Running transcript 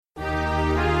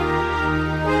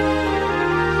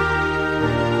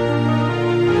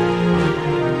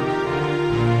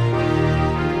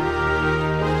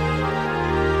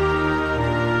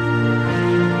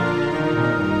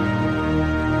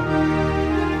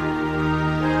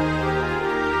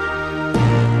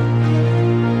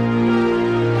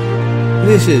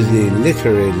This is the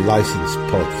Literary License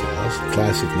Podcast,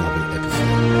 classic novel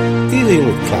episode, dealing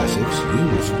with classics you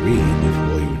must read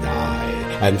before you die,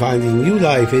 and finding new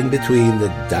life in between the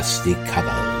dusty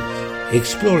covers,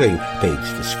 exploring page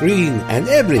to screen and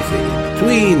everything in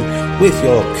between with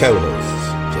your co-hosts,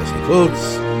 Jesse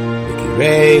Coates, Vicky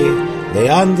Ray,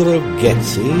 Leandro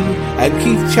Getzi, and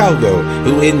Keith Chowgo,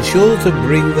 who ensure to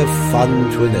bring the fun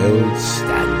to an old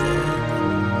standard.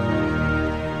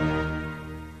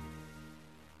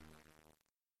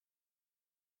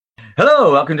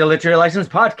 Hello, welcome to Literary License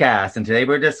Podcast, and today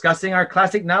we're discussing our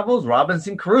classic novels,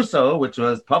 Robinson Crusoe, which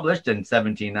was published in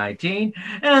 1719,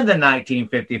 and the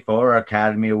 1954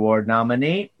 Academy Award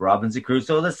nominee, Robinson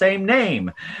Crusoe, the same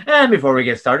name. And before we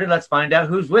get started, let's find out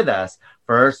who's with us.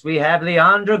 First, we have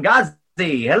Leandro Gazzi.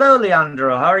 Hello,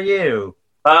 Leandro. How are you?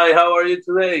 Hi, how are you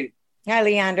today? Hi,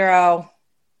 Leandro.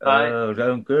 Hi. Oh,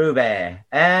 don't groovy.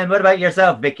 And what about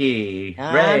yourself, Vicky?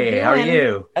 Ray, how are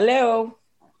you? Hello.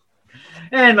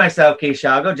 And myself, Keith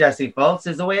Chowgo. Jesse Fultz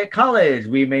is away at college.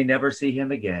 We may never see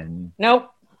him again. Nope.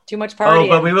 Too much partying. Oh,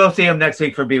 but we will see him next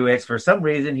week for Bewitched. For some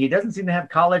reason, he doesn't seem to have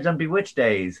college on Bewitched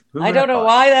days. I don't know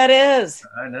why that is.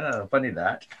 I know. Funny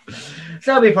that.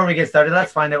 So before we get started,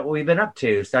 let's find out what we've been up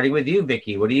to. Starting with you,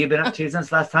 Vicky. What have you been up to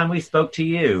since last time we spoke to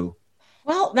you?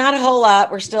 Well, not a whole lot.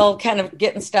 We're still kind of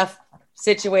getting stuff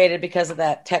situated because of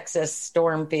that Texas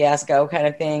storm fiasco kind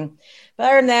of thing. But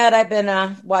other than that, I've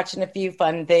been watching a few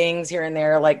fun things here and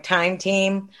there, like Time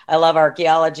Team. I love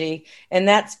archaeology. And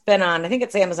that's been on, I think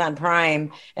it's Amazon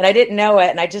Prime. And I didn't know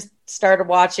it. And I just started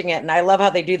watching it. And I love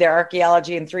how they do their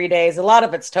archaeology in 3 days. A lot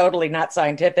of it's totally not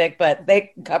scientific, but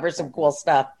they cover some cool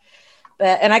stuff.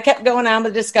 And I kept going on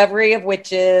with Discovery of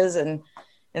Witches. And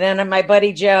then my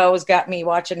buddy Joe's got me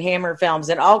watching Hammer films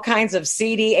and all kinds of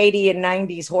CD, 80, and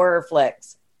 90s horror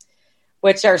flicks,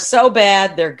 which are so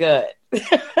bad, they're good.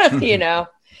 You know,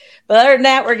 but other than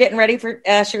that, we're getting ready for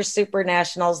Asher's Super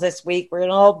Nationals this week. We're in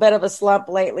a little bit of a slump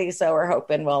lately, so we're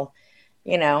hoping we'll,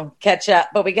 catch up.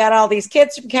 But we got all these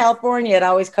kids from California that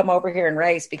always come over here and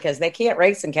race because they can't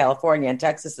race in California, and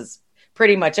Texas is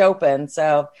pretty much open.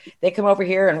 So they come over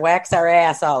here and wax our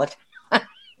ass all the time.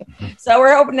 So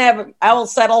we're hoping to I will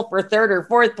settle for third or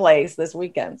fourth place this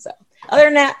weekend. So other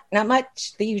than that, not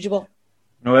much, the usual.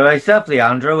 Well, myself,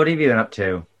 Leandro, what have you been up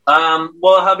to?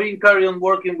 Well, I have been carrying on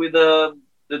working with the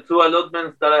two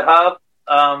allotments that I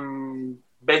have.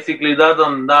 Basically that,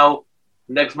 and now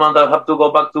next month I have to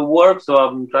go back to work, so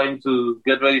I'm trying to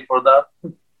get ready for that.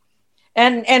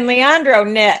 And Leandro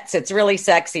knits. It's really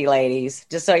sexy, ladies,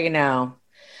 just so you know.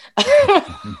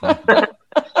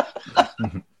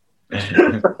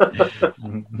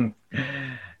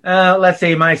 Let's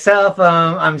see, myself,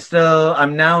 I'm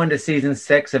now into season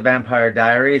 6 of Vampire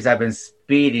Diaries. I've been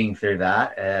speeding through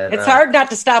that. It's hard not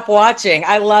to stop watching.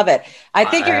 I love it. I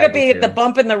think you're going to be at the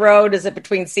bump in the road. Is it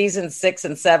between season 6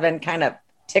 and 7 kind of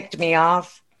ticked me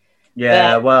off?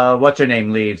 Yeah, well, what's her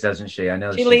name leaves, doesn't she? I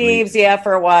know she leaves,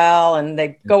 for a while, and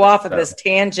they go off of this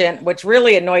tangent, which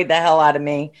really annoyed the hell out of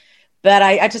me. But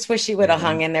I just wish she would have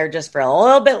hung in there just for a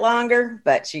little bit longer.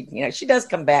 But she does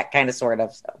come back, kind of, sort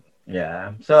of. So.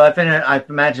 Yeah. So I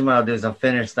imagine what I'll do is I'll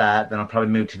finish that, then I'll probably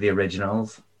move to the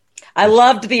originals. I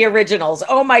loved the originals.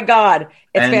 Oh my God,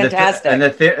 it's fantastic. And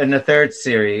the third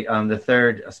series, the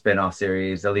third spin-off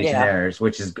series, The Legionnaires,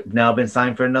 which has now been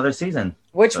signed for another season.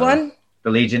 Which one? The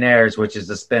Legionnaires, which is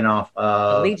the spin-off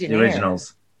of the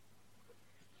originals.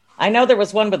 I know there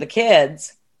was one with the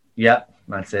kids. Yep,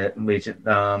 that's it.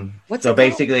 What's so it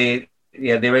basically,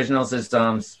 yeah, the originals is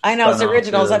I know it's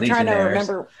originals. I'm trying to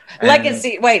remember.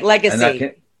 Legacy. Wait,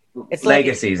 Legacy. It's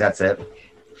Legacies. That's it.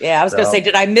 Yeah, I was going to say,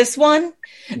 did I miss one?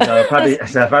 So I'll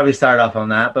probably start off on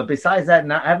that. But besides that,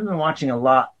 I haven't been watching a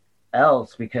lot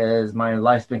else because my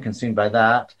life's been consumed by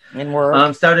that. And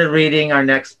work. Started reading our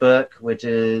next book, which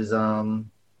is Gulliver's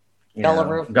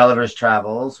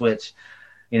Travels, which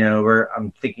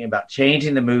I'm thinking about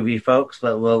changing the movie, folks,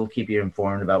 but we'll keep you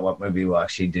informed about what movie we'll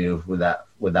actually do with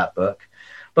that book.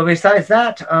 But besides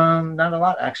that, not a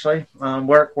lot, actually.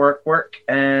 Work,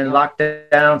 and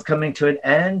lockdown's coming to an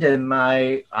end, and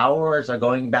my hours are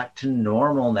going back to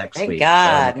normal next week. Thank God.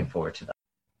 So I'm looking forward to that.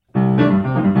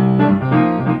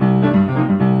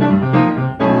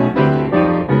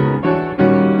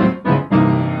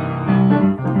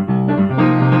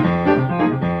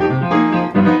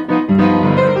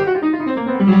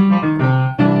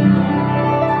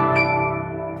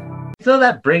 So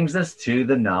that brings us to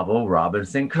the novel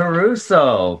Robinson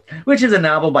Crusoe, which is a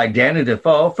novel by Danny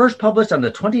Defoe, first published on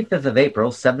the 25th of April,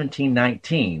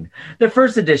 1719. The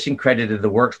first edition credited the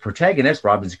work's protagonist,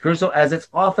 Robinson Crusoe, as its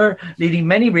author, leading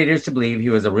many readers to believe he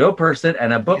was a real person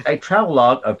and a book a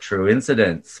travelogue of true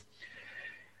incidents.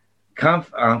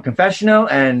 confessional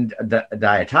and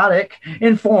diegetic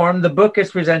inform, the book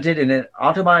is presented in an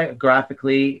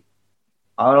autobiography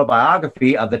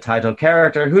of the title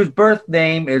character, whose birth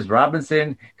name is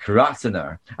Robinson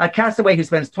Crusoe, a castaway who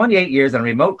spends 28 years on a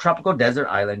remote tropical desert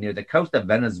island near the coast of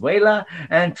Venezuela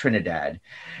and Trinidad,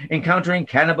 encountering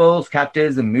cannibals,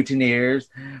 captives, and mutineers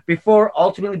before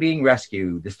ultimately being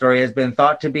rescued. The story has been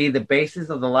thought to be the basis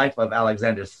of the life of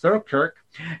Alexander Selkirk,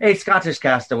 a Scottish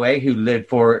castaway who lived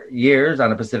for years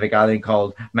on a Pacific island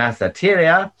called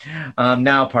Massateria,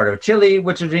 now part of Chile,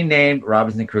 which was renamed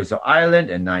Robinson Crusoe Island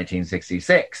in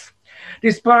 1966.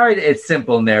 Despite its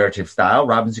simple narrative style,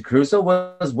 Robinson Crusoe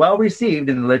was well received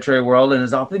in the literary world and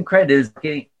is often credited as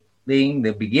being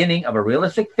the beginning of a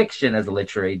realistic fiction as a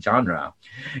literary genre.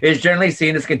 It is generally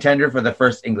seen as contender for the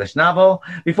first English novel.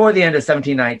 Before the end of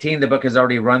 1719, the book has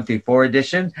already run through 4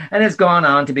 editions and has gone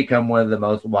on to become one of the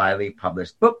most widely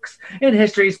published books in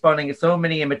history, spawning so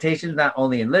many imitations not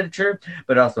only in literature,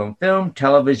 but also in film,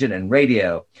 television, and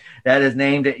radio. That is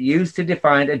named it used to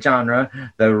define a genre,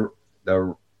 the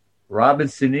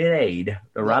Robinsonade.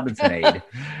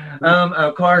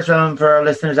 Of course, for our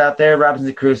listeners out there,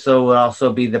 Robinson Crusoe will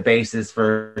also be the basis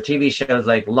for TV shows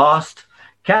like Lost,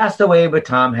 Castaway with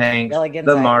Tom Hanks,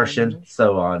 The Martian,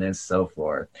 so on and so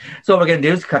forth. So what we're going to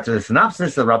do is cut to the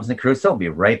synopsis of Robinson Crusoe. We'll be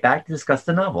right back to discuss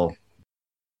the novel.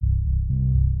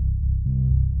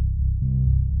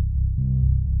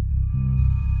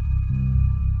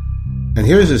 And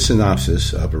here's a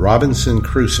synopsis of Robinson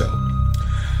Crusoe.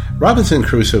 Robinson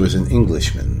Crusoe is an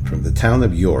Englishman from the town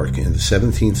of York in the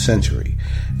 17th century,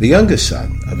 the youngest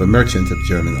son of a merchant of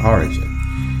German origin.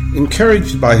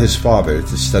 Encouraged by his father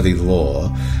to study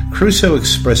law, Crusoe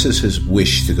expresses his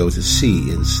wish to go to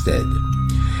sea instead.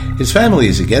 His family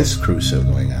is against Crusoe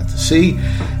going out to sea,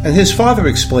 and his father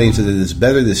explains that it is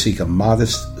better to seek a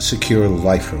modest, secure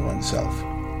life for oneself.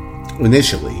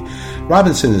 Initially,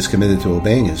 Robinson is committed to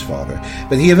obeying his father,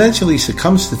 but he eventually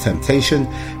succumbs to temptation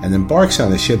and embarks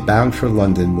on a ship bound for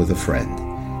London with a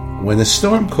friend. When a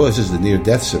storm causes the near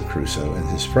deaths of Crusoe and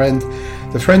his friend,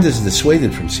 the friend is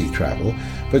dissuaded from sea travel,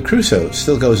 but Crusoe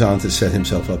still goes on to set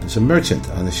himself up as a merchant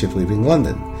on a ship leaving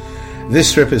London.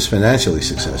 This trip is financially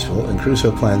successful, and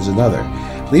Crusoe plans another,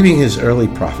 leaving his early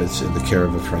profits in the care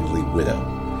of a friendly widow.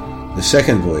 The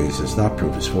second voyage does not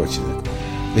prove as fortunate.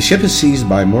 The ship is seized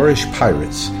by Moorish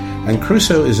pirates, and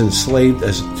Crusoe is enslaved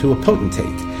to a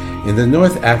potentate in the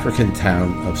North African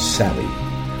town of Salé.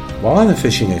 While on a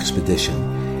fishing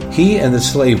expedition, he and the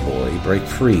slave boy break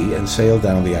free and sail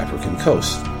down the African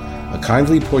coast. A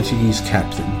kindly Portuguese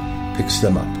captain picks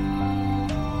them up,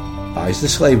 buys the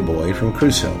slave boy from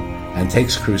Crusoe, and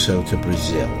takes Crusoe to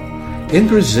Brazil. In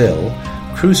Brazil,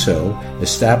 Crusoe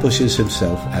establishes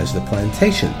himself as the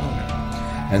plantation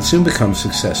owner and soon becomes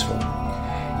successful.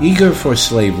 Eager for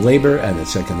slave labor and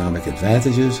its economic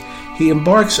advantages, he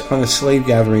embarks on a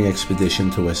slave-gathering expedition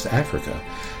to West Africa,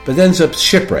 but ends up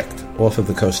shipwrecked off of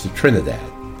the coast of Trinidad.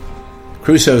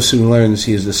 Crusoe soon learns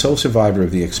he is the sole survivor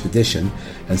of the expedition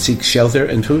and seeks shelter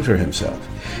and food for himself.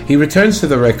 He returns to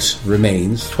the wreck's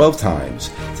remains 12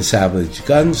 times to salvage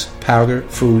guns, powder,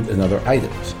 food, and other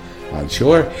items. On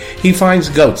shore, he finds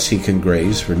goats he can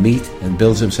graze for meat and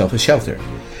builds himself a shelter.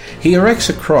 He erects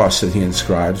a cross that he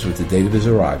inscribes with the date of his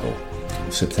arrival,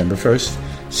 September 1st,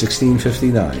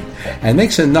 1659, and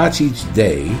makes a notch each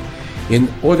day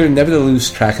in order never to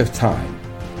lose track of time.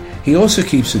 He also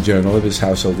keeps a journal of his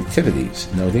household activities,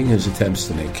 noting his attempts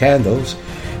to make candles,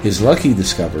 his lucky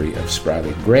discovery of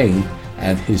sprouting grain,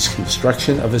 and his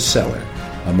construction of a cellar,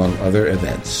 among other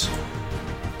events.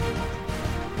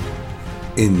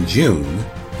 In June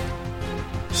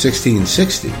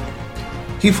 1660,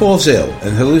 he falls ill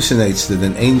and hallucinates that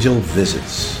an angel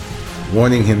visits,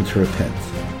 warning him to repent.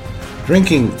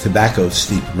 Drinking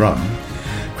tobacco-steeped rum,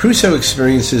 Crusoe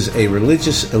experiences a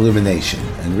religious illumination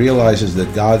and realizes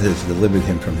that God has delivered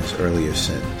him from his earlier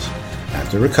sins.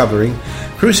 After recovering,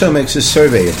 Crusoe makes a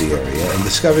survey of the area and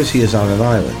discovers he is on an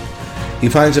island. He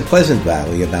finds a pleasant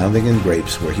valley abounding in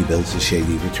grapes where he builds a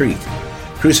shady retreat.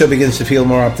 Crusoe begins to feel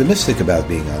more optimistic about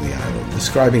being on the island,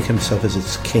 describing himself as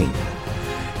its king.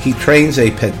 He trains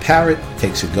a pet parrot,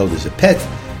 takes a goat as a pet,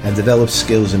 and develops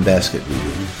skills in basket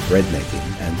weaving, bread making,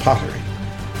 and pottery.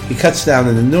 He cuts down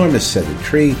an enormous cedar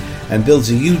tree and builds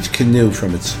a huge canoe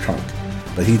from its trunk,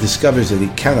 but he discovers that he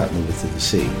cannot move it to the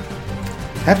sea.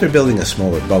 After building a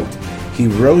smaller boat, he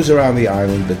rows around the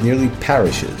island but nearly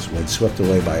perishes when swept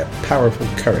away by a powerful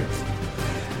current.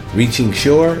 Reaching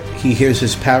shore, he hears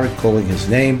his parrot calling his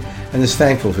name and is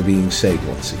thankful for being saved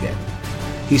once again.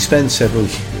 He spends several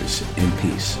years in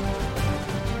peace.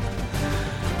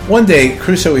 One day,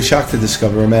 Crusoe is shocked to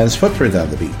discover a man's footprint on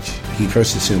the beach. He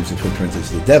first assumes the footprint is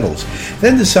the devil's,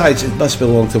 then decides it must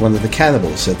belong to one of the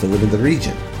cannibals said to live in the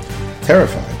region.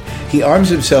 Terrified, he arms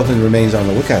himself and remains on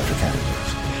the lookout for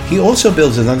cannibals. He also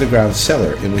builds an underground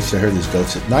cellar in which to herd his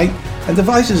goats at night and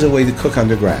devises a way to cook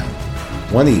underground.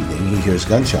 One evening he hears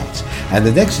gunshots, and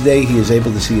the next day he is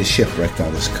able to see a ship wrecked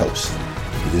on his coast.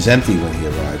 It is empty when he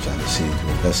arrives on the scene to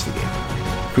investigate.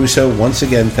 Crusoe once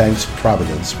again thanks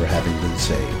Providence for having been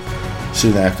saved.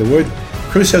 Soon afterward,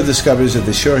 Crusoe discovers that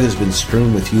the shore has been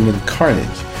strewn with human carnage,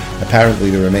 apparently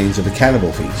the remains of a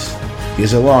cannibal feast. He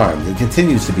is alarmed and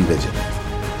continues to be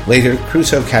vigilant. Later,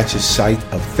 Crusoe catches sight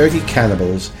of 30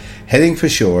 cannibals heading for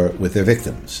shore with their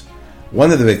victims.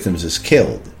 One of the victims is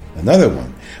killed. Another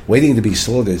one, waiting to be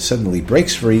slaughtered, suddenly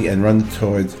breaks free and runs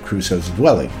toward Crusoe's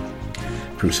dwelling.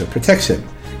 Crusoe protects him,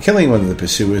 killing one of the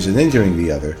pursuers and injuring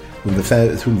the other, whom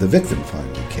the victim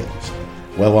finally kills.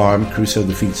 Well armed, Crusoe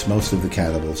defeats most of the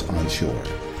cannibals on shore.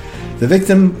 The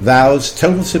victim vows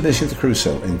total submission to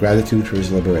Crusoe in gratitude for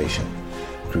his liberation.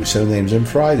 Crusoe names him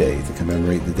Friday to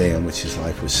commemorate the day on which his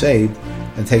life was saved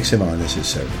and takes him on as his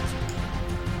servant.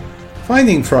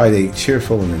 Finding Friday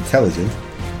cheerful and intelligent,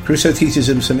 Crusoe teaches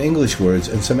him some English words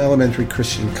and some elementary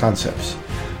Christian concepts.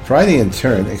 Friday, in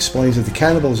turn, explains that the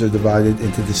cannibals are divided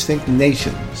into distinct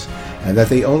nations and that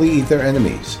they only eat their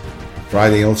enemies.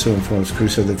 Friday also informs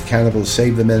Crusoe that the cannibals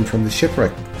saved the men from the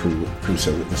shipwreck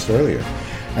Crusoe witnessed earlier,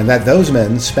 and that those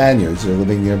men, Spaniards, are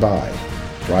living nearby.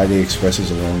 Friday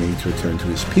expresses a longing to return to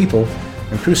his people,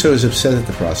 and Crusoe is upset at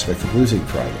the prospect of losing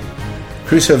Friday.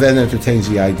 Crusoe then entertains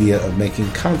the idea of making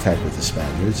contact with the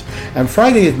Spaniards, and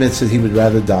Friday admits that he would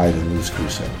rather die than lose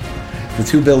Crusoe. The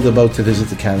two build a boat to visit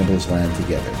the cannibals' land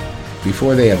together.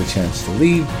 Before they have a chance to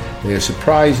leave, they are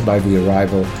surprised by the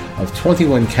arrival of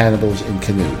 21 cannibals in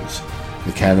canoes.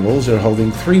 The cannibals are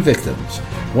holding 3 victims,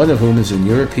 one of whom is in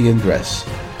European dress.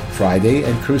 Friday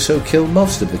and Crusoe kill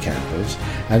most of the cannibals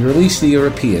and release the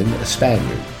European, a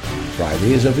Spaniard.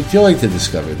 Friday is overjoyed to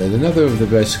discover that another of the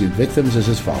rescued victims is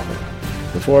his father.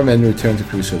 The 4 men return to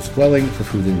Crusoe's dwelling for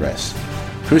food and rest.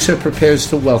 Crusoe prepares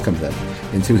to welcome them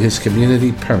into his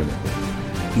community permanently.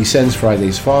 He sends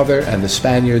Friday's father and the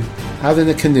Spaniard out in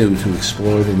a canoe to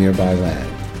explore the nearby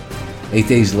land. 8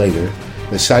 days later,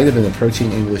 the sight of an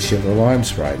approaching English ship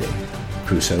alarms Friday.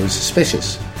 Crusoe is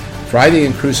suspicious. Friday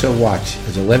and Crusoe watch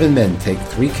as 11 men take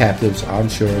 3 captives on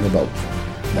shore in a boat.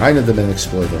 9 of the men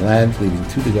explore the land, leaving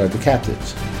 2 to guard the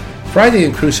captives. Friday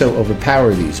and Crusoe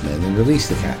overpower these men and release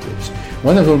the captives,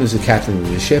 one of whom is the captain of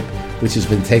the ship, which has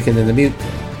been taken in a mutiny.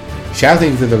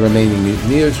 Shouting to the remaining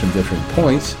mutineers from different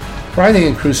points, Friday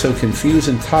and Crusoe confuse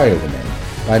and tire the men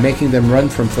by making them run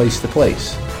from place to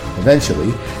place.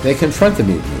 Eventually, they confront the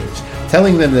mutineers,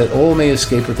 telling them that all may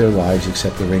escape with their lives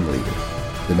except the ringleader.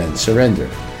 The men surrender.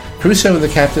 Crusoe and the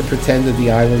captain pretend that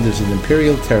the island is an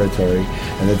imperial territory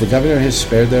and that the governor has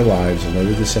spared their lives in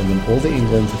order to send them all to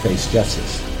England to face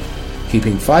justice.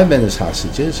 Keeping 5 men as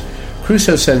hostages,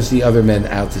 Crusoe sends the other men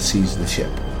out to seize the ship.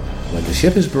 When the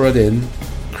ship is brought in,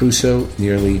 Crusoe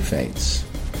nearly faints.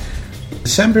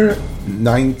 December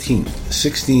 19th,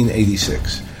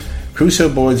 1686,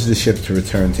 Crusoe boards the ship to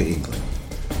return to England.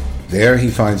 There he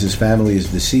finds his family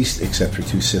is deceased except for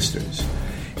 2 sisters.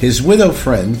 His widow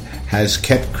friend has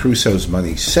kept Crusoe's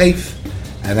money safe,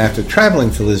 and after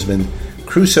traveling to Lisbon,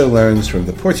 Crusoe learns from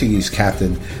the Portuguese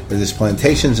captain that his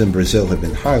plantations in Brazil have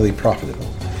been highly profitable.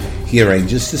 He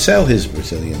arranges to sell his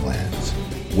Brazilian lands.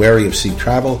 Wary of sea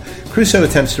travel, Crusoe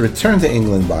attempts to return to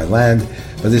England by land,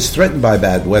 but is threatened by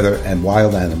bad weather and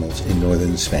wild animals in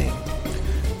northern Spain.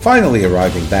 Finally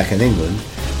arriving back in England,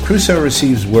 Crusoe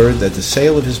receives word that the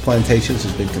sale of his plantations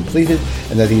has been completed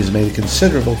and that he has made a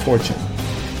considerable fortune.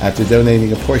 After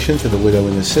donating a portion to the widow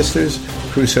and his sisters,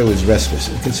 Crusoe is restless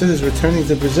and considers returning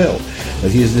to Brazil, but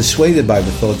he is dissuaded by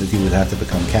the thought that he would have to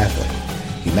become Catholic.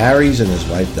 He marries and his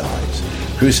wife dies.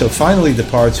 Crusoe finally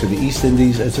departs for the East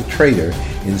Indies as a trader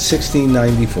in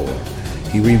 1694.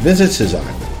 He revisits his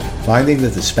island, finding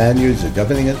that the Spaniards are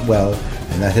governing it well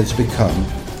and that it has become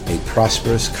a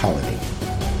prosperous colony.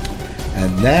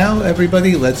 And now,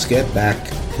 everybody, let's get back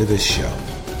to the show.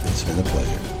 It's been a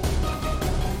pleasure.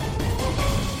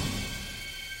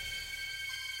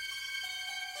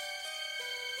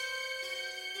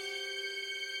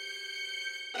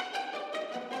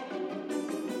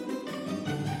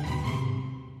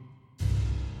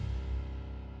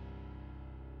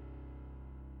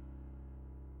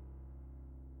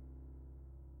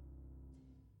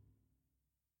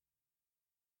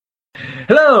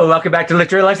 Hello, welcome back to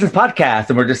Literary License Podcast,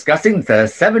 and we're discussing the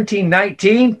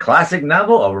 1719 classic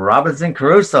novel of Robinson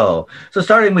Crusoe. So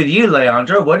starting with you,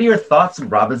 Leandro, what are your thoughts on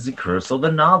Robinson Crusoe,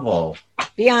 the novel?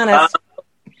 Be honest.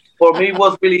 for me, it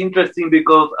was really interesting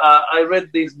because I read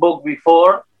this book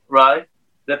before, right?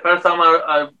 The first time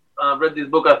I read this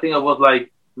book, I think I was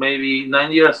like maybe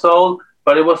 9 years old,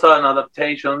 but it was an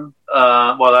adaptation.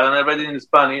 And I read it in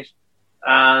Spanish.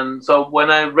 And so when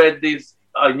I read this,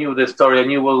 I knew the story. I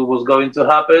knew what was going to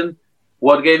happen.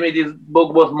 What gave me this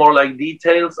book was more like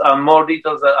details and more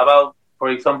details about, for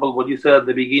example, what you said at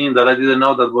the beginning that I didn't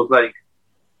know, that was like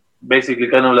basically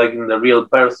kind of like in the real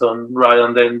person, right?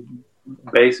 And then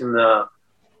based in a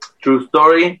true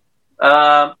story.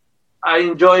 I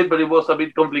enjoyed it, but it was a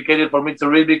bit complicated for me to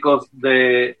read because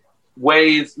the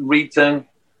way it's written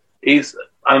is,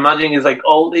 I imagine, it's like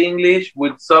Old English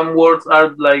with some words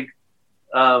are like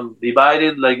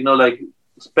divided, like, you know, like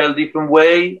spelled different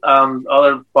way.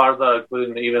 Other parts that I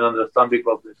couldn't even understand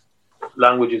because this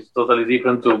language is totally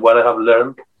different to what I have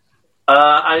learned.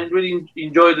 I really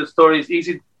enjoy the story. It's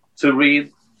easy to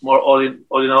read, more all in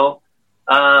all.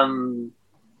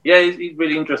 Yeah, it's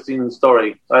really interesting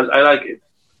story. I like it.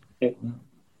 Yeah.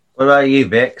 What about you,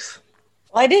 Vix?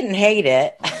 Well, I didn't hate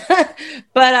it,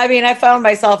 but I mean, I found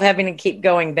myself having to keep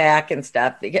going back and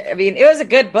stuff. I mean, it was a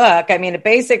good book. I mean, it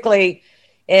basically,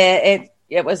 it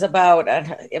was about,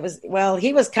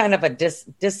 he was kind of a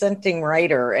dissenting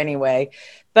writer anyway,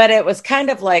 but it was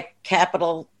kind of like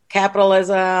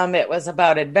capitalism. It was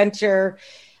about adventure.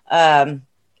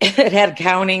 It had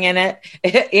accounting in it,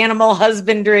 animal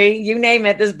husbandry, you name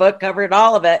it. This book covered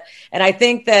all of it. And I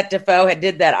think that Defoe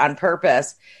did that on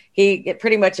purpose. It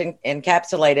pretty much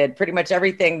encapsulated pretty much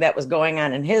everything that was going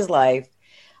on in his life.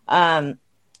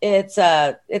 It's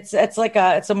a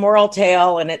moral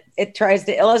tale, and it tries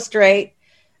to illustrate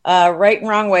right and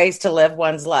wrong ways to live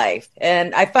one's life.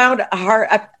 And I found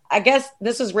I guess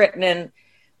this was written in,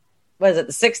 what is it,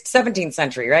 the 17th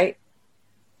century, right?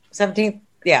 17th.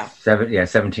 Yeah.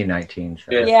 1719.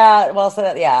 So. Yeah. Well, so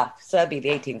that'd be the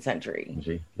 18th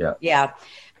century. Yeah. Yeah.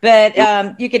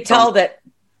 But you could tell that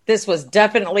this was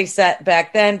definitely set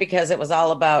back then because it was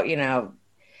all about,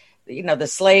 the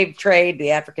slave trade,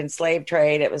 the African slave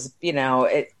trade. It was,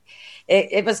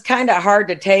 it was kind of hard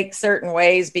to take certain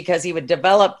ways because he would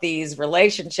develop these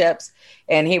relationships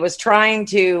and he was trying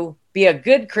to be a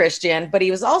good Christian, but he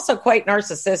was also quite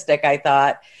narcissistic, I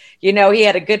thought. He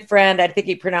had a good friend. I think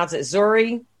he pronounced it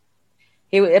Zuri.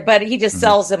 But he just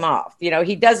sells him off.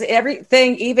 He does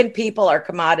everything. Even people are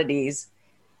commodities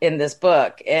in this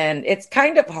book. And it's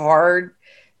kind of hard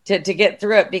to get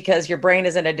through it because your brain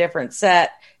is in a different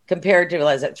set compared to,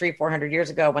 300-400 years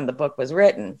ago when the book was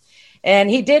written. And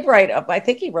he did I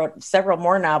think he wrote several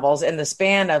more novels in the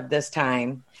span of this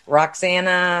time.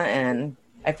 Roxana and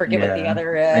I forget what the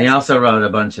other is. And he also wrote a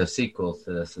bunch of sequels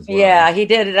to this as well. Yeah, he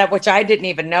did, which I didn't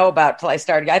even know about till I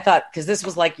started. I thought, because this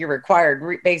was like your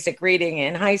required basic reading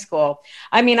in high school.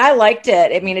 I mean, I liked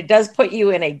it. I mean, it does put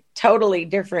you in a totally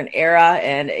different era,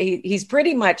 and he's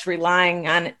pretty much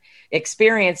relying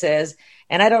experiences.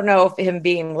 And I don't know if him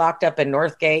being locked up in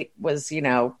Northgate was,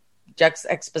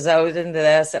 juxtaposed into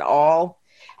this at all.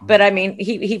 But I mean,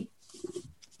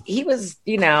 he was,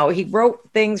 he wrote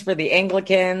things for the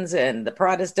Anglicans and the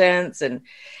Protestants, and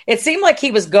it seemed like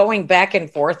he was going back and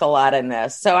forth a lot in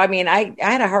this. So, I mean, I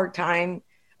had a hard time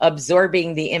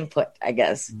absorbing the input, I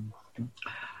guess.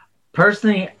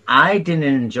 Personally, I didn't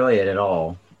enjoy it at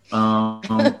all.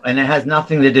 And it has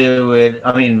nothing to do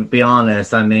with, be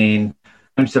honest.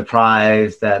 I'm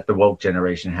surprised that the woke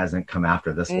generation hasn't come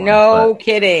after this one. No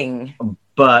kidding.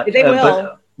 But they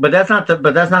will. But that's not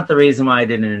the reason why I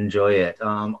didn't enjoy it.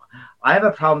 I have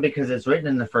a problem because it's written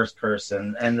in the first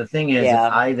person, and the thing is, it's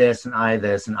I this and I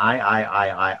this and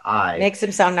I makes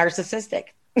him sound narcissistic.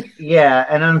 Yeah,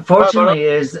 and unfortunately,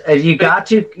 you got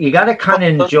to kind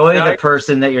of enjoy the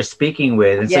person that you're speaking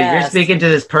with, and so you're speaking to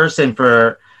this person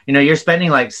for you're spending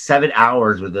like 7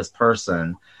 hours with this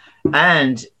person,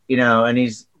 and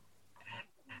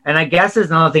and I guess there's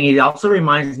another thing. He also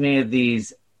reminds me of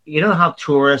these. How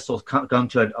tourists will go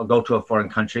to a foreign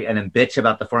country and then bitch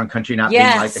about the foreign country not being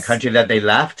like the country that they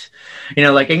left?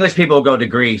 Like English people go to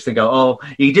Greece and go, oh,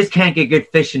 you just can't get good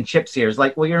fish and chips here. It's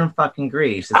like, well, you're in fucking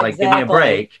Greece. It's like, give me a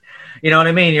break. You know what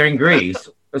I mean? You're in Greece.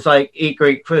 It's like, eat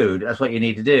Greek food. That's what you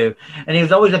need to do. And he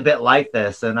was always a bit like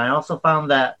this. And I also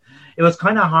found that it was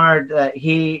kind of hard that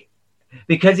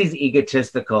because he's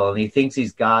egotistical and he thinks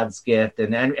he's God's gift,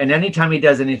 and anytime he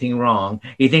does anything wrong,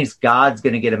 he thinks God's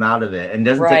going to get him out of it and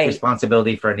doesn't take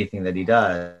responsibility for anything that he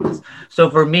does. So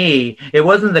for me, it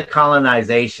wasn't the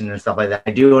colonization and stuff like that.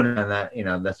 I do understand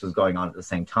that, this was going on at the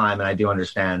same time, and I do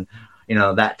understand,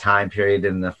 that time period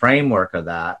and the framework of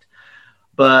that.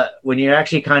 But when you're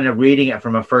actually kind of reading it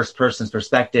from a first person's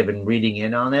perspective and reading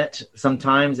in on it,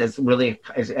 sometimes it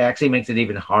actually makes it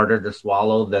even harder to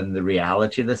swallow than the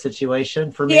reality of the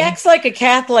situation for me. He acts like a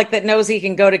Catholic that knows he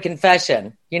can go to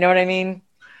confession. You know what I mean?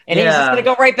 And he's just going to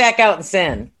go right back out and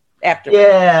sin after.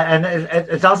 Yeah, and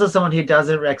it's also someone who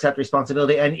doesn't accept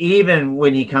responsibility. And even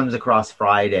when he comes across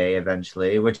Friday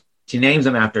eventually, which he names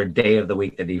him after a day of the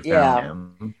week that he found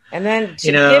him. And then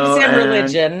she gives him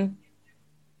religion.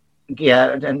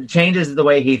 Yeah, and changes the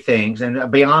way he thinks. And to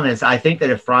be honest, I think that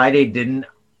if Friday didn't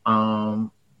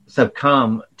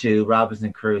succumb to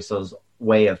Robinson Crusoe's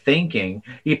way of thinking,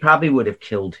 he probably would have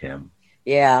killed him.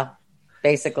 Yeah,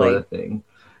 basically. Sort of thing.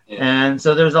 Yeah. And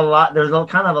so there's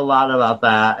kind of a lot about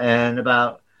that, and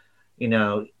about,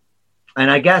 and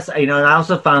I guess, and I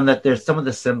also found that there's some of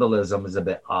the symbolism is a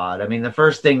bit odd. I mean, the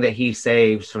first thing that he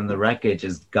saves from the wreckage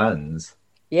is guns.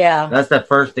 Yeah. That's the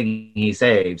first thing he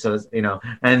saved. So,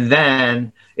 and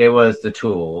then it was the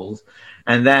tools.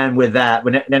 And then with that,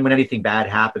 when anything bad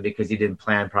happened because he didn't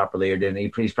plan properly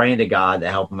he's praying to God to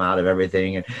help him out of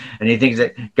everything. And he thinks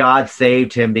that God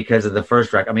saved him because of the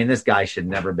first wreck. I mean, this guy should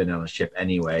never have been on a ship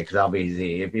anyway, because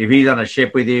obviously if he's on a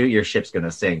ship with you, your ship's going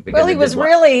to sink. Well, he was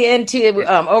really into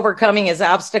overcoming his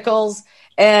obstacles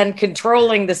and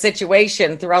controlling the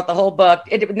situation throughout the whole book.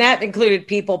 That included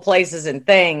people, places, and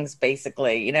things,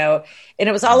 basically, and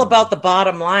it was all about the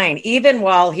bottom line, even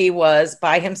while he was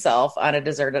by himself on a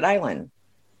deserted island.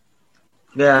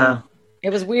 Yeah. It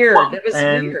was weird.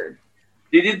 Weird.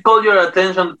 Did it call your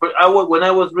attention? When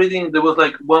I was reading, there was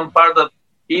like one part that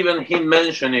even he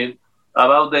mentioned it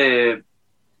about the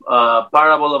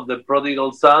parable of the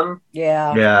prodigal son.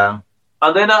 Yeah. Yeah.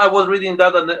 And then I was reading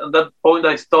that, and at that point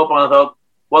I stopped and I thought,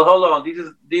 well, hold on.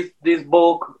 This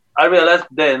book. I realized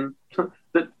then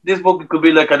that this book could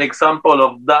be like an example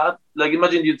of that. Like,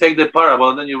 imagine you take the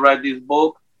parable and then you write this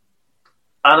book.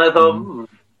 And I thought,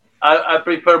 I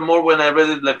prefer more when I read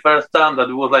it the first time that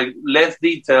it was like less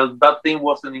detailed. That thing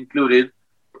wasn't included,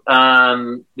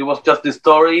 and it was just the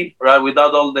story, right,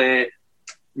 without all the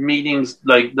meanings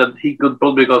like that he could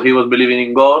put because he was believing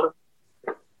in God.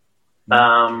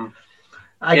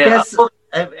 I guess.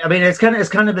 I mean, it's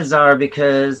kind of bizarre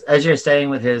because, as you're saying,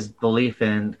 with his belief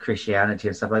in Christianity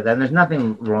and stuff like that, and there's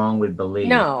nothing wrong with belief.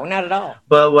 No, not at all.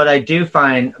 But what I do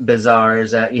find bizarre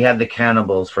is that you have the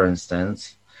cannibals, for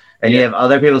instance, and you have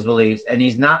other people's beliefs, and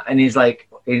he's like,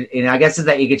 I guess it's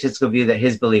that egotistical view that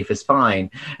his belief is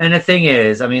fine. And the thing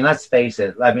is, I mean, let's face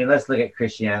it. I mean, let's look at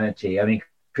Christianity. I mean,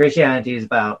 Christianity is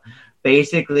about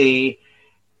basically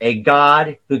a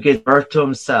God who gives birth to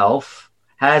himself,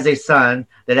 has a son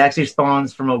that actually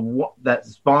spawns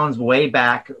way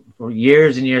back for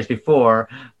years and years before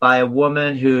by a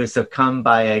woman who succumbed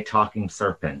by a talking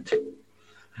serpent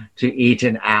to eat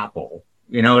an apple.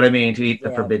 You know what I mean? To eat the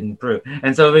forbidden fruit.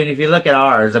 And so, I mean, if you look at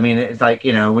ours, I mean, it's like,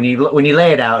 when you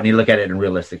lay it out and you look at it in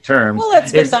realistic terms. Well,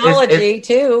 it's mythology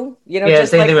too.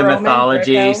 Just same like thing with Roman,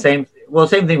 mythology. Greco.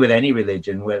 Same thing with any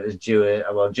religion, whether it's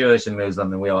Jewish and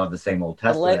Muslim, and we all have the same Old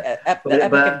Testament. The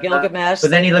Epic of Gilgamesh.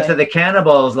 But then he looks at the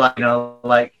cannibals,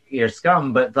 like your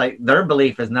scum, but like their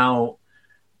belief is now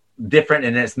different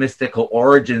in its mystical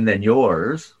origin than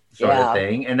yours, sort of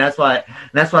thing. And that's what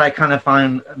I kind of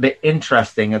find a bit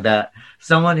interesting, of that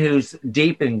someone who's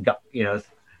deep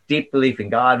belief in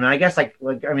God. And I guess and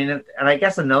I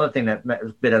guess another thing that's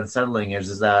a bit unsettling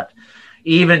is that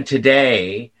even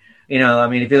today,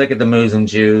 if you look at the Muslim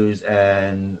Jews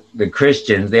and the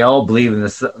Christians, they all believe in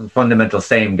the fundamental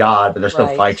same God, but they're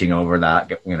still fighting over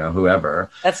that, whoever.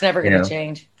 That's never going to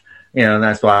change. And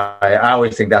that's why I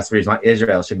always think that's the reason why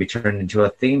Israel should be turned into a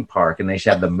theme park, and they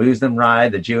should have the Muslim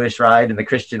ride, the Jewish ride, and the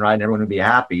Christian ride, and everyone would be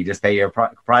happy. You just pay your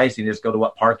price, you just go to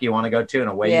what park you want to go to, and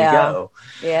away you go.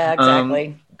 Yeah,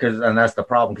 exactly. And that's the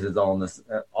problem, because it's all in this.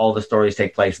 All the stories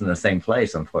take place in the same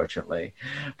place, unfortunately.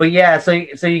 But yeah, so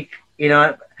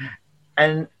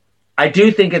and I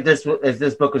do think if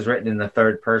this book was written in the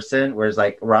third person, whereas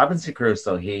like Robinson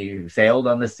Crusoe, he sailed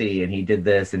on the sea and he did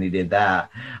this and he did that,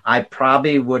 I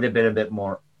probably would have been a bit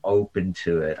more open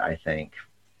to it, I think.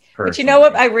 Personally. But you know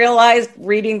what? I realized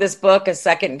reading this book a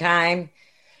second time,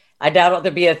 I doubt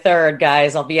there'll be a third,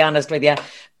 guys. I'll be honest with you.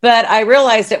 But I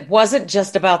realized it wasn't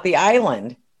just about the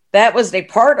island. That was a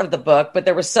part of the book, but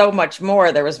there was so much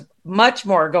more. There was much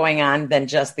more going on than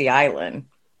just the island.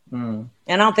 And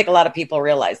I don't think a lot of people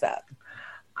realize that.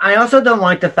 I also don't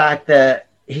like the fact that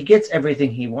he gets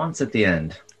everything he wants at the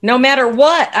end. No matter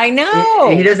what. I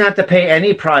know. He doesn't have to pay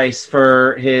any price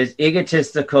for his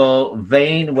egotistical,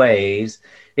 vain ways.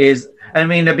 is, I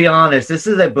mean, to be honest, this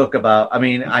is a book about, I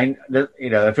mean,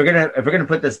 if we're gonna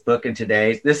put this book in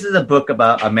today's, this is a book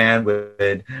about a man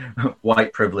with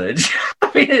white privilege.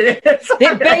 I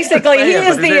mean, basically, he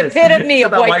is the epitome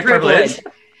of white privilege.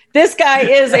 This guy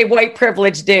is a white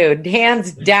privileged dude,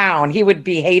 hands down. He would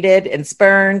be hated and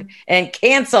spurned and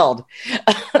canceled.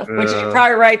 Which you're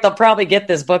probably right. They'll probably get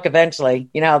this book eventually.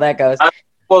 You know how that goes. I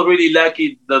was really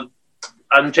lucky that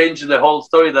and changed the whole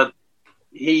story that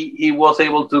he was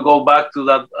able to go back to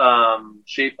that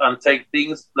ship and take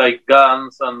things like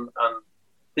guns and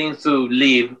things to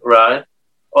live, right?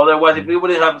 Otherwise, if he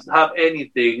wouldn't have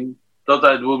anything,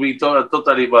 it would be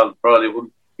totally, well, probably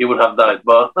he would have died.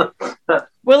 But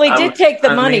well, he did take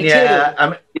the money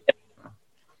too.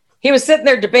 He was sitting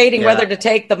there debating whether to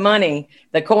take the money,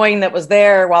 the coin that was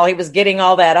there, while he was getting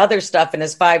all that other stuff in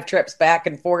his 5 trips back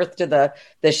and forth to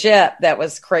the ship that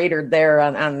was cratered there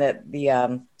on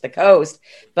the coast.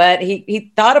 But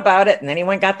he thought about it, and then he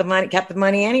went and got the money, kept the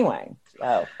money anyway.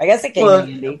 So I guess it came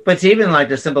in handy. But even like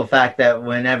the simple fact that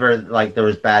whenever like there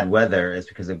was bad weather, it's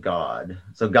because of God.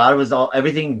 So God was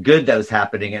everything good that was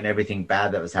happening and everything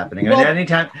bad that was happening. Well, and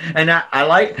anytime, and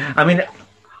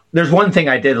there's one thing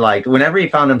I did like. Whenever he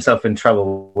found himself in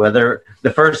trouble, whether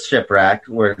the first shipwreck,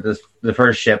 where the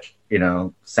first ship,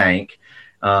 sank,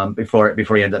 before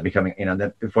he ended up becoming,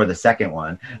 before the second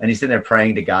one, and he's sitting there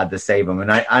praying to God to save him. And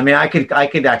I could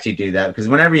actually do that, because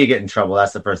whenever you get in trouble,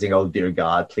 that's the first thing. Oh, dear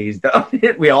God, please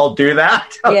don't. We all do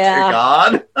that. Oh, dear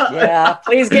God. Yeah.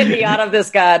 Please get me out of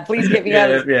this, God. Please get me out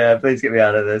of this. Yeah. Please get me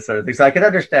out of this sort of thing. So I could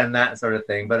understand that sort of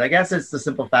thing, but I guess it's the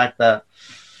simple fact that,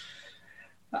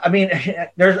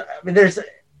 there's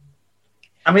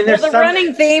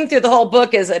running theme through the whole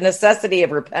book is a necessity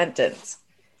of repentance.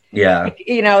 Yeah.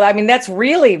 That's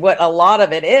really what a lot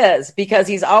of it is, because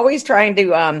he's always trying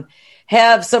to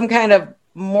have some kind of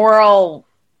moral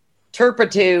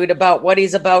turpitude about what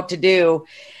he's about to do.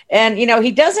 And,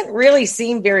 he doesn't really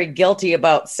seem very guilty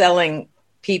about selling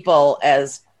people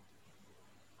as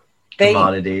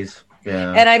commodities.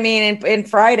 Yeah. And in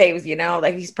Fridays,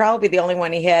 he's probably the only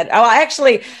one he had. Oh,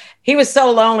 actually, he was so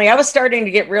lonely. I was starting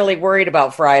to get really worried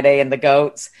about Friday and the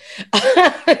goats.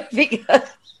 Because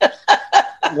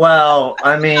well,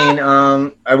 I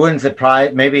wouldn't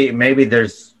surprise. Maybe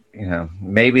there's,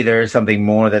 maybe there is something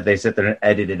more that they sit there and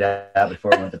edited out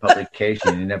before it went to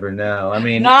publication. You never know.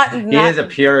 He is a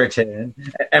Puritan,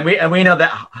 and we know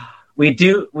that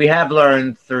we have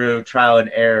learned through trial and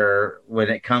error when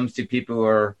it comes to people who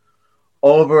are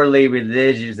overly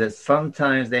religious, that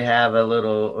sometimes they have a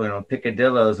little,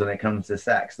 picadillos when it comes to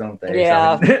sex, don't they?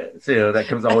 Yeah. So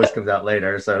that always comes out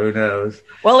later. So who knows?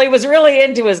 Well, he was really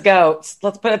into his goats.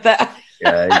 Let's put it that.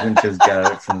 Yeah, he's into his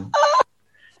goats. And,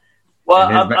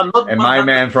 I'm not. And My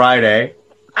Man Friday.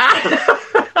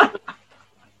 I'm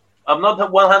not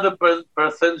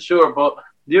 100% sure, but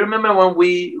do you remember when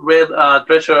we read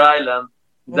Treasure Island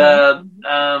that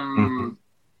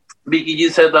Vicky, you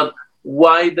said that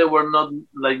why there were not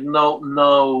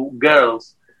no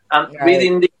girls, and right.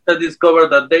 Reading this, I discovered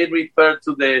that they referred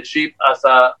to the ship as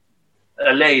a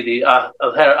lady, as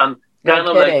her, and kind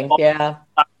of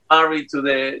married to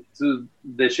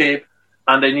the ship,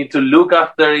 and they need to look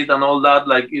after it and all that,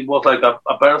 like it was like a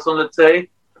person, let's say.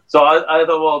 So I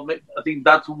thought, well, I think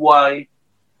that's why.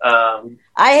 I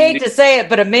hate to say it,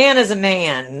 but a man is a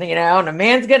man, and a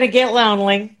man's going to get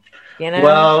lonely,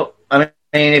 Well,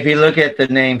 if you look at the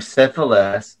name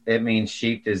syphilis, it means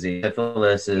sheep disease.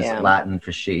 Syphilis is Latin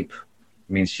for sheep.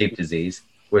 It means sheep disease,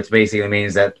 which basically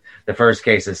means that the first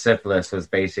case of syphilis was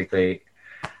basically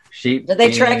sheep. Did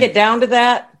they track it down to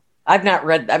that? I've not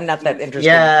read. I'm not that interested.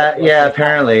 Yeah.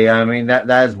 Apparently,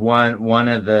 that is one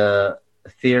of the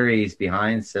theories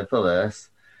behind syphilis,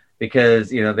 because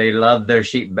they love their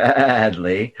sheep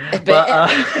badly.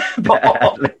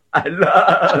 Badly. I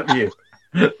love you.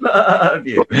 Love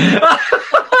you.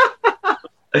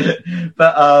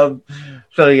 But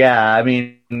so yeah, I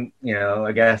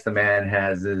guess the man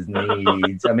has his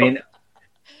needs. You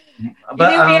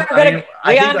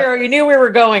knew we were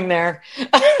going there.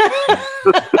 I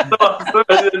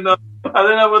didn't know. And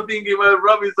then I was thinking about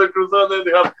Robinson Crusoe,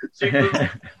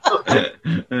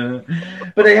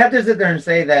 but I have to sit there and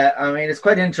say that, it's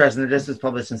quite interesting that this was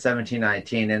published in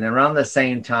 1719, and around the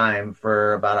same time,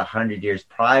 for about 100 years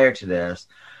prior to this,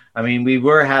 we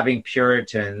were having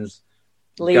Puritans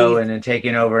going and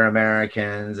taking over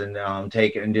Americans and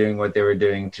doing what they were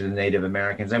doing to the Native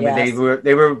Americans.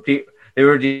 They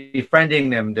were befriending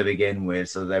them to begin with.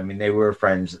 So, they were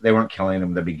friends. They weren't killing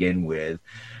them to begin with.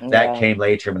 That came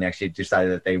later when they actually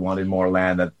decided that they wanted more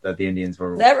land that the Indians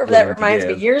were. That reminds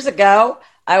me, years ago,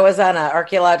 I was on an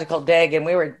archaeological dig, and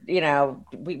we were,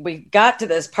 we got to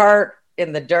this part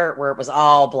in the dirt where it was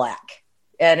all black,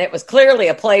 and it was clearly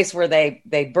a place where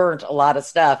they burnt a lot of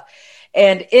stuff.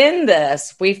 And in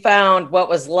this, we found what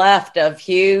was left of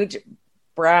huge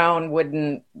brown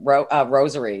wooden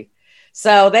rosary.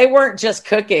 So they weren't just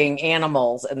cooking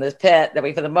animals in this pit that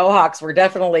the Mohawks were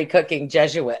definitely cooking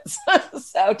Jesuits.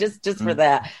 So just for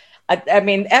that, I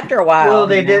mean, after a while, well,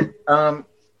 they did.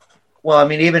 Well, I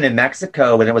mean, even in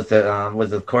Mexico, when it was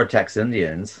the Cortex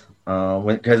Indians,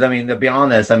 because I mean, to be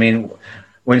honest, I mean,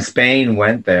 when Spain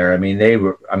went there,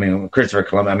 Christopher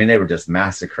Columbus, they were just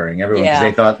massacring everyone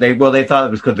because they thought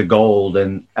it was because of the gold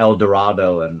and El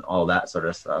Dorado and all that sort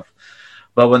of stuff.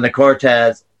 But when the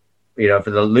Cortez,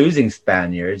 for the losing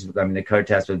Spaniards, the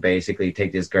Cortez would basically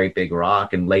take this great big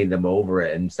rock and lay them over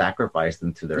it and sacrifice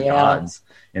them to their gods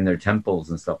in their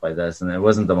temples and stuff like this. And it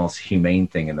wasn't the most humane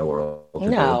thing in the world.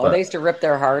 They used to rip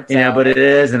their hearts out. But it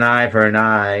is an eye for an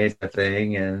eye, it's a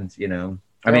thing. And,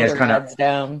 it's kind of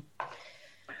down.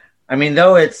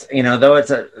 Though it's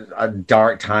a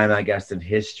dark time, I guess, in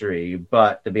history,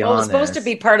 but to be honest, it was supposed to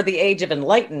be part of the Age of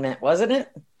Enlightenment, wasn't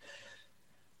it?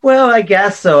 Well, I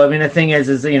guess so. The thing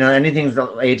is anything's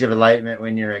the Age of Enlightenment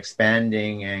when you're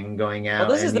expanding and going out.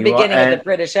 Well, this is the beginning of the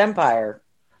British Empire.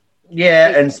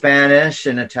 Yeah, and Spanish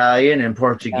and Italian and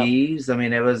Portuguese. Yep.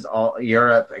 It was all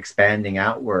Europe expanding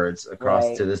outwards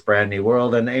across to this brand new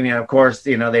world. And of course,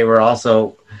 they were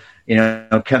also,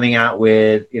 coming out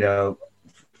with,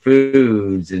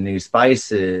 foods and new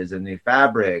spices and new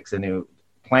fabrics and new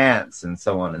plants and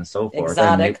so on and so forth.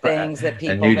 Exotic things that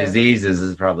people and new diseases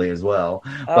is probably as well.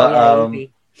 Oh,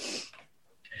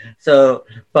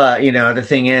 but the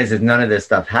thing is none of this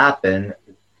stuff happened.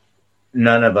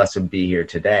 None of us would be here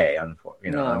today.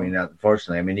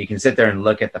 Unfortunately, you can sit there and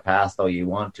look at the past all you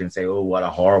want to and say, "Oh, what a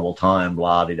horrible time,"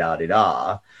 blah de da de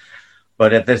da.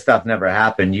 But if this stuff never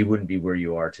happened, you wouldn't be where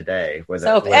you are today.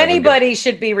 So if anybody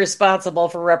should be responsible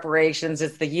for reparations,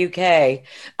 it's the UK.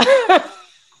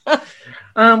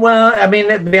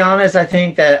 To be honest, I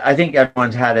think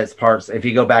everyone's had its parts. If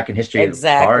you go back in history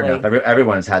far enough,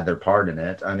 everyone's had their part in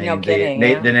it.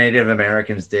 The Native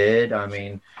Americans did.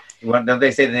 Don't they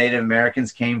say the Native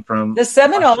Americans came from the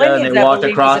Seminole Indians? And they walked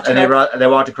across, they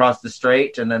walked across the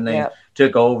strait, and then they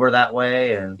took over that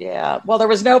way. And well, there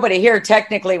was nobody here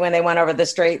technically when they went over the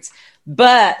straits,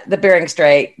 but the Bering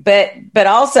Strait. But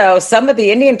also some of the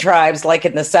Indian tribes, like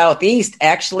in the southeast,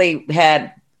 actually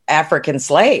had African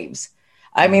slaves.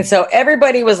 So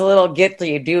everybody was a little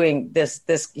guilty of doing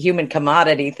this human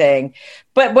commodity thing,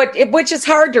 which is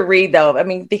hard to read though.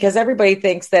 Because everybody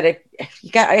thinks that I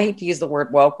hate to use the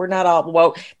word woke. We're not all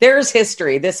woke. There's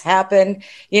history. This happened,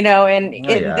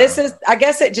 this is, I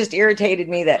guess it just irritated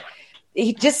me that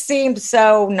he just seemed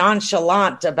so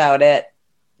nonchalant about it.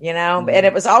 And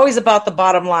it was always about the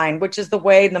bottom line, which is the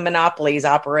way the monopolies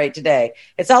operate today.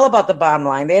 It's all about the bottom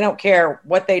line. They don't care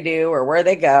what they do or where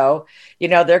they go.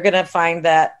 They're going to find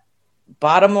that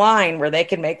bottom line where they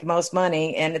can make the most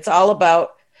money. And it's all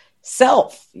about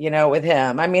self, with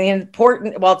him.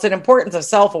 It's an importance of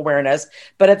self-awareness,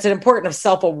 but it's an importance of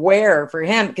self-aware for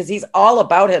him because he's all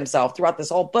about himself throughout this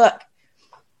whole book,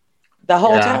 the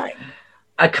whole time.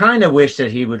 I kind of wish that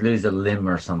he would lose a limb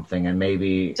or something and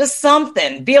maybe... Just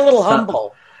something. Be a little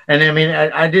humble. And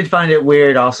I did find it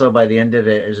weird also by the end of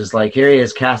it. It's just like, here he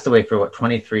is cast away for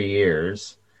 23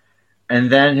 years.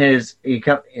 And then he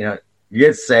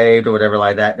gets saved or whatever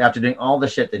like that after doing all the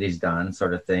shit that he's done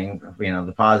sort of thing,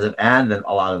 the positive and then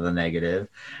a lot of the negative.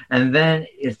 And then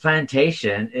his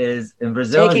plantation is in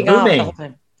Brazil is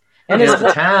booming. And his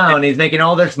town, he's making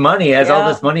all this money. He has all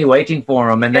this money waiting for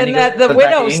him, and then the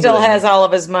widow still has all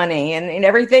of his money, and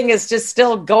everything is just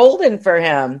still golden for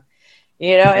him.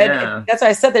 And that's why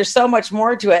I said there's so much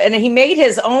more to it. And he made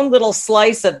his own little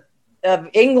slice of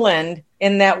England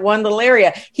in that one little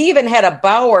area. He even had a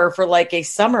bower for like a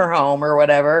summer home or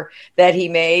whatever that he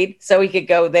made, so he could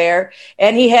go there.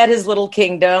 And he had his little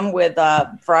kingdom with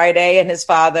Friday and his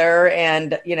father,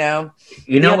 and the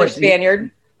other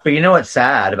Spaniard. But what's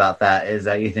sad about that is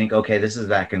that you think, okay, this is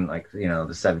back in the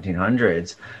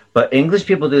 1700s, but English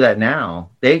people do that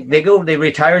now. They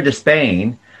retire to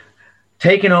Spain,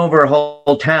 taken over a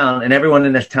whole town, and everyone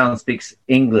in this town speaks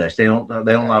English. They don't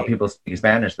allow people to speak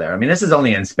Spanish there. This is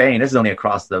only in Spain. This is only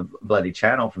across the bloody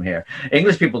channel from here.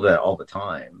 English people do that all the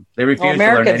time. They refuse to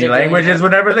learn any languages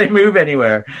whenever they move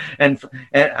anywhere. And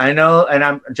I know, and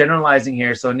I'm generalizing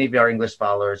here, so any of our English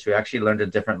followers who actually learned a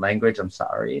different language, I'm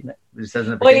sorry. This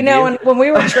doesn't when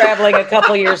we were traveling a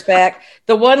couple years back,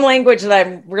 the one language that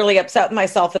I'm really upset with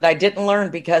myself that I didn't learn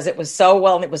because it was so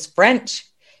well, and it was French.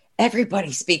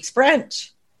 Everybody speaks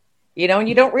French. And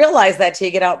you don't realize that till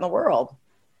you get out in the world.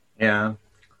 Yeah.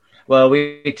 Well,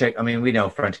 we know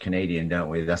French Canadian, don't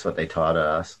we? That's what they taught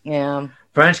us. Yeah.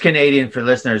 French Canadian, for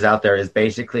listeners out there, is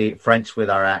basically French with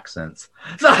our accents.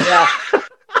 So, yeah.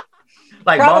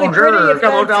 Like, bonjour,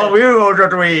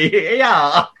 aujourd'hui.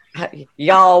 Yeah.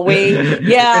 Y'all,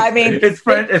 I mean, it's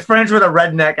French with a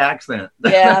redneck accent.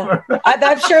 Yeah,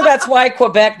 I'm sure that's why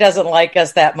Quebec doesn't like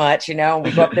us that much. We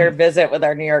go up there and visit with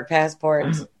our New York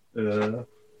passports. No,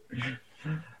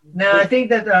 I think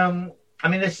that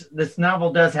this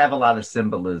novel does have a lot of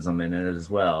symbolism in it as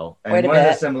well. And one of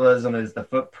the symbolism is the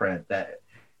footprint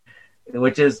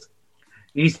which is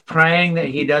he's praying that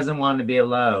he doesn't want to be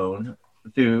alone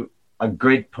through a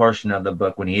great portion of the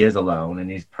book when he is alone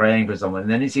and he's praying for someone. And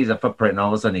then he sees a footprint and all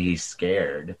of a sudden he's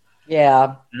scared.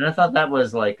 Yeah. And I thought that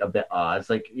was like a bit odd. It's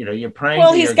like, you're praying.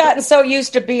 Well, he's gotten so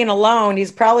used to being alone.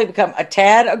 He's probably become a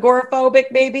tad agoraphobic,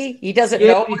 maybe. He doesn't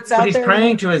know what's out there. He's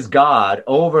praying to his God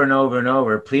over and over and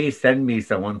over. Please send me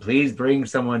someone. Please bring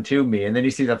someone to me. And then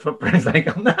he sees a footprint. It's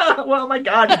like, no, well, my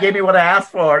God, you gave me what I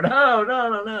asked for.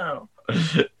 No.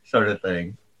 Sort of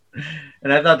thing.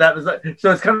 And I thought that was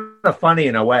so. It's kind of funny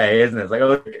in a way, isn't it? It's like a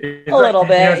little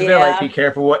bit. It's like,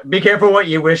 be careful what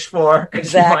you wish for.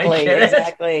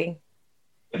 Exactly.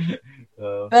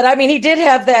 But I mean, he did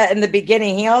have that in the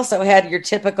beginning. He also had your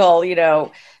typical,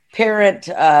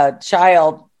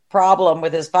 parent-child problem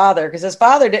with his father because his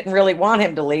father didn't really want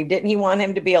him to leave. Didn't he want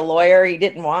him to be a lawyer? He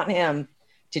didn't want him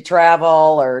to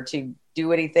travel or to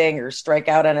do anything or strike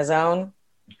out on his own.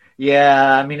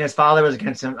 Yeah, I mean, his father was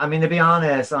against him. I mean, to be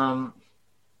honest,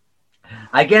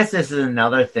 I guess this is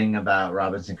another thing about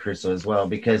Robinson Crusoe as well,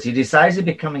 because he decides to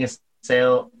becoming a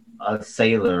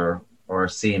sailor or a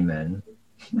seaman.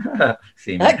 But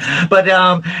the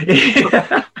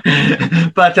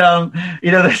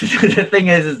thing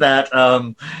is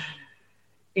that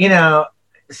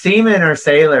seamen or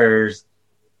sailors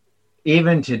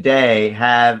even today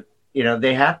have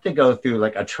they have to go through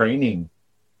like a training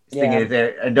thing.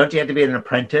 And don't you have to be an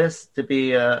apprentice to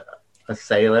be a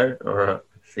sailor or a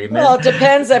seaman? Well, it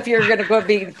depends if you're going to go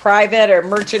be private or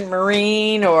merchant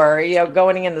marine or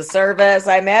going in the service.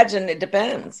 I imagine it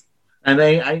depends. I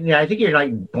mean, I think you're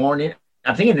like born in.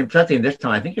 I'm thinking, especially in this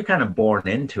time, I think you're kind of born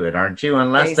into it, aren't you?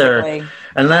 Unless there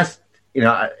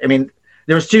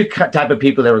was two type of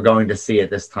people that were going to sea at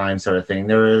this time, sort of thing.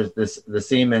 There was the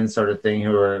seamen, sort of thing,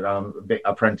 who were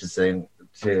apprenticing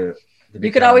to. You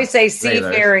could always say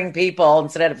seafaring people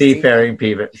instead of seafaring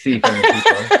people.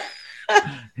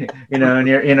 And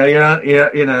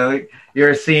you're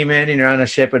a seaman and you're on a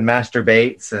ship with Master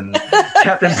Bates and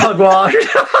Captain Pugwash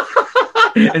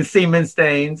and Seaman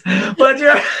Stains. But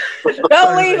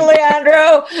don't leave,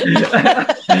 Leandro.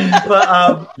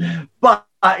 but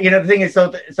the thing is,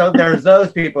 so there's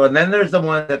those people, and then there's the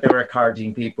ones that they were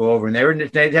carting people over, and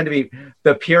they tend to be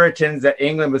the Puritans that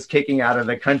England was kicking out of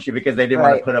the country because they didn't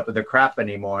want to put up with the crap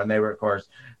anymore, and they were, of course,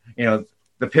 the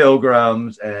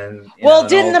Pilgrims and.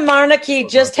 Didn't the monarchy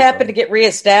just happen to get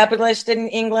reestablished in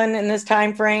England in this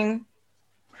time frame?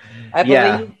 I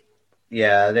believe.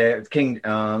 Yeah, King.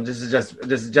 This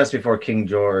is just before King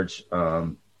George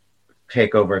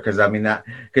take over,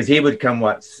 because he would come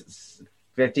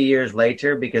 50 years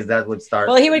later, because that would start.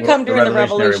 Well, he would come during the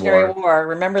Revolutionary War.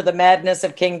 Remember the madness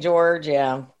of King George?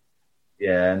 Yeah.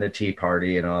 Yeah, and the Tea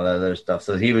Party and all that other stuff.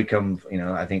 So he would come,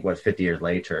 I think 50 years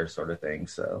later, sort of thing.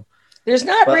 So there's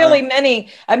not really many.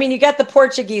 I mean, you got the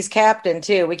Portuguese captain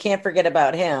too. We can't forget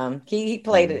about him. He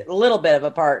played a little bit of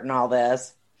a part in all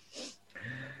this.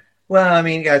 Well, I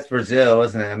mean, that's Brazil,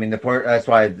 isn't it? I mean, that's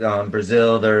why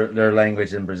Brazil, their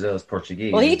language in Brazil is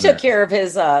Portuguese. Well, he took care of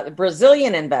his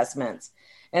Brazilian investments.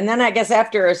 And then I guess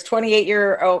after his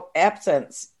 28-year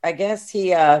absence, I guess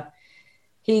he's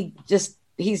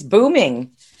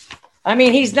booming. I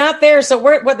mean, he's not there.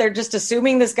 So they're just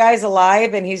assuming this guy's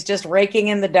alive and he's just raking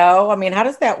in the dough. I mean, how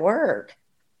does that work?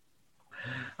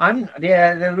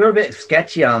 They're a little bit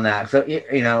sketchy on that. So,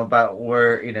 about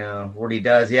what he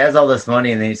does. He has all this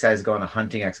money and then he decides to go on a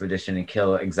hunting expedition and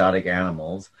kill exotic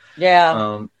animals.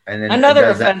 Yeah. And then another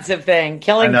offensive thing,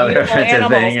 killing beautiful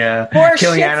animals.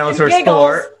 Killing animals for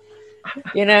sport.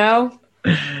 Yeah,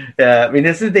 I mean,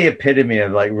 this is the epitome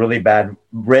of like really bad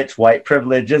rich white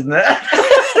privilege, isn't it?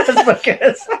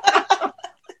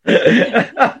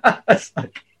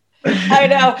 I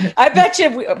know. I bet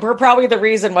you we're probably the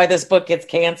reason why this book gets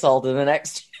canceled in the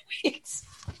next 2 weeks.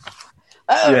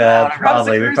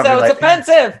 Probably. It's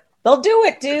offensive. They'll do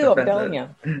it too. I'm telling you.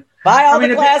 Buy all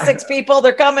the classics, people.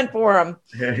 They're coming for them.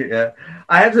 Yeah.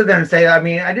 I have to then say,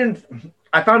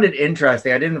 I found it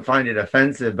interesting. I didn't find it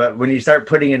offensive, but when you start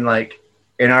putting in like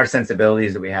in our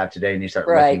sensibilities that we have today, and you start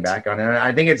looking back on it. And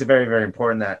I think it's very, very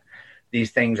important that these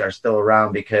things are still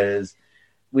around, because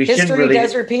history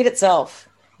does repeat itself.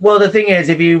 Well, the thing is,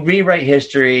 if you rewrite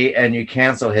history and you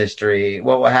cancel history,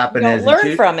 what will happen is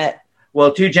learn from it.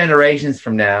 Well, 2 generations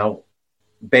from now,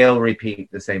 they'll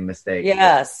repeat the same mistake.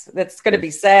 Yes, that's going to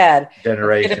be sad.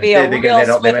 Generations. It's going to be a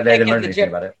real they didn't learn anything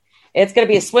about it. It's going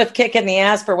to be a swift kick in the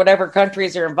ass for whatever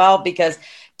countries are involved, because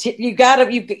you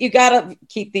gotta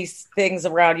keep these things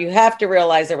around. You have to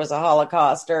realize there was a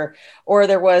Holocaust or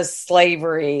there was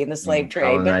slavery in the slave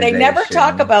trade, but they never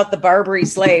talk about the Barbary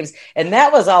slaves, and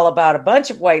that was all about a bunch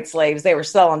of white slaves they were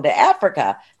selling to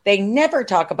Africa. They never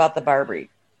talk about the Barbary.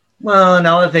 Well,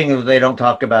 another thing they don't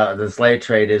talk about the slave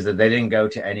trade is that they didn't go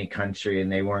to any country,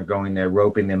 and they weren't going there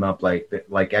roping them up like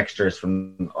extras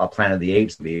from Planet of the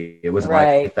Apes. It wasn't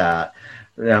like that.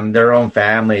 Their own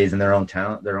families and their own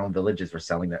town, their own villages were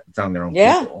selling their own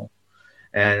people.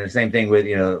 And the same thing with,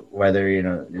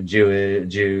 whether,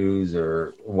 Jews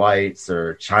or whites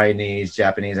or Chinese,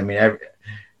 Japanese. I mean,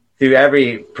 through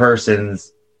every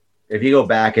person's, if you go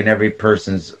back in every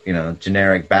person's,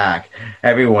 generic back,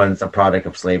 everyone's a product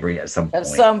of slavery at some point. Of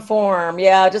some form.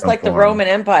 Yeah. Just like the Roman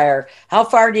Empire. How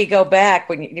far do you go back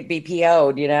when you be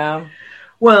PO'd,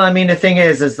 Well, I mean, the thing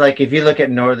is like, if you look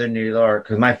at northern New York,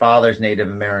 because my father's Native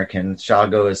American,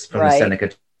 Shago is from the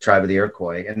Seneca tribe of the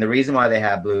Iroquois. And the reason why they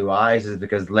have blue eyes is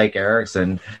because Lake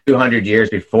Erickson, 200 years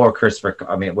before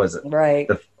it was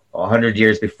 100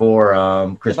 years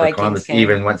before Christopher Columbus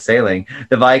even went sailing,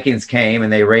 the Vikings came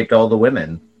and they raped all the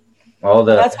women.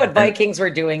 That's what Vikings were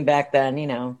doing back then,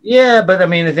 Yeah, but I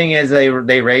mean, the thing is, they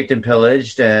raped and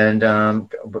pillaged, and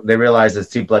they realized it's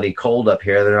too bloody cold up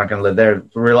here. They're not going to live there.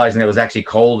 Realizing it was actually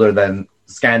colder than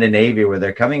Scandinavia, where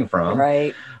they're coming from.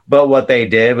 Right. But what they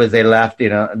did was they left.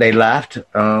 After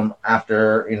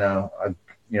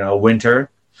a winter.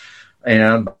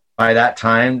 By that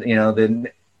time,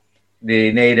 the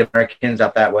Native Americans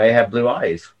up that way have blue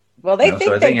eyes. Well, they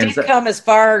think they did come as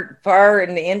far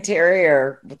in the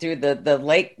interior through the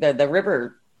lake, the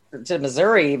river to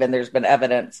Missouri. Even there's been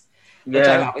evidence, which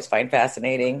I always find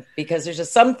fascinating, because there's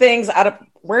just some things out of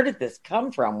where did this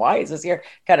come from? Why is this here?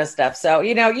 Kind of stuff. So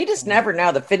you just never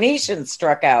know. The Phoenicians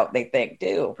struck out, they think,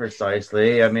 too.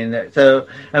 Precisely. I mean,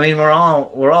 we're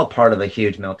all part of a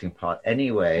huge melting pot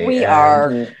anyway. We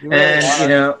are,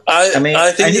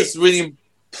 I think it's really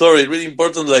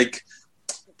important. Like,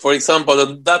 for example,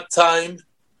 at that time,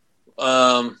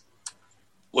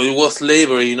 when it was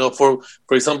slavery, for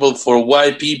example, for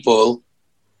white people,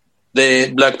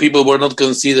 the black people were not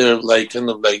considered like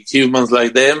humans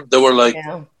like them. They were like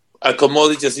a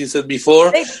commodity, as you said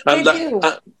before. And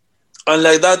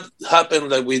like that happened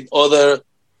like with other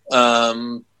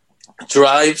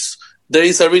tribes. There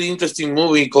is a really interesting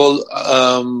movie called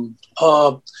from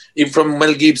Mel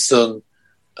Gibson.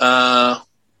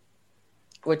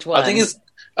 Which one? I think it's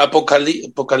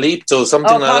Apocalypto,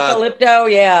 something like that.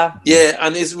 Apocalypto, yeah. Yeah,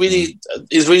 and it's really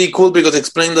cool because it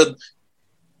explained that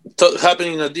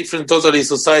happening in a different totally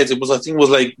society. I think it was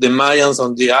like the Mayans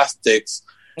and the Aztecs.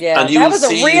 Yeah, and that was a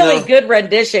really good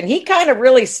rendition. He kind of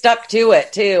really stuck to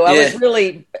it too. I was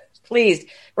really pleased,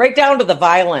 right down to the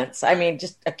violence. I mean,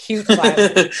 just acute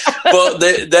violence. But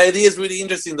the idea is really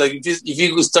interesting. Like if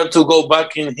you start to go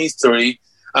back in history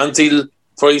until,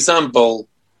 for example,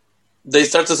 they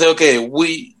start to say, okay,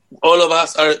 all of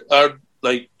us are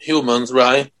like humans,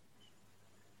 right?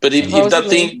 But if that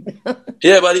thing, but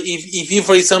if you,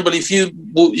 for example, if you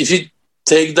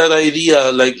take that idea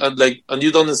and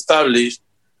you don't establish,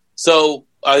 so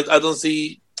I don't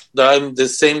see that I'm the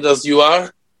same as you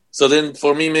are. So then,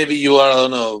 for me, maybe you are, I don't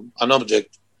know, an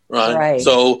object, right?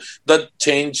 So that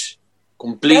changed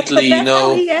completely. That's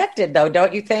how he acted, though,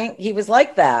 don't you think? He was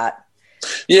like that.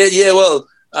 Yeah. Well,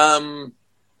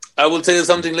 I will tell you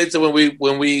something later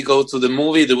when we go to the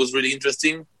movie that was really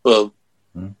interesting. Well,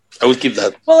 I would keep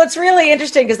that. Well, it's really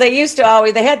interesting because they used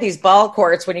to they had these ball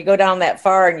courts when you go down that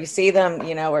far and you see them,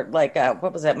 or like,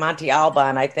 what was it? Monte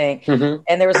Alban, I think. Mm-hmm.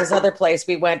 And there was this other place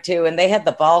we went to and they had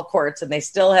the ball courts and they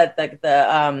still had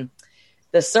the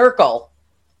circle,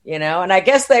 and I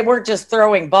guess they weren't just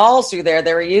throwing balls through there.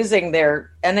 They were using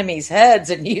their enemies' heads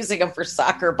and using them for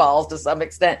soccer balls to some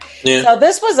extent. Yeah. So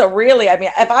this was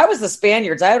if I was the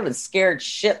Spaniards, I would have been scared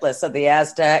shitless of the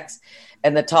Aztecs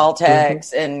and the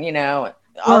Toltecs and,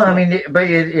 but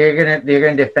you're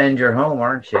gonna defend your home,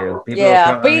 aren't you? People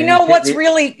it's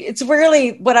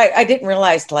really what I didn't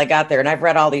realize till I got there, and I've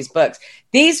read all these books.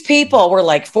 These people were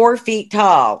like 4 feet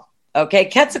tall. Okay,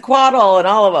 Quetzalcoatl and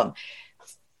all of them,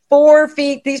 4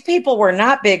 feet. These people were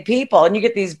not big people. And you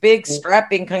get these big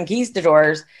strapping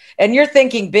conquistadors, and you're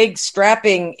thinking big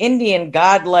strapping Indian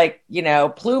godlike,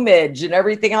 plumage and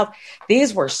everything else.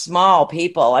 These were small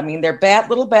people. I mean, their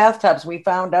little bathtubs we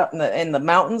found out in the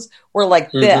mountains were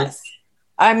like this.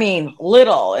 I mean,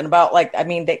 little and about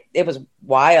it was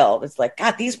wild. It's like,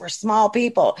 God, these were small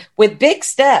people with big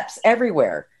steps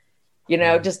everywhere.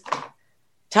 Just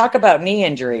talk about knee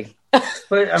injury.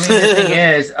 But I mean, the thing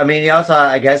is, you also,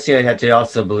 I guess you have to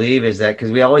also believe is that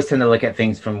because we always tend to look at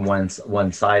things from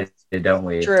one side, don't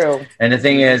we? True. And the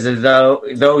thing is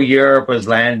though Europe was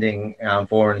landing on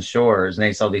foreign shores and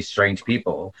they saw these strange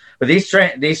people, but these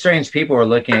strange people were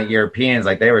looking at Europeans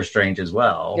like they were strange as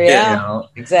well. Yeah,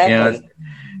 exactly.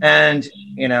 And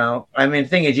the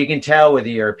thing is, you can tell where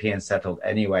the Europeans settled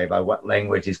anyway by what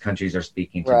language these countries are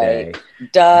speaking today.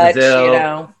 Right. Dutch,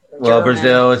 Brazil, Well,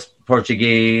 Brazil is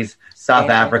Portuguese.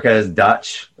 South Africa is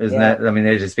Dutch, isn't it?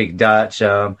 They just speak Dutch.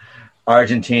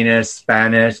 Argentina,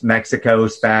 Spanish. Mexico,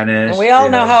 Spanish. And we all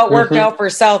know how it worked out for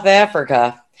South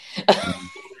Africa.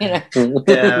 Yeah,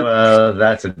 well,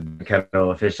 that's a kind of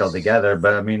official together.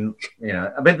 But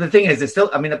but the thing is, it's still.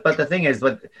 But the thing is,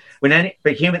 the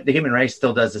human race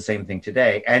still does the same thing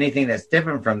today. Anything that's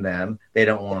different from them, they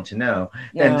don't want to know.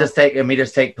 No. And just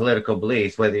take political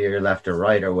beliefs, whether you're left or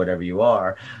right or whatever you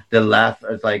are. The left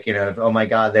is like, oh my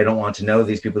God, they don't want to know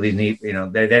these people. These need,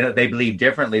 they believe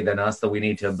differently than us, so we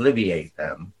need to obliviate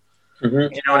them.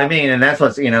 Mm-hmm. You know what I mean? And that's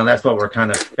what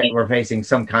we're facing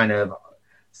some kind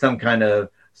of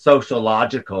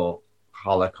sociological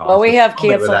holocaust. Well, we have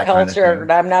cancel culture,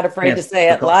 and I'm not afraid to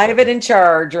say it. Live and in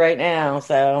charge right now.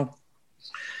 So,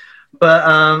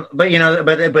 but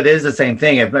it is the same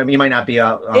thing. You might not be.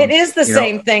 It is the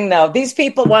same thing, though. These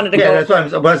people wanted to go.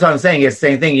 That's what I'm saying. It's the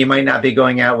same thing. You might not be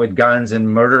going out with guns and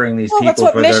murdering these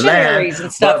people for their land,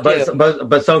 and stuff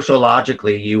but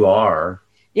sociologically, you are.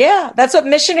 Yeah, that's what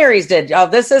missionaries did. Oh,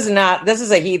 this is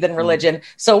a heathen religion,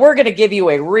 so we're going to give you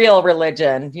a real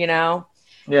religion.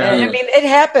 Yeah. And, it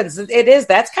happens.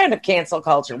 That's kind of cancel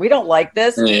culture. We don't like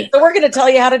this, so we're going to tell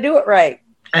you how to do it right.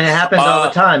 And it happens all the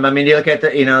time. You look at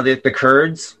the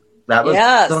Kurds. That was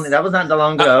not that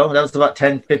long ago. That was about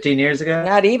 10, 15 years ago.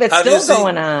 Not even. Still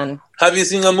going on. Have you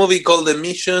seen a movie called The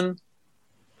Mission?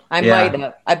 I might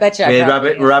have. I bet you.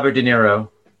 Robert De Niro.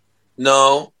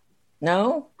 No.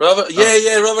 Robert De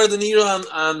Niro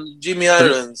and Jimmy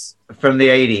Irons from the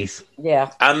 80s.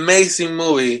 Yeah. Amazing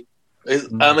movie. It's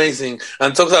amazing,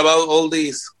 and talks about all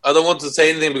these. I don't want to say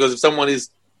anything because when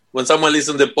someone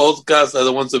listens to the podcast, I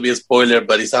don't want to be a spoiler.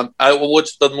 But I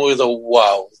watched that movie. So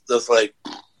wow, that's like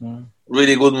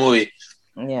really good movie.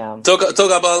 Yeah. Talk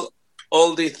about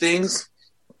all these things.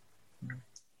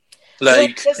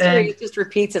 Like history just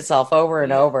repeats itself over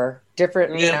and over.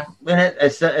 Different,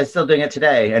 It's still doing it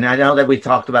today, and I know that we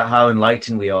talked about how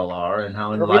enlightened we all are and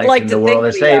how enlightened the world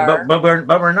is today, but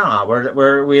we're not.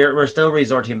 We're still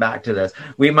resorting back to this.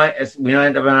 We might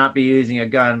not be using a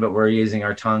gun, but we're using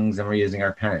our tongues and we're using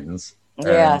our pens.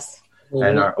 Yes.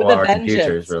 And our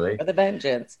computers, really. For the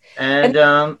vengeance. And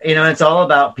it's all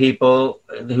about people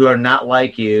who are not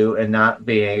like you and not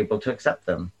being able to accept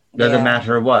them. Doesn't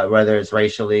matter what, whether it's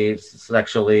racially,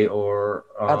 sexually, or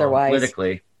otherwise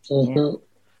politically. Mm-hmm.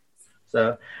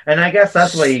 So, and I guess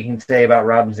that's what you can say about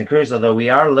Robinson Crusoe, though we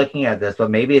are looking at this, but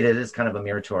maybe it is kind of a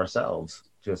mirror to ourselves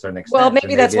to a certain extent. Well,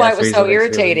 maybe that's why it was so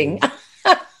irritating.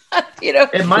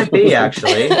 It might be,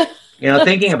 actually.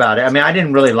 Thinking about it, I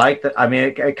didn't really like that.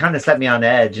 It kind of set me on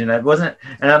edge, and it wasn't.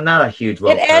 And I'm not a huge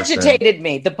woke person. It agitated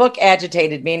me. The book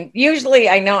agitated me. And usually,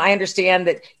 I understand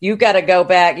that you got to go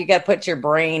back. You got to put your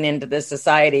brain into this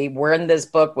society when this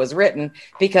book was written,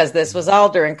 because this was all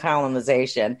during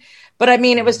colonization. But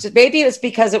it was just, maybe it's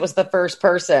because it was the first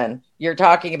person you're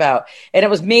talking about, and it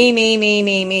was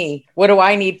me. What do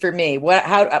I need for me?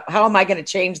 How am I going to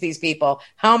change these people?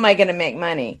 How am I going to make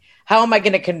money? How am I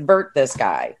going to convert this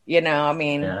guy? Yeah.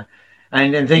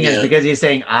 And the thing is, because he's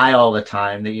saying "I" all the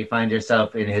time, that you find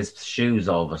yourself in his shoes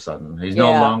all of a sudden. He's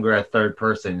no longer a third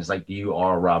person. It's like you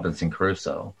are Robinson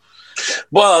Crusoe.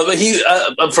 Well, but he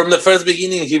from the first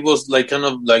beginning, he was kind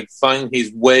of finding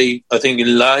his way, I think,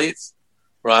 in life,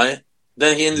 right?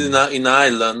 Then he ended in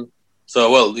Ireland.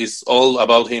 So, it's all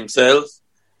about himself.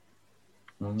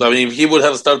 Mm-hmm. If he would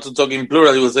have started talking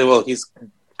plural, he would say, well, he's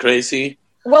crazy.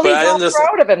 Well, he's all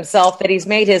proud of himself that he's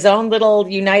made his own little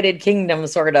United Kingdom,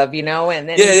 sort of, and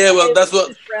then well, that's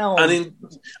what. I think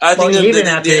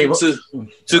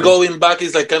to going back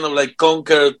is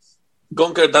conquer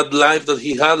that life that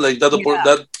he had,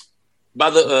 that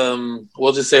bad.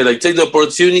 What do you say? Take the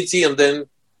opportunity and then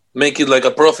make it a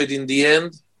profit in the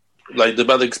end, the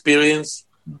bad experience.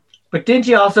 But didn't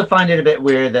you also find it a bit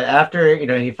weird that after,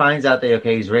 he finds out that,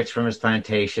 okay, he's rich from his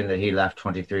plantation that he left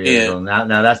 23 years old.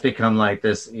 Now that's become like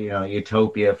this,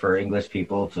 utopia for English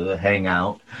people to hang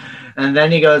out. And then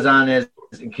he goes on his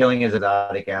killing his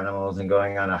exotic animals and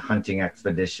going on a hunting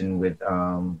expedition with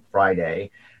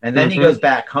Friday. And then he goes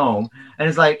back home and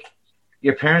it's like,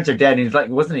 your parents are dead. And he's like,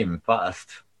 wasn't even fussed.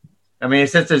 I mean,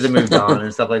 his sisters have moved on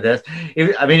and stuff like this. He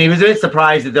was a bit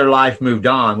surprised that their life moved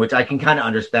on, which I can kind of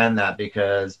understand that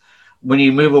because when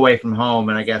you move away from home,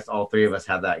 and I guess all three of us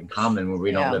have that in common where we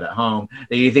don't live at home,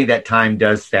 that you think that time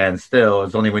does stand still.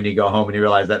 It's only when you go home and you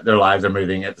realize that their lives are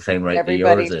moving at the same rate that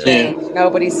yours is. Changed.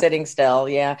 Nobody's sitting still,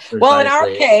 Precisely. Well, in our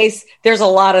case, there's a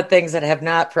lot of things that have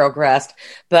not progressed,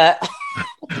 but...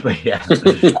 but yeah,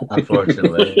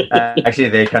 unfortunately. Actually,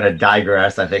 they kind of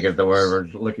digress, I think is the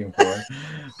word we're looking for.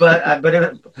 But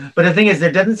the thing is,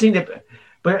 there doesn't seem to...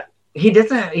 But he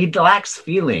lacks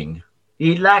feeling.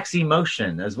 He lacks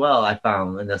emotion as well, I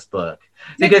found in this book.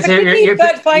 Because didn't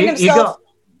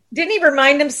he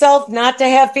remind himself not to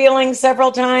have feelings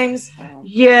several times?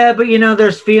 Yeah, but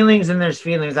there's feelings and there's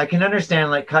feelings. I can understand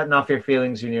like cutting off your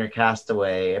feelings when you're a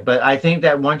castaway. But I think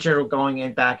that once you're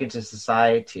going back into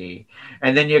society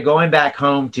and then you're going back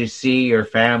home to see your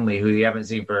family who you haven't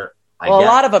seen for, a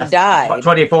lot of them died.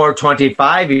 24,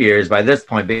 25 years by this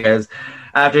point because...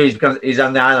 After he's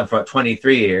on the island for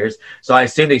 23 years, so I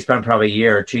assume he spent probably a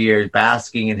year or 2 years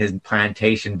basking in his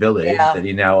plantation village that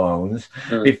he now owns.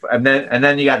 And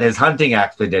then you got his hunting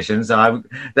expedition. So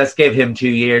let's give him 2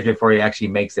 years before he actually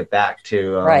makes it back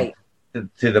to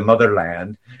the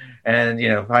motherland.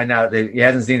 And find out that he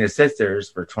hasn't seen his sisters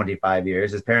for 25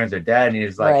 years. His parents are dead, and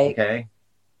he's like, okay.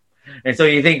 And so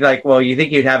you think you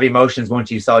think you'd have emotions once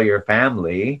you saw your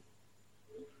family,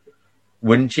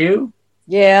 wouldn't you?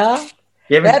 Yeah.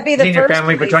 You haven't seen your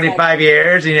family for 25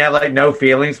 years and you have like no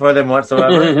feelings for them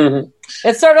whatsoever.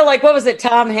 It's sort of like, what was it?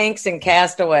 Tom Hanks in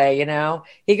Castaway,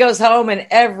 he goes home and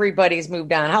everybody's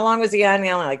moved on. How long was he on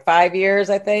the island? Like 5 years,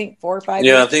 I think 4 or 5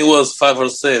 years. Yeah, I think it was 5 or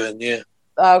 7. Yeah.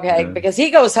 Okay. Because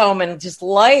he goes home and just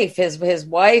life, his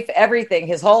wife, everything,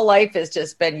 his whole life has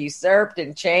just been usurped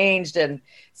and changed. And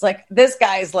it's like, this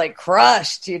guy's like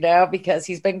crushed, because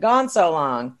he's been gone so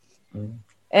long.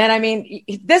 And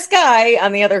this guy,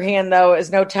 on the other hand, though,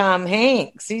 is no Tom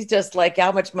Hanks. He's just like,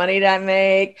 how much money did I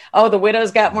make? Oh, the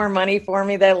widow's got more money for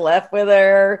me than left with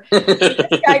her.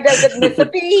 This guy doesn't miss a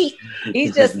beat.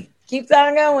 He just keeps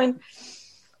on going.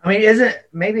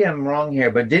 Maybe I'm wrong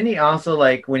here, but didn't he also,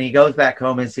 like, when he goes back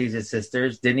home and sees his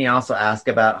sisters, didn't he also ask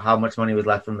about how much money was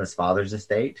left from his father's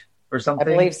estate or something?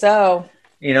 I believe so.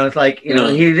 It's like, he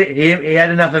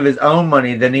had enough of his own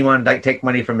money, then he wanted to take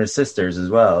money from his sisters as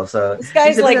well. So this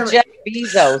guy's like Jeff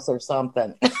Bezos or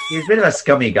something. He's a bit of a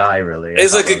scummy guy, really.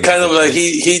 It's like a kind of like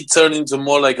he turned into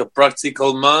more like a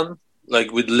practical man,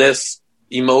 like with less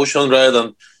emotion rather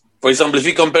than, for example, if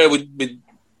you compare with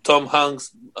Tom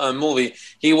Hanks' movie,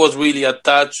 he was really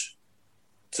attached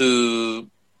to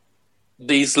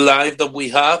this life that we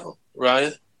have,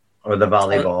 right? Or the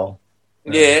volleyball.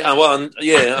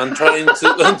 I'm trying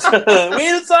to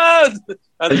Wilson.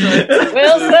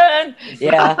 Wilson.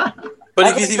 Yeah. But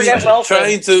if he's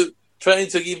trying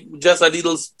to give just a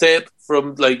little step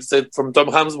from Tom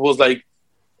Hanks was like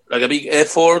a big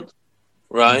effort,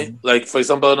 right? Mm-hmm. Like for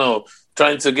example,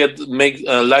 trying to make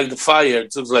light the fire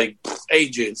took like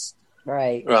ages.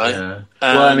 Right. Yeah.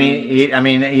 Well, he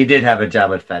did have a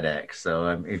job at FedEx,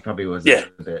 so he probably was a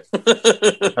bit.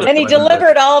 And he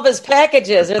delivered all of his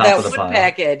packages, or that wood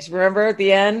package. Remember at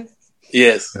the end?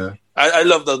 Yes, I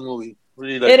love that movie.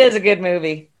 Really, it is a good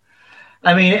movie.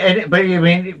 That's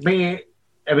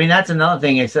another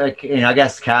thing. It's like I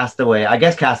guess Castaway. I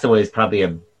guess Castaway is probably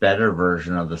a better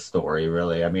version of the story,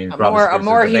 really. A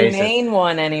more humane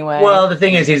one, anyway. Well, the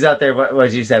thing is, he's out there. What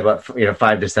as you said, 5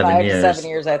 to 7 years. 7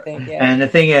 years, I think. Yeah. And the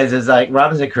thing is like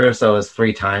Robinson Crusoe is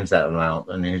 3 times that amount,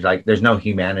 and he's like, there's no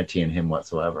humanity in him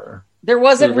whatsoever. There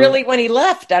wasn't really when he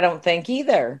left. I don't think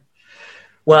either.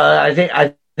 Well, I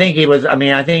think he was. I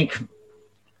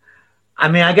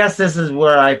guess this is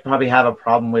where I probably have a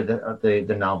problem with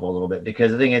the novel a little bit,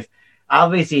 because the thing is,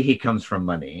 obviously he comes from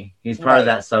money. He's part of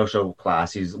that social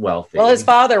class. He's wealthy. Well, his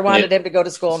father wanted him to go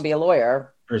to school and be a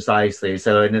lawyer. Precisely.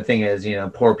 So, and the thing is,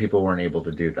 poor people weren't able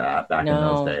to do that back in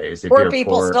those days. Poor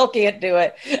people still can't do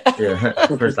it. Yeah,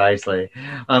 precisely.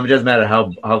 It doesn't matter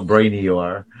how brainy you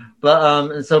are.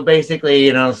 But so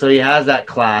basically, so he has that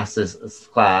class.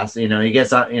 He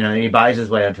gets on. He buys his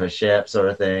way onto a ship, sort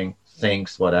of thing,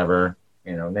 sinks, whatever.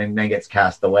 Then gets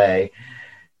cast away.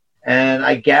 And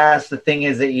I guess the thing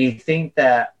is that you think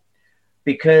that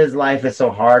because life is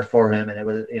so hard for him, and it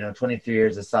was 23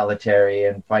 years of solitary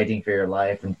and fighting for your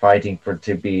life and fighting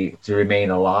to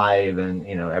remain alive, and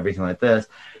everything like this,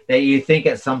 that you think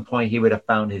at some point he would have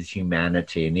found his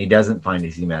humanity, and he doesn't find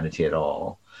his humanity at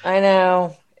all. I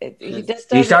know.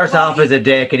 He starts off as a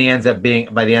dick, and he ends up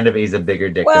being, by the end of it, he's a bigger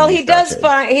dick. Well, he does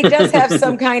have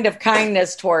some kind of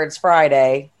kindness towards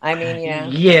Friday. I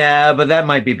mean, yeah, but that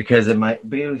might be because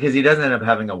he doesn't end up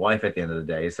having a wife at the end of the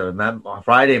day. So that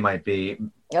Friday might be.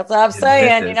 That's what I'm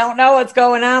saying. You don't know what's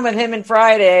going on with him and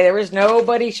Friday. There was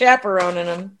nobody chaperoning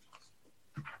him.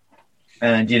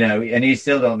 And and you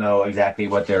still don't know exactly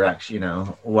what they're actually,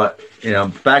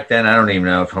 back then I don't even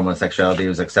know if homosexuality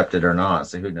was accepted or not.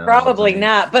 So who knows? Probably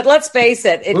not. But let's face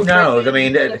it. Who knows? I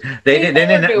mean, they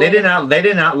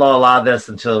didn't outlaw a lot of this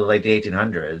until like the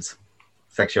 1800s.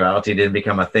 Sexuality didn't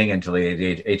become a thing until the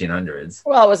 1800s.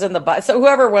 Well, it was in the Bible. So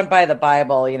whoever went by the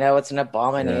Bible, it's an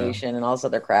abomination and all this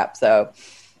other crap. So,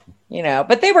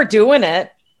 but they were doing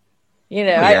it.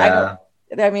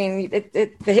 I mean,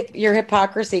 your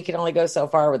hypocrisy can only go so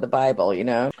far with the Bible,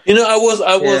 I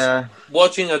was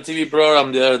watching a TV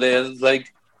program the other day. And it's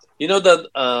like,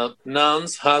 that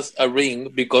nuns has a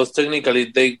ring because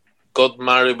technically they got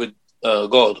married with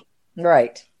God.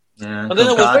 Right. Yeah, and then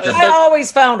I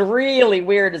always found really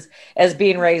weird as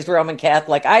being raised Roman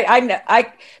Catholic.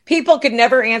 I people could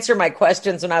never answer my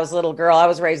questions when I was a little girl. I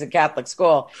was raised in Catholic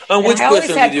school. And which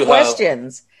question did you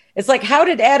questions. Have? It's like, how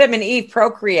did Adam and Eve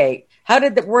procreate? How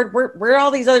did where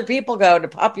all these other people go to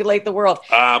populate the world?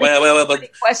 But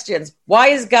questions. Why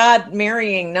is God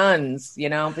marrying nuns?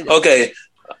 Okay,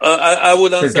 I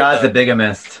would answer. Because God's a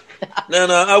bigamist. No,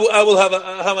 I will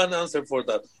have an answer for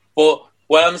that. But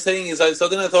what I'm saying is, so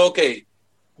then I thought, okay,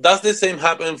 does the same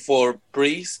happen for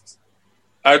priests?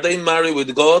 Are they married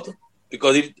with God?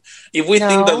 Because if we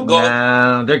think that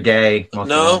God, no, they're gay. Well,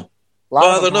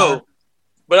 I don't know.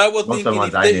 But I was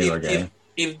thinking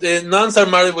if the nuns are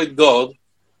married with God,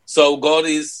 so God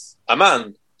is a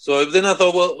man. So then I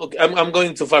thought, well, okay, I'm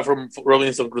going too far from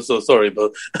Robinson Crusoe, sorry,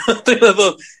 but then I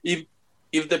thought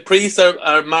if the priests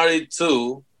are married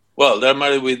too, well, they're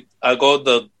married with a God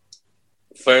that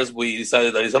first we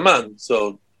decided that is a man,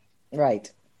 so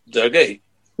right, they're gay.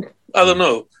 I don't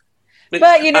know.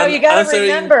 But you got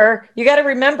to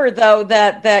remember though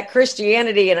that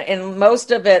Christianity and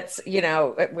most of it's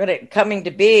when it coming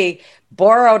to be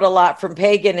borrowed a lot from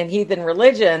pagan and heathen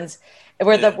religions,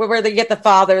 where they get the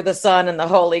Father, the Son, and the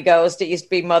Holy Ghost. It used to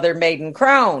be Mother, Maiden,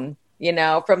 Crone,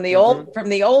 from the old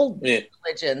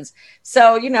religions.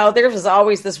 So there was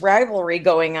always this rivalry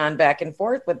going on back and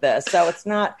forth with this. So it's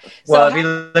not. Well, if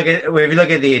you look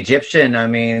at the Egyptian, I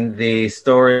mean, the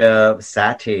story of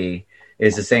Sati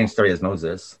is the same story as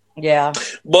Moses. Yeah.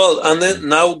 Well, and then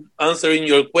now answering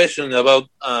your question about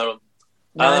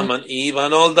Adam and Eve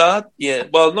and all that. Yeah.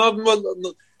 Well,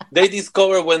 no, they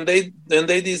discovered when they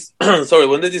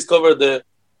discovered the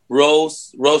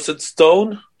rosette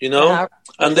stone,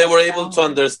 and they were able to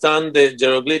understand the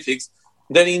hieroglyphics.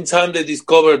 Then in time they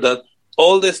discovered that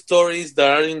all the stories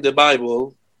that are in the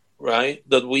Bible, right,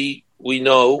 that we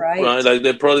know, right, like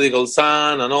the prodigal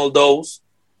son and all those.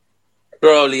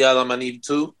 Probably Adam and Eve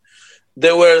too.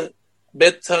 There were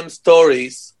bedtime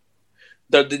stories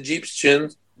that the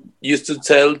Egyptians used to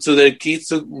tell to their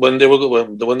kids when they were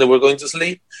going to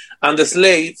sleep, and the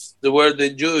slaves, they were the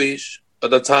Jewish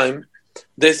at the time.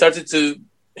 They started to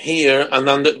hear,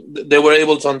 and they were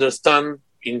able to understand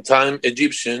in time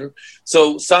Egyptian.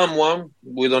 So someone,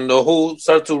 we don't know who,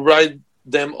 started to write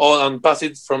them all and pass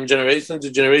it from generation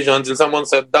to generation until someone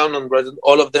sat down and wrote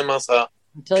all of them as a.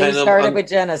 Until you started with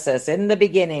Genesis, in the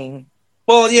beginning.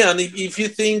 Well, yeah, and if you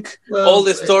think all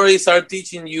the stories are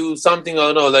teaching you something,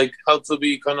 I don't know, like how to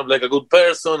be kind of like a good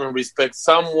person and respect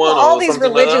someone. Well, all these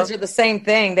religions are the same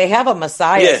thing. They have a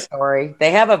Messiah story.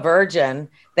 They have a virgin.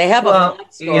 They have a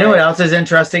story. You know what else is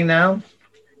interesting now?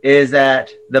 Is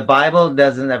that the Bible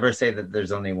doesn't ever say that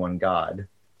there's only one God.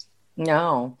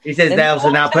 No. He says thou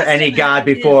shalt not put any God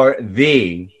before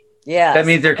thee. Yeah. That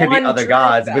means there could be other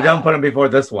gods, but don't put them before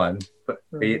this one. But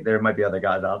there might be other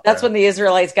gods out there. That's when the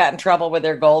Israelites got in trouble with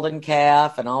their golden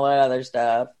calf and all that other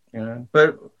stuff. Yeah.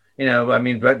 But,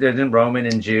 but didn't Roman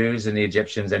and Jews and the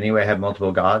Egyptians anyway have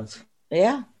multiple gods?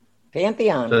 Yeah.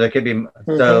 Pantheon. So there could be,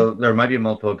 so there might be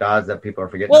multiple gods that people are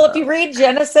forgetting. Well, if you read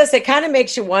Genesis, it kind of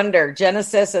makes you wonder,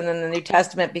 Genesis and then the New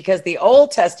Testament, because the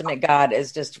Old Testament God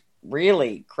is just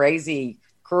really crazy,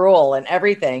 cruel and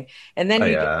everything, and then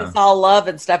you get this all love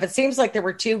and stuff. It seems like there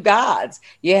were two gods.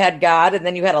 You had God, and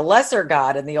then you had a lesser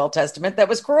God in the Old Testament that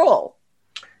was cruel.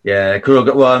 Yeah, cruel.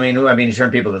 Well, I mean, he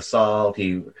turned people to salt.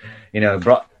 He,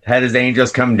 brought had his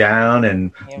angels come down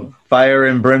and fire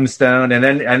and brimstone, and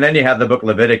then you have the book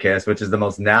Leviticus, which is the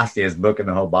most nastiest book in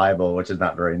the whole Bible, which is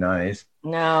not very nice.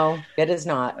 No, it is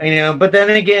not. But then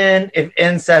again, if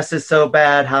incest is so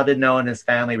bad, how did Noah and his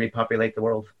family repopulate the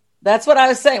world? That's what I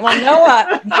was saying. Well,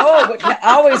 Noah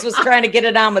always was trying to get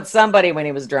it on with somebody when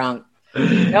he was drunk.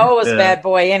 Noah was a bad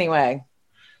boy anyway.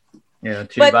 Yeah,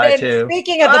 two by two.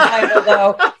 Speaking of the Bible,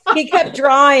 though, he kept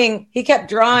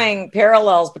drawing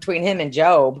parallels between him and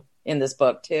Job in this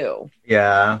book too.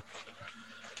 Yeah.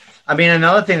 I mean,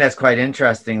 another thing that's quite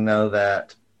interesting, though,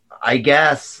 that I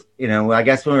guess when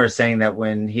we were saying that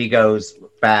when he goes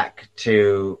back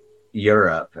to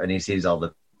Europe and he sees all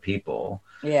the people.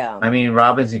 Yeah. I mean,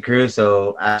 Robinson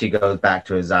Crusoe actually goes back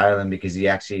to his island because he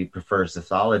actually prefers the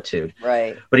solitude.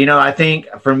 Right. But, I think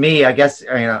for me, I guess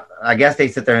they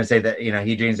sit there and say that,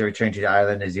 he dreams of returning to the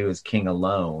island as he was king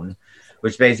alone,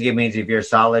 which basically means if you're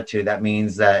solitude, that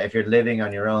means that if you're living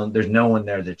on your own, there's no one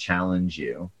there to challenge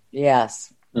you.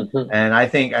 Yes. Mm-hmm. And I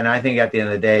think at the end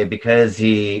of the day, because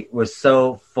he was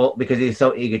so full, because he's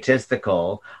so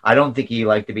egotistical, I don't think he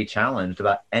liked to be challenged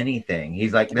about anything.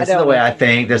 He's like, this is the way I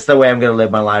think, this is the way I'm going to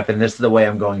live my life, and this is the way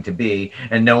I'm going to be,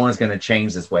 and no one's going to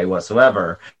change this way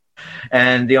whatsoever.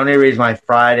 And the only reason why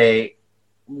Friday,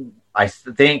 I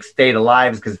think, stayed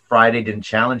alive is because Friday didn't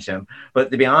challenge him. But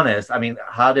to be honest, I mean,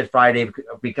 how did he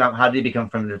become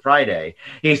friends with Friday?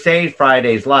 He saved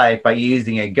Friday's life by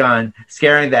using a gun,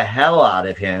 scaring the hell out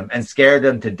of him, and scared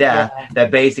him to death. Yeah.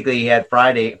 That basically he had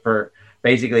Friday for.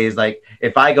 Basically, is like,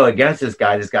 if I go against this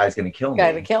guy's going to kill me.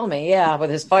 Guy to kill me, yeah, with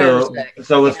his fire stick.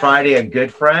 So was Friday a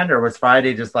good friend, or was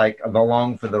Friday just like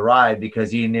along for the ride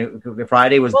because he knew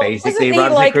Friday was basically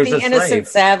Robinson Crusoe's the innocent slave.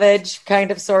 Savage,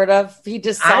 kind of, sort of. He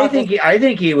just. I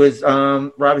think he was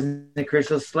Robinson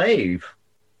Crusoe's slave.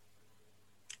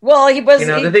 Well, he was. He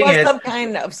was some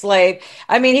kind of slave.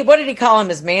 I mean, what did he call him?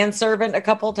 His manservant a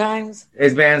couple times.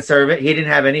 His manservant. He didn't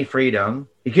have any freedom.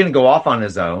 He couldn't go off on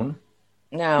his own.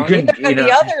 No,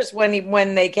 the others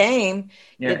when they came.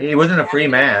 Yeah, he wasn't a free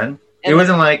man. It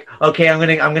wasn't like, okay, I'm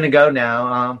gonna go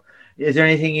now. Is there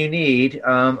anything you need?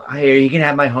 Here, you can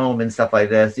have my home and stuff like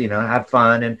this. Have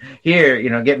fun, and here,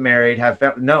 get married, have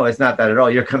fun. No, it's not that at all.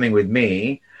 You're coming with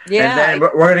me. Yeah, and then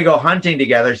we're gonna go hunting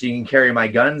together, so you can carry my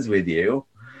guns with you.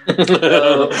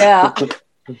 Yeah,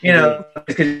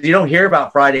 because you don't hear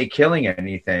about Friday killing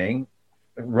anything.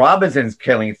 Robinson's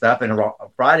killing stuff, and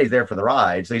Friday's there for the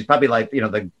ride, so he's probably like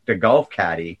the golf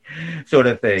caddy sort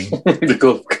of thing. The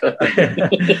golf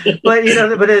caddy.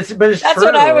 but it's that's true.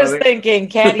 What I was thinking,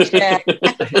 Caddyshack.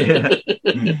 Yeah.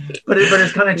 But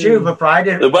it's kind of true. But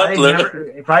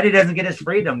Friday doesn't get his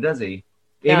freedom, does he?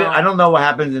 No. I don't know what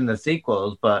happens in the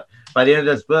sequels, but by the end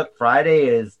of this book, Friday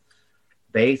is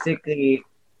basically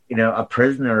a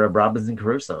prisoner of Robinson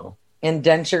Crusoe,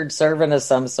 indentured servant of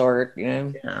some sort.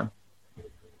 Yeah.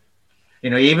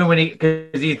 Even when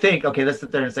because you think, okay, let's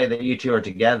sit there and say that you two are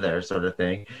together, sort of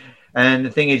thing. And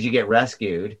the thing is, you get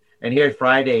rescued. And here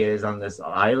Friday is on this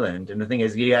island. And the thing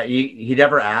is, he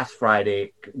never asked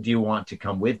Friday, do you want to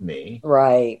come with me?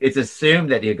 Right. It's assumed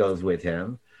that he goes with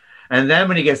him. And then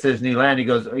when he gets to this new land, he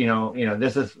goes,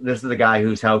 this is the guy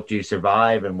who's helped you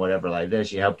survive and whatever like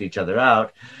this. You helped each other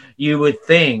out. You would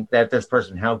think that this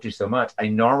person helped you so much. A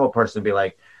normal person would be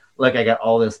like, look, I got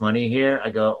all this money here.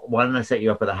 I go, why don't I set you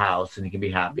up with a house and you can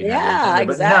be happy? Yeah,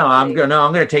 but exactly. No,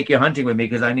 I'm going to take you hunting with me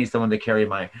because I need someone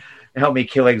to help me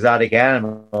kill exotic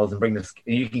animals and bring this.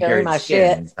 You can carry my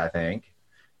skins, shit. I think.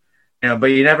 But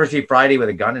you never see Friday with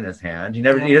a gun in his hand. He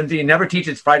never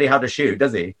teaches Friday how to shoot,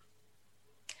 does he?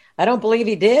 I don't believe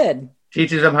he did.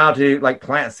 Teaches him how to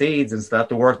plant seeds and stuff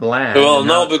to work the land. Well,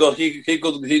 no, because he could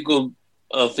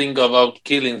think about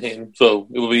killing him, so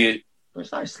it would be.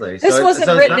 Precisely. This wasn't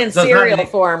written in serial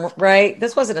form, right?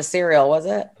 This wasn't a serial, was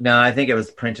it? No, I think it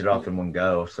was printed off in one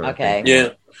go. Okay. Yeah.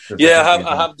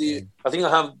 I have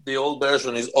the old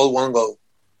version. It's all one go.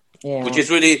 Yeah. Which is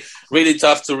really, really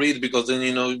tough to read because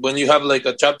then, when you have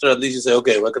a chapter, at least you say,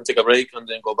 okay, I can take a break and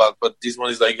then go back. But this one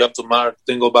is you have to mark,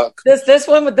 then go back. This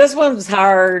one was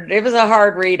hard. It was a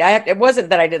hard read. It wasn't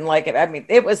that I didn't like it. I mean,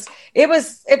 it was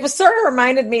sort of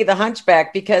reminded me of The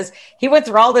Hunchback because he went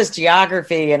through all this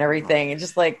geography and everything and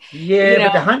just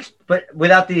but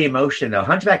without the emotion though.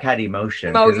 Hunchback had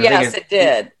emotion. Oh yes, it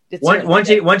did. Once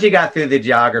you got through the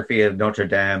geography of Notre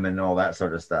Dame and all that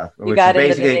sort of stuff, which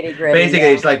basically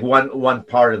it's like one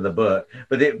part of the book,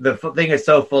 but the thing is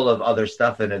so full of other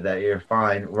stuff in it that you're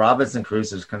fine. Robinson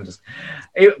Crusoe's kind of just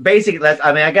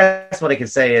I guess what I could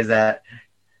say is that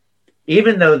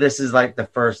even though this is the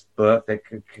first book that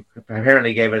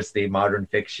apparently gave us the modern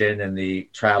fiction and the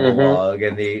travel log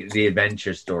and the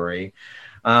adventure story.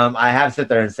 I have to sit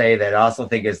there and say that I also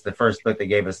think it's the first book that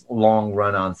gave us long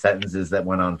run-on sentences that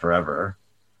went on forever.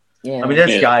 Yeah. I mean,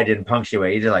 this guy didn't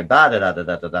punctuate. He did like da da da da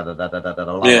da da da da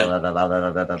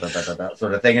da da da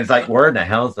sort of thing. It's like, where in the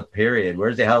hell's the period?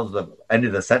 Where's the hell's the end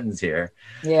of the sentence here?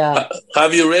 Yeah.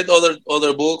 Have you read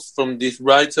other books from this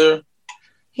writer?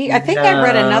 I think I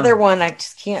read another one. I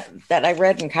just can't that I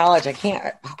read in college. I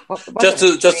can't.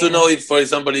 Just to know if, for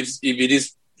example, if it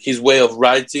is his way of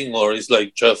writing or it's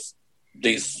like just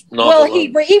this novel.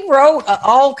 Well, he wrote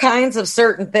all kinds of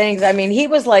certain things. I mean, he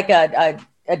was like a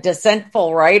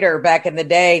dissentful writer back in the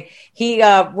day. He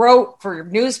wrote for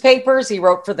newspapers. He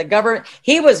wrote for the government.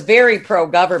 He was very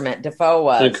pro-government. Defoe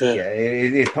was.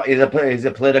 Okay. Yeah, he's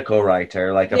a political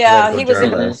writer, like a political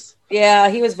journalist.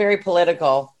 He was very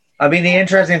political. I mean, the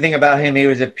interesting thing about him, he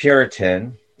was a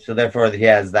Puritan, so therefore he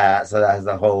has that. So that has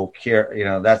the whole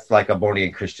that's like a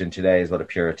born-again Christian today is what a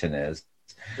Puritan is.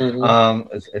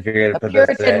 Mm-hmm. If you're going to put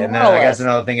that today. And then I guess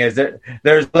another thing is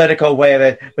there's political way of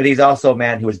it, but he's also a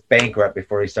man who was bankrupt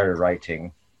before he started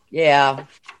writing. Yeah.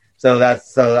 So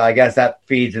I guess that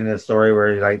feeds into the story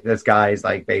where like this guy's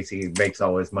like basically makes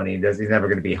all his money. He's never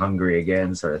going to be hungry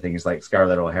again, sort of thing. He's like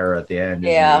Scarlett O'Hara at the end.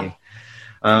 Yeah.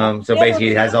 So basically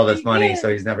he has all this money, so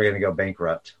he's never going to go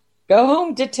bankrupt. Go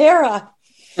home to Tara.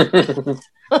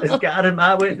 It's God in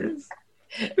my witness.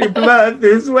 The blood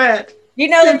is wet. You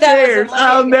know that was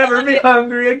I'll never be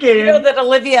hungry again. You know that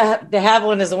Olivia de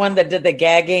Havilland is the one that did the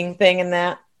gagging thing in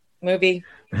that movie?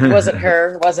 It wasn't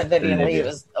her. It wasn't Vivian Leigh. It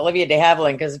was Olivia de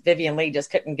Havilland because Vivian Leigh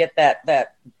just couldn't get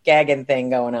that gagging thing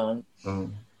going on.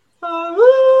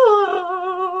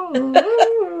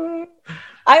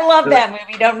 I love that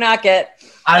movie. Don't knock it.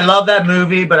 I love that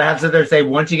movie, but I have to sit there and say,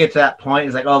 once you get to that point,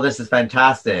 it's like, oh, this is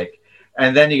fantastic.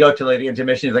 And then you go to the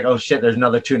intermission, it's like, oh, shit, there's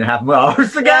another 2.5 more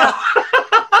hours to go.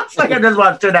 It's like I just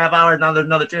watched 2.5 hours, now there's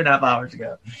another 2.5 hours to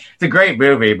go. It's a great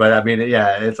movie, but I mean,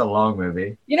 yeah, it's a long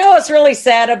movie. You know what's really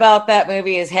sad about that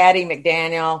movie is Hattie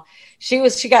McDaniel. She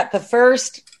got the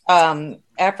first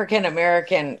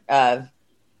African-American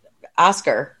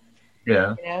Oscar.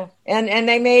 Yeah. You know? And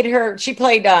they made her, she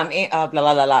played,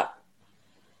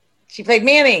 she played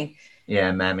Mammy.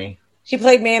 Yeah, Mammy. She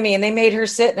played Mammy, and they made her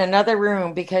sit in another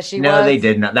room because she No, they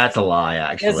did not. That's a lie,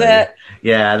 actually. Is it?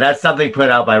 Yeah, that's something put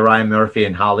out by Ryan Murphy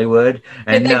in Hollywood.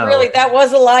 And did they really? That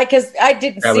was a lie because I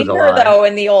didn't see her, though,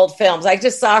 in the old films. I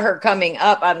just saw her coming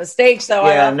up on the stage. So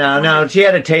no. She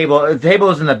had a table. The table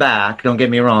was in the back, don't get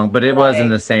me wrong, but it was in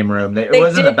the same room. It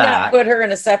was in the back. They did not put her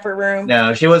in a separate room?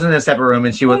 No, she wasn't in a separate room,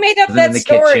 and she wasn't in the kitchen. Who made up that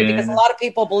story? Because a lot of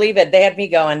people believe it. They had me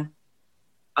going.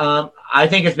 I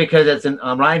think it's because it's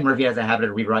Ryan Murphy has a habit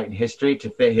of rewriting history to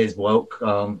fit his woke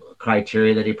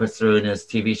criteria that he puts through in his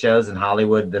TV shows. In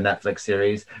Hollywood, the Netflix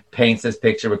series paints this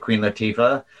picture with Queen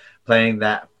Latifah playing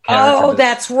that character. Oh,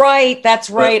 that's right. That's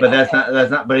right. But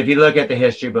that's not. But if you look at the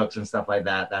history books and stuff like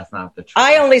that, that's not the truth.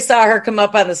 I only saw her come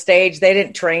up on the stage. They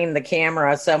didn't train the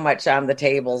camera so much on the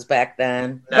tables back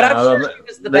then. But I'm sure she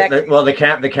was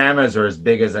the cameras were as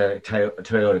big as a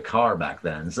Toyota car back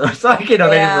then. So it's like, they didn't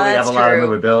really have a lot of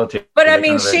movability. But I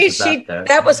mean,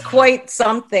 that was quite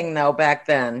something though back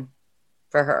then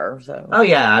for her. So. Oh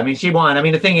yeah, I mean, she won. I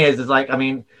mean, the thing is like, I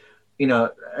mean,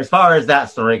 as far as that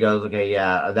story goes, okay,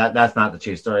 yeah, that's not the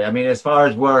true story. I mean, as far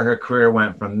as where her career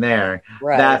went from there,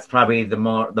 that's probably the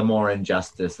more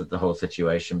injustice of the whole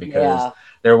situation because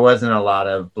there wasn't a lot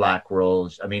of black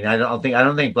roles. I mean, I don't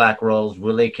think black roles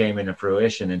really came into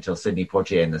fruition until Sidney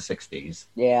Poitier in the 60s.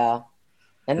 Yeah,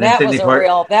 and that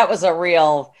was a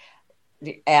real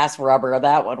ass rubber.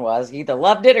 That one was. You either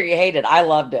loved it or you hated it. I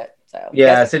loved it. So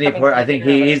yeah, Sidney Poitier. I think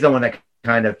he's the one that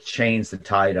kind of changed the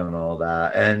tide on all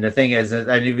that. And the thing is, and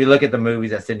if you look at the movies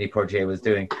that Sidney Poitier was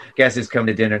doing, Guess Who's Come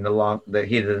to Dinner in the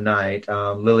Heat of the Night,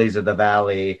 Lilies of the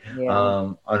Valley,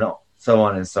 and so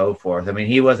on and so forth. I mean,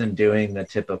 he wasn't doing the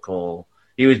typical.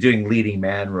 He was doing leading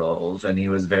man roles, and he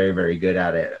was very, very good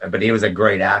at it. But he was a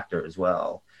great actor as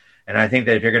well. And I think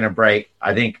that if you're going to break,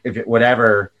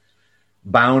 whatever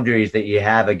boundaries that you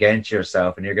have against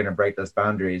yourself, and you're going to break those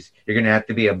boundaries, you're going to have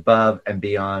to be above and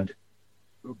beyond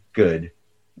good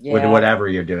with whatever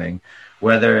you're doing,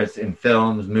 whether it's in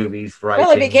films, movies, writing.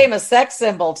 Well, it became a sex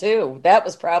symbol too. That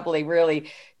was probably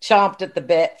really chomped at the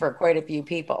bit for quite a few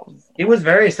people. He was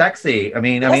very sexy. But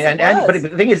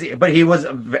the thing is, but he was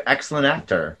an excellent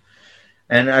actor,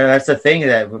 and that's the thing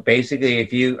that basically,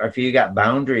 if you got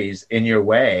boundaries in your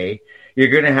way, you're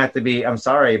going to have to be, I'm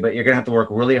sorry, but you're going to have to work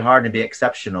really hard and be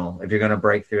exceptional if you're going to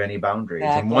break through any boundaries.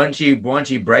 Exactly. And once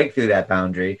you break through that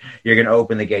boundary, you're going to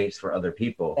open the gates for other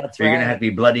people. You're going to have to be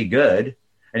bloody good,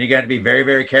 and you're going to be very,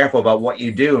 very careful about what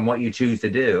you do and what you choose to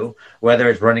do, whether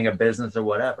it's running a business or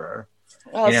whatever.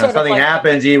 Well, something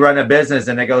happens, you run a business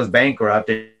and it goes bankrupt,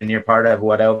 and you're part of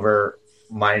whatever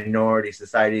minority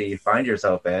society you find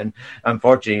yourself in.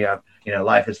 Unfortunately,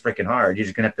 life is freaking hard. You're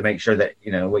just gonna have to make sure that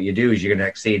what you do is you're gonna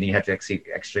exceed, and you have to exceed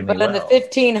extremely well. But in the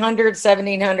 1500s,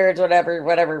 1700s,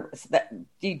 whatever,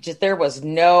 there was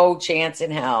no chance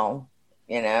in hell,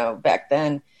 back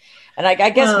then. And I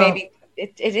guess maybe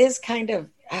it is kind of.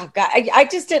 Oh God, I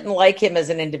just didn't like him as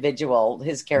an individual.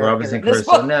 His character. Robinson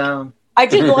Crusoe. No, I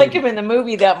didn't like him in the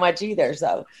movie that much either.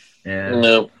 So yeah,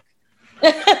 no.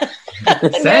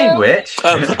 Sandwich.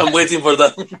 I'm waiting for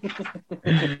that.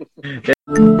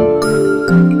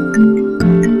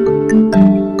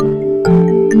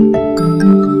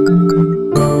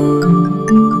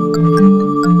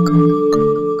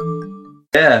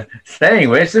 Yeah, saying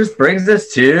which, this brings us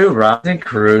to Robinson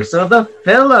Crusoe, the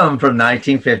film from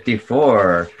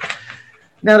 1954.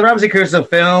 Now, the Robinson Crusoe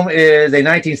film is a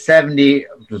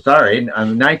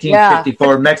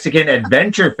 1954 Mexican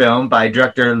adventure film by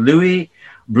director Louis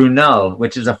Brunel,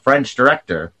 which is a French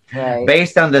director. Right.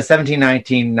 Based on the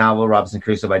 1719 novel Robinson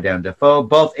Crusoe by Dan Defoe.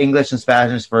 Both English and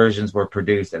Spanish versions were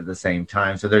produced at the same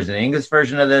time. So there's an English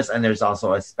version of this, and there's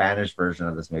also a Spanish version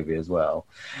of this movie as well.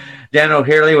 Dan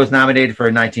O'Herlihy was nominated for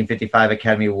a 1955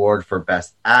 Academy Award for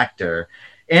Best Actor.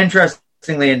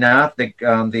 Interestingly enough,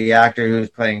 the actor who was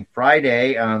playing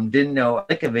Friday didn't know a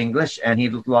lick of English, and he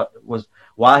was,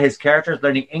 while his character was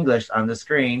learning English on the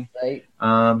screen, right.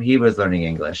 He was learning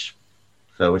English.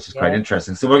 So, which is quite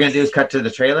interesting. So, what we're going to do is cut to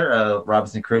the trailer of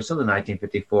Robinson Crusoe, the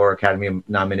 1954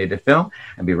 Academy-nominated film,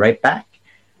 and be right back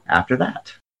after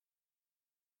that.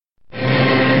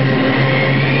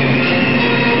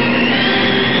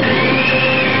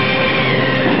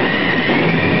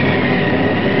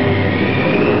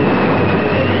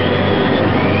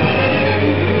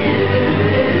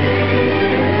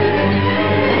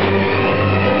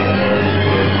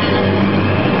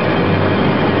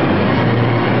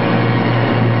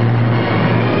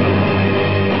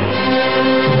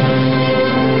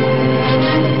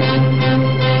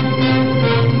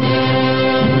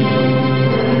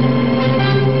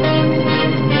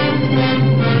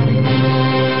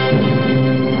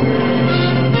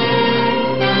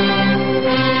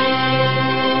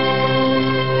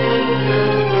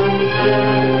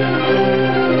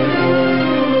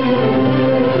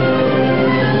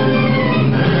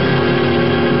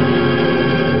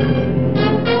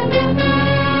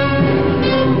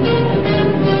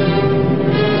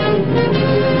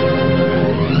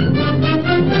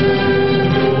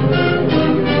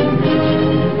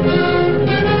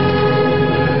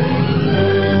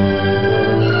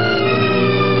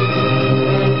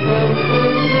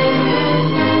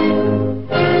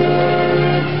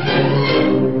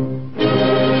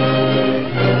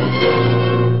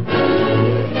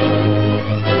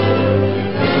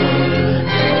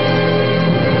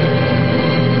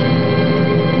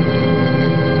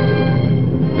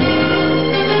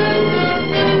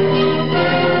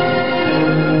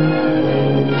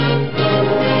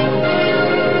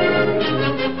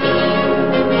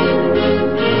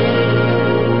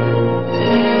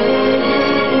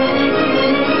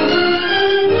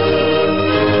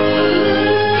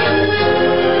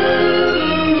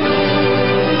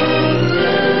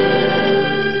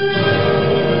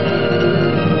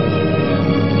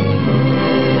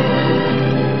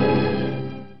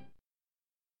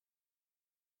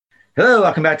 Hello,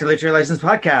 welcome back to Literary License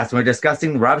Podcast. We're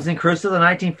discussing Robinson Crusoe, the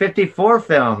 1954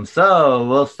 film. So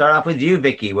we'll start off with you,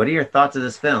 Vicky. What are your thoughts of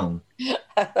this film?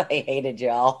 I hated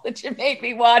y'all that you made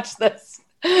me watch this.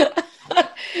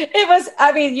 It was,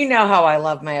 I mean, you know how I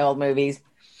love my old movies.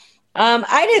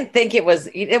 I didn't think it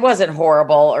wasn't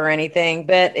horrible or anything,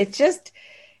 but it just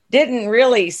didn't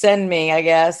really send me, I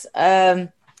guess.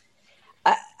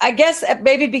 I guess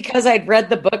maybe because I'd read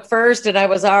the book first and I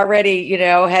was already,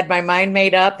 had my mind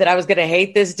made up that I was going to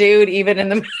hate this dude, even in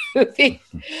the movie.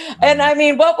 And I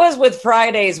mean, what was with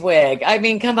Friday's wig? I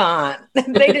mean, come on.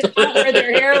 They just don't wear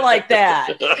their hair like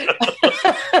that.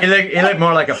 He looked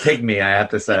more like a pygmy, I have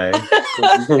to say.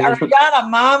 Or got a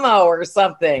mama or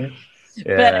something.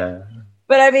 Yeah.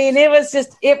 But I mean, I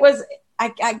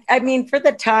mean, for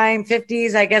the time,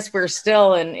 50s, I guess we're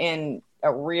still in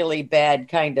a really bad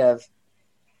kind of,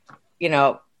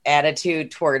 attitude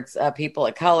towards people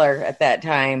of color at that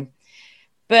time.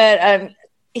 But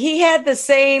he had the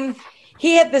same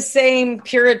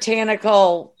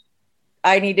puritanical,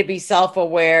 I need to be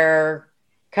self-aware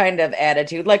kind of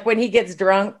attitude. Like when he gets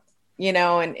drunk,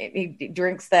 and he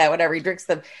drinks he drinks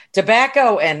the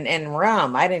tobacco and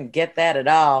rum. I didn't get that at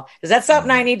all. Is that something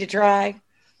I need to try?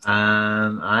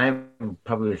 I would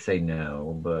probably say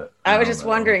no, but I was don't just know.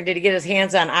 wondering, did he get his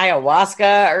hands on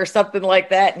ayahuasca or something like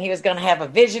that, and he was going to have a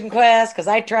vision quest? Because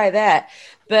I try that,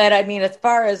 but I mean, as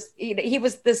far as he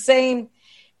was the same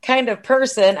kind of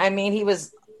person. I mean, he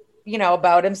was,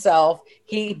 about himself.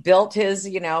 He built his,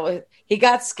 he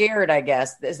got scared. I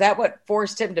guess is that what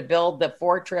forced him to build the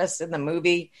fortress in the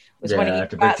movie? Was when he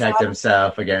to protect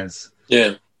himself against.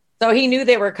 Yeah. So he knew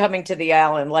they were coming to the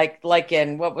island, like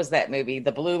in what was that movie,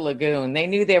 The Blue Lagoon? They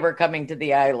knew they were coming to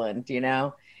the island,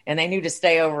 and they knew to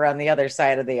stay over on the other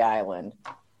side of the island.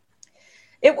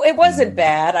 It wasn't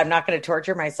bad. I'm not going to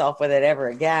torture myself with it ever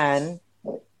again.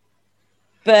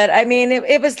 But I mean,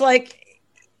 it was like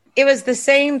it was the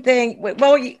same thing.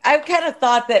 Well, I kind of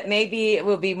thought that maybe it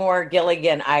would be more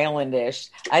Gilligan Islandish.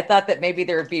 I thought that maybe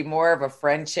there would be more of a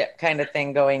friendship kind of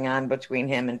thing going on between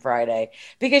him and Friday,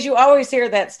 because you always hear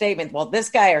that statement. Well, this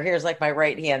guy or here's like my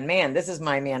right hand man. This is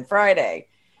my man Friday,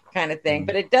 kind of thing.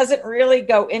 But it doesn't really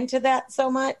go into that so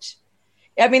much.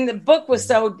 I mean, the book was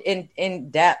so in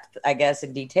depth, I guess,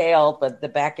 and detailed, but the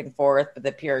back and forth, but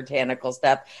the puritanical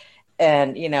stuff.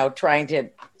 And, trying to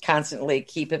constantly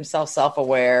keep himself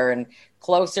self-aware and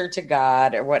closer to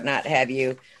God or whatnot have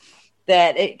you,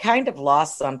 that it kind of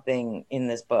lost something in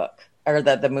this book or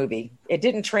the movie. It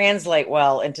didn't translate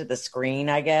well into the screen,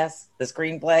 I guess, the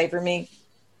screenplay for me.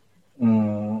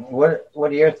 What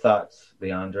are your thoughts,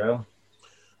 Leandro?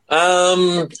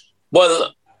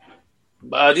 Well,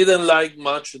 I didn't like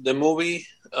much the movie.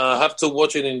 I have to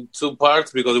watch it in two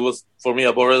parts because it was, for me,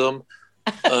 a boredom.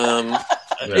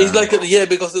 It's like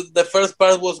because the first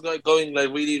part was going like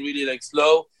really, really like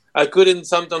slow. I couldn't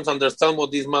sometimes understand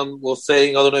what this man was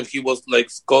saying. I don't know if he was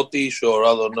like Scottish or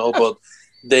I don't know, but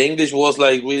the English was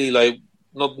like really like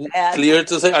not clear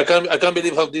to say. I can't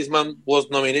believe how this man was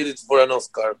nominated for an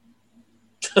Oscar.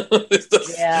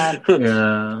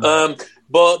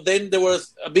 But then there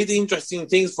was a bit interesting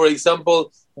things. For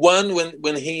example, one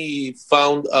when he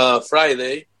found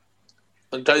Friday.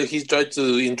 And he tried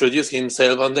to introduce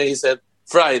himself, and then he said,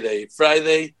 Friday,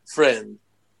 friend,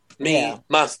 me,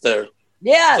 master.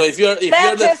 Yeah. So if you're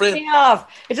the friend, me off.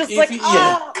 It's just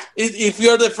if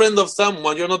you're the friend of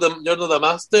someone, you're not the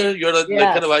master. You're like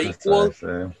kind of an equal.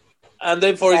 And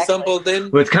then, for example,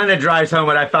 which kind of drives home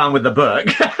what I found with the book.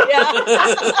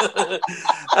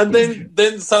 And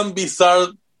then some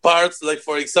bizarre parts, like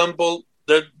for example,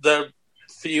 there are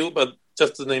few, but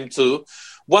just to name two.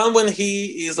 One when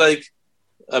he is like.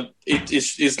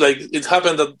 It's like it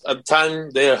happened that a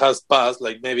time there has passed,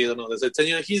 like maybe I don't know. There's 10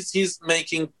 years. He's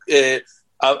making a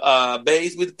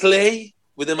base with clay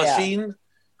with a machine.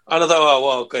 And I thought, oh,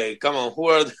 well, okay, come on, who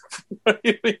are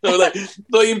like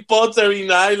doing pottery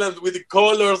in Ireland with the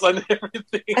colors and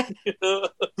everything,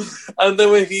 And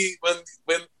then when he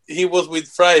was with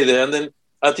Friday, and then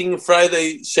I think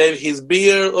Friday shaved his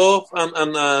beard off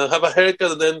and have a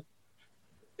haircut, and then.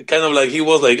 Kind of like he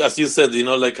was like, as you said,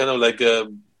 like kind of like a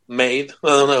maid. I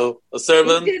don't know, a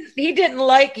servant. He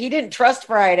didn't trust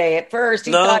Friday at first.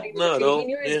 He thought he knew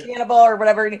he was cannibal or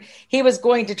whatever. He was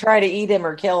going to try to eat him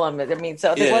or kill him. I mean,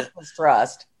 so there wasn't this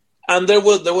trust. And there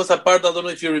was a part, I don't know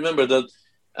if you remember, that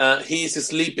he's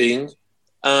sleeping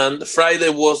and Friday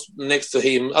was next to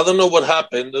him. I don't know what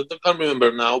happened. I can't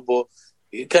remember now, but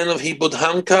he put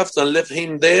handcuffs and left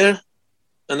him there.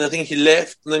 And I think he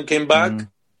left and then came back.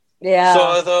 Yeah. So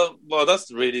I thought, well,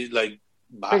 that's really like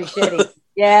bad. Pretty shitty.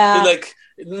 Yeah. Like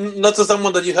not to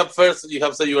someone that you have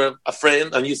said you are a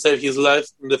friend and you saved his life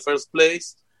in the first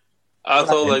place. I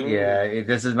thought like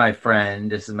this is my friend.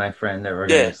 This is my friend that we're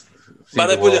gonna see but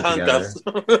I put the handcuffs.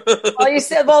 Well, you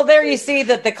said there you see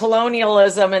that the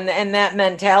colonialism and that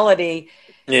mentality,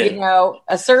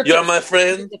 asserts. You're my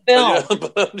friend.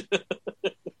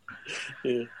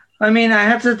 I mean, I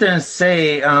have to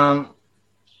say.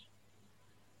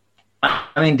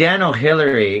 I mean, Dan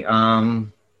O'Hillery,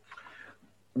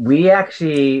 we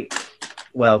actually,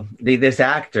 this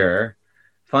actor,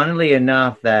 funnily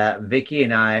enough, that Vicky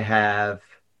and I have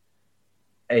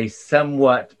a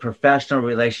somewhat professional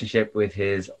relationship with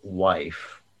his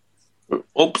wife.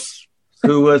 Oops.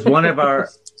 Who's one of our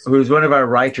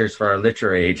writers for our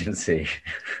literary agency.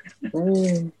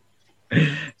 And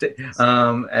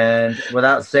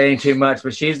without saying too much,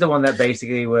 but she's the one that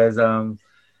basically was,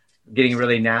 getting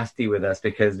really nasty with us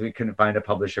because we couldn't find a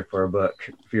publisher for a book.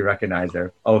 If you recognize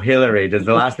her, Hillary, does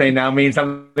the last name now mean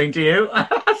something to you?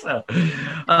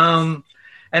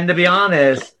 And to be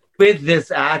honest, with this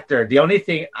actor, the only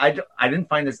thing I didn't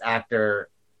find this actor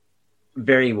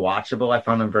very watchable. I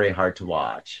found him very hard to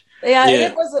watch. Yeah,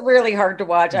 it was really hard to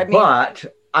watch. I mean, but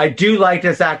I do like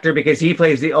this actor because he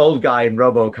plays the old guy in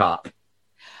RoboCop.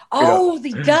 Oh,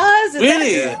 he does?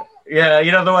 Really? Yeah,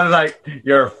 you know the one like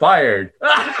you're fired.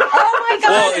 Oh my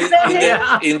God!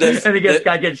 And he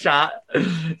gets shot.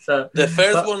 So the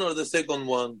first one or the second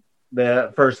one?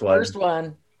 The first one. First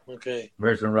one. Okay.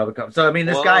 First one, Robocop. So I mean,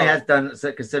 this guy has done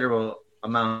a considerable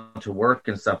amount of work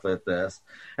and stuff with this,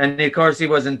 and of course he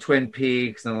was in Twin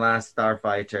Peaks and The Last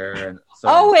Starfighter, and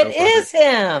so it is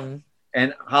him.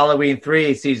 And Halloween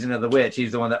 3, Season of the Witch.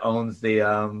 He's the one that owns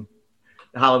the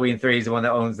Halloween 3 is the one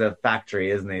that owns the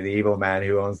factory, isn't he? The evil man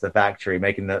who owns the factory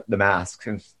making the masks.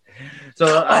 And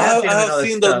so I have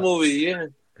seen that movie, yeah.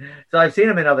 So I've seen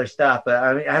him in other stuff, but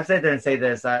I mean, I have to sit there and say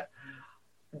this.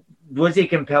 Was he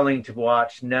compelling to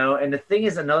watch? No. And the thing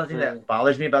is, another thing that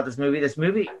bothers me about this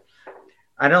movie,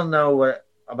 I don't know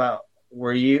what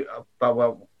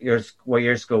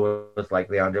your school was like,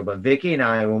 Leandro, but Vicky and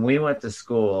I, when we went to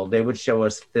school, they would show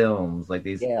us films like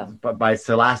these, but by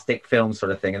Scholastic Film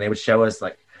sort of thing, and they would show us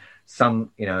like some,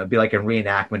 it'd be like a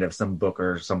reenactment of some book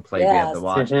or some play we had to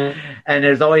watch. Mm-hmm. And it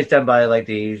was always done by like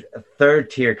these third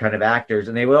tier kind of actors,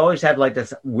 and they would always have like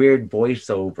this weird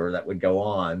voiceover that would go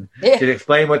on to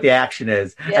explain what the action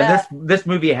is. And this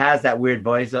movie has that weird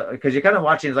voice because you're kind of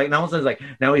watching. It's like now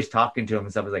now he's talking to him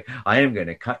and stuff. It's like, I am going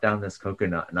to cut down this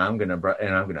coconut and I'm going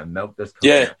to milk this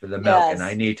coconut for the milk, and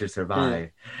I need to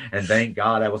survive. And thank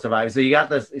God I will survive. So you got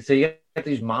this. So you get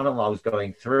these monologues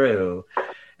going through.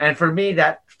 And for me,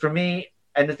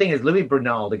 and the thing is, Louis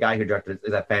Brunel, the guy who directed it,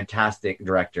 is a fantastic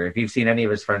director. If you've seen any of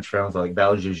his French films, like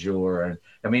Belle Jour, and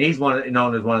I mean, he's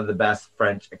known as one of the best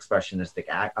French expressionistic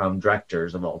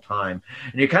directors of all time.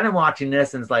 And you're kind of watching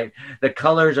this, and it's like the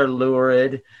colors are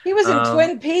lurid. He was in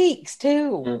Twin Peaks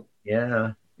too.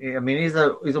 Yeah, I mean, he's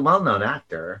a well-known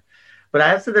actor, but I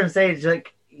have to then say, it's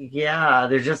like,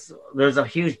 there's a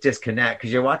huge disconnect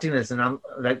because you're watching this, and I'm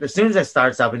like, as soon as it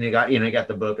starts up, and you got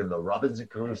the book and the Robinson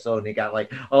Crusoe, and you got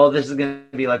like, oh, this is going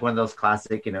to be like one of those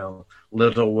classic,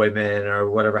 Little Women or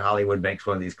whatever Hollywood makes,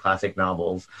 one of these classic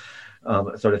novels,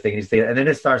 sort of thing. You see, and then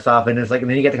it starts off, and it's like, and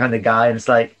then you get the kind of guy, and it's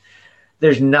like,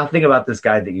 there's nothing about this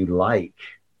guy that you like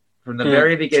from the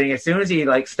very beginning. As soon as he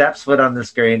like steps foot on the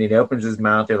screen, and he opens his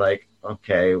mouth, you're like,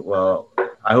 okay, well,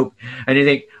 I hope, and you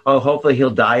think, oh, hopefully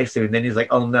he'll die soon. Then he's like,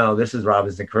 oh no, this is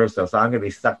Robinson Crusoe, so I'm going to be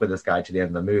stuck with this guy to the end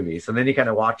of the movie. So then you kind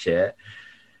of watch it,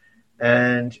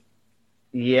 and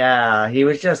he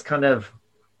was just kind of,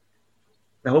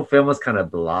 the whole film was kind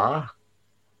of blah.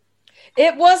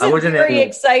 It wasn't very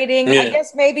exciting. I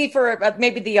guess maybe for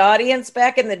the audience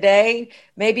back in the day,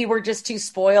 maybe we're just too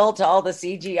spoiled to all the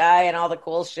CGI and all the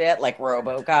cool shit like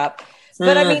RoboCop.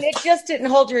 But I mean, it just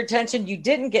didn't hold your attention. You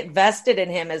didn't get vested in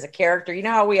him as a character. You know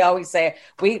how we always say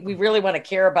we really want to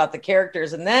care about the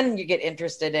characters, and then you get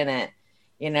interested in it.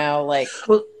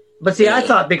 But see, I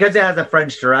thought because it has a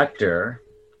French director,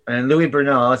 and Louis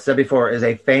Brunel, I said before, is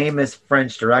a famous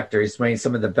French director. He's made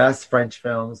some of the best French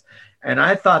films, and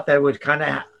I thought that would kind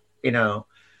of,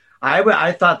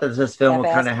 I thought that this film would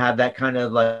kind of have that kind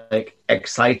of like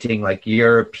exciting, like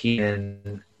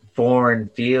European foreign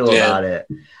feel about it.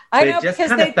 I know, because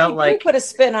they do put a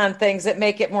spin on things that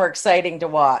make it more exciting to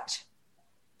watch.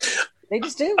 They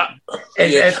just do.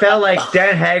 It felt like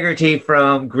Dan Haggerty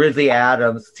from Grizzly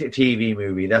Adams TV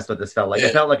movie. That's what this felt like.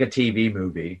 It felt like a TV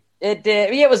movie. It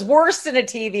did. Yeah, it was worse than a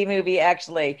TV movie,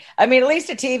 actually. I mean, at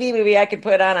least a TV movie I could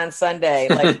put on Sunday,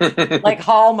 like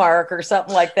Hallmark or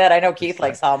something like that. I know Keith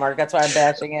likes Hallmark. That's why I'm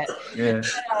bashing it. Yeah.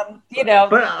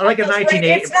 But like a 1980,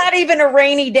 it's not even a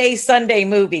rainy day Sunday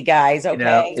movie, guys.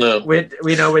 Okay.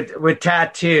 With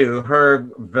Tattoo, her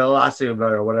Velasco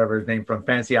or whatever his name from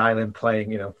Fancy Island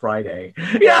playing, Friday.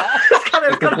 Yeah, it's kind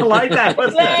of like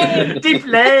that. Deep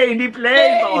lane,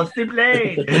 boss, deep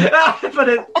lane.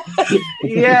 But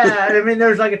I mean,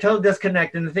 there's like a total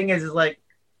disconnect, and the thing is like,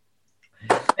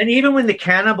 and even when the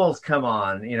cannibals come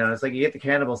on, it's like you get the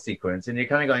cannibal sequence, and you're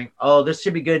kind of going, "Oh, this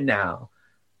should be good now."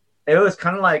 It was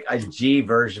kind of like a G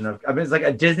version of, I mean, it's like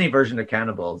a Disney version of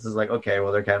cannibals. It's like, okay,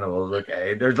 well, they're cannibals.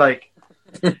 Okay, there's like,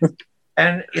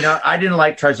 and I didn't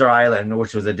like Treasure Island,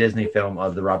 which was a Disney film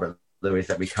of the Robert Louis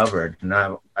that we covered, and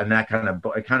that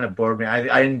kind of bored me.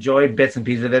 I enjoyed bits and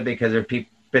pieces of it because there are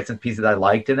bits and pieces I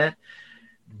liked in it.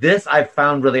 This I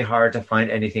found really hard to find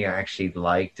anything I actually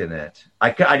liked in it.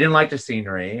 I didn't like the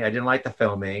scenery. I didn't like the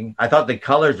filming. I thought the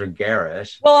colors were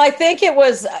garish. Well, I think it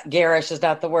was garish is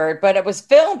not the word, but it was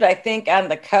filmed, I think, on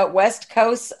the west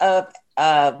coast of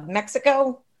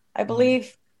Mexico, I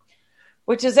believe,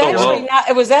 which is actually not.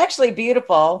 It was actually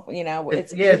beautiful.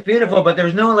 It's beautiful, but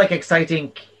there's no like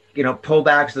exciting,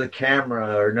 pullbacks of the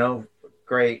camera or no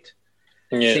great.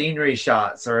 scenery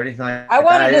shots or anything like I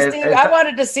that.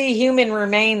 wanted to see human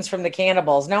remains from the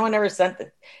cannibals. No one ever sent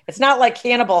it. It's not like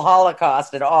Cannibal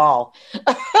Holocaust at all.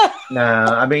 No,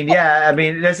 I mean,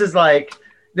 this is like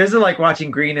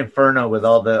watching Green Inferno with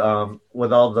all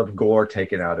the gore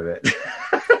taken out of it.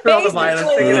 All the violence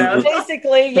taken out.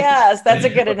 Basically, yes, that's a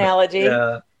good analogy.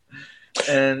 Yeah.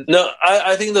 And no,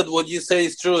 I think that what you say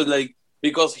is true. Like,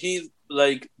 because he's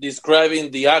like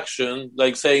describing the action,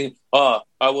 like saying, I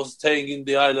was staying in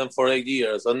the island for 8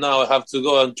 years and now I have to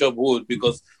go and chop wood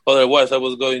because otherwise I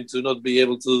was going to not be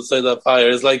able to set a fire.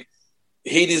 It's like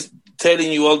he is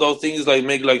telling you all those things, like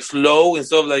make like slow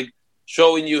instead of like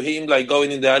showing you him like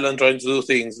going in the island trying to do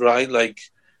things, right? Like,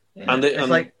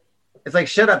 it's like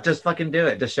shut up, just fucking do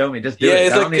it, just show me, just do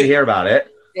it. I don't like, need to hear about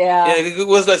it. Yeah, it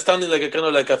was like standing like a kind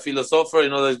of like a philosopher,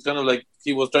 like kind of like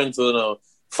he was trying to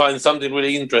find something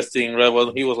really interesting, right?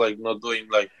 Well, he was like not doing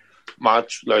like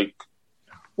much, like.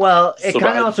 Well, it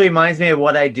kind of also reminds me of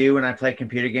what I do when I play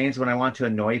computer games. When I want to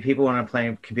annoy people when I'm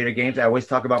playing computer games, I always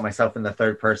talk about myself in the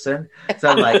third person. So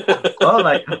I'm like, here.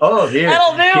 That'll do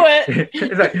it.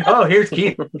 It's like, here's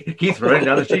Keith. Keith's running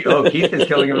down the street. Keith is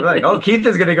killing him. Like, Keith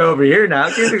is going to go over here now.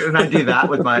 And I do that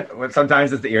with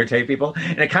sometimes it's to irritate people.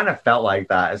 And it kind of felt like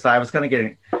that. So I was kind of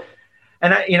getting...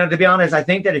 And to be honest, I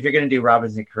think that if you're going to do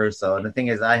Robinson Crusoe, and the thing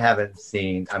is, I haven't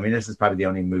seen. I mean, this is probably the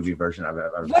only movie version I've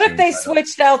ever seen. What if they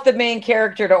switched out the main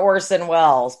character to Orson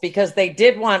Welles because they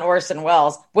did want Orson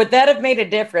Welles? Would that have made a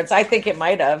difference? I think it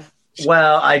might have.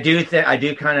 Well, I do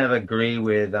kind of agree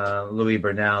with Louis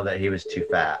Burnell that he was too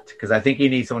fat because I think you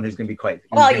need someone who's going to be quite.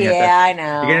 Well, yeah, I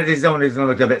know. You're going to need someone who's going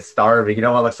to look a bit starving. You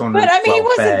don't want to look someone. But I mean, he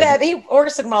wasn't well-fed.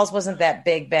 Orson Welles wasn't that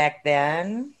big back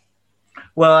then.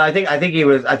 Well, I think he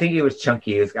was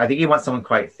chunky. I think he wants someone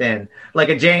quite thin, like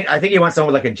a James. I think he wants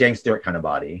someone with like a James Stewart kind of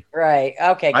body. Right.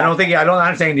 Okay. I'm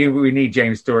not saying we need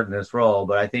James Stewart in this role,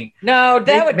 but I think that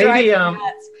would drive me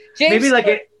nuts. Maybe Stewart,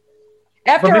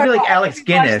 like Alex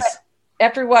Guinness.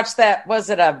 After we watched that, was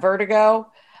it a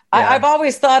Vertigo? Yeah. I've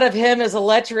always thought of him as a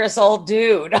lecherous old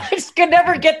dude. I just could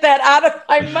never get that out of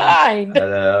my mind. I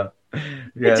know.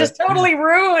 Yeah. It just totally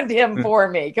ruined him for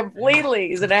me completely.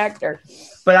 He's an actor.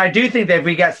 But I do think that if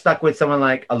we got stuck with someone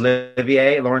like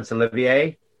Laurence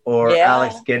Olivier, or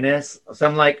Alex Guinness,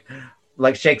 some like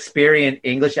Shakespearean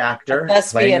English actor,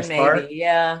 thespian maybe,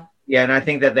 yeah, and I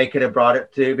think that they could have brought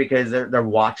it too because they're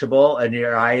watchable and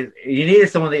your eyes. You needed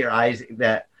someone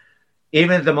that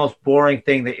even the most boring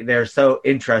thing that they're so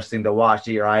interesting to watch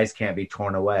that your eyes can't be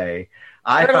torn away.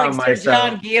 I found myself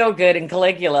John Gielgud in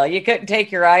Caligula. You couldn't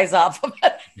take your eyes off of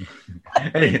it.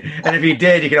 and if you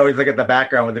did, you could always look at the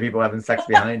background with the people having sex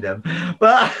behind him.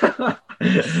 But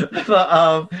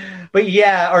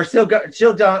yeah, or still John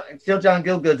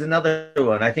Gielgud's another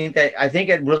one. I think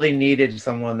it really needed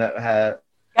someone that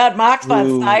had Max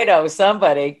von Sydow,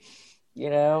 somebody.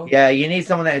 Yeah, you need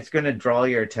someone that's going to draw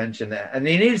your attention, and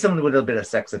you need someone with a bit of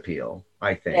sex appeal,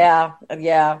 I think. Yeah.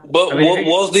 But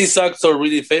was this actor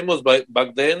really famous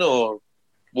back then, or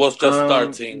was just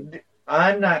starting?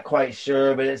 I'm not quite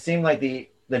sure, but it seemed like the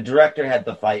director had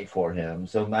to fight for him,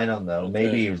 so I don't know. Okay.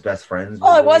 Maybe he was best friends.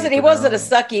 Well, he wasn't a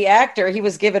sucky actor. He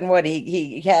was given what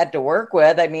he had to work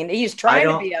with. I mean, he's trying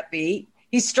to be upbeat.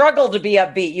 He struggled to be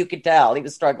upbeat. You could tell he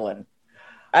was struggling.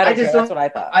 That's what I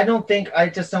thought. I don't think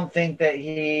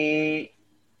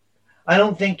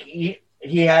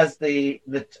he has the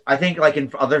I think like in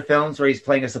other films where he's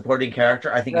playing a supporting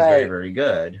character, I think he's very, very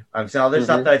good. I've seen other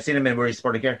stuff that I've seen him in where he's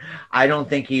supporting character. I don't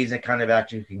think he's a kind of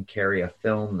actor who can carry a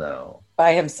film though.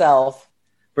 By himself.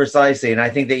 Precisely. And I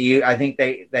think that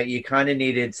you kind of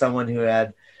needed someone who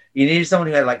had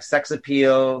like sex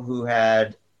appeal, who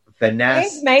had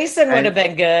finesse. James Mason would have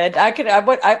been good. If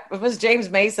it was James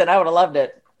Mason, I would have loved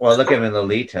it. Well, look at him in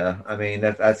Lolita. I mean,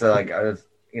 that's like a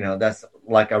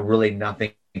really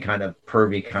nothing kind of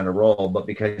pervy kind of role, but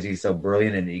because he's so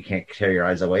brilliant and you can't tear your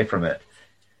eyes away from it.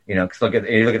 Because look at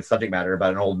the subject matter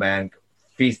about an old man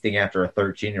feasting after a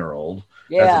 13-year-old.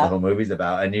 Yeah. That's what the whole movie's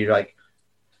about. And you're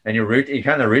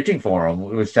kind of rooting for him,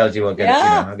 which tells you how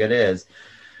good it is.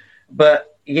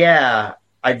 But yeah,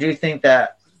 I do think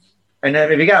that. And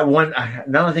if you got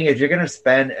another thing, if you're going to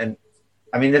spend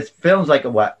this film's like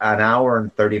an hour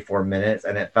and 34 minutes,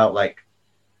 and it felt like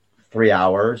 3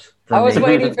 hours. I was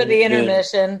waiting for the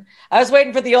intermission. I was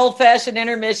waiting for the old-fashioned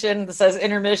intermission that says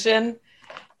intermission.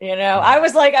 You know, I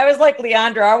was like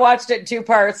Leandro. I watched it in 2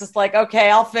 parts. It's like, okay,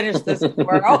 I'll finish this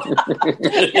tomorrow. And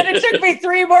it took me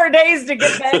 3 more days to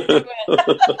get back to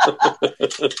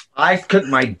it. I cooked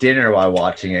my dinner while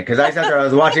watching it because I sat there. I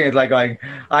was watching it like going,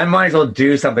 I might as well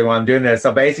do something while I'm doing this.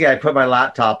 So basically, I put my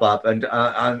laptop up and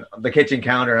on the kitchen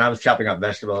counter, and I was chopping up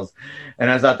vegetables.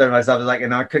 And I was out there myself. I was like,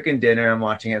 I'm cooking dinner. I'm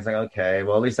watching it. It's like, okay,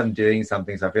 well, at least I'm doing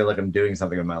something. So I feel like I'm doing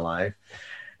something in my life.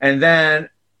 And then,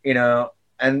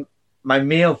 and my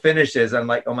meal finishes. I'm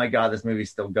like, oh my God, this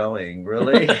movie's still going.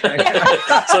 Really? So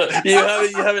you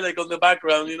have it like on the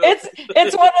background,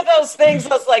 It's one of those things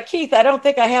that's like, Keith, I don't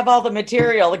think I have all the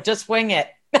material. Like, just wing it.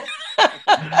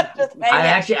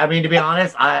 I mean, to be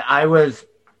honest, I was,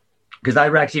 because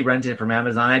I actually rented it from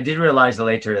Amazon. I did realize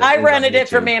later. I rented it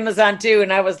from Amazon too.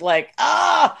 And I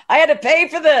I had to pay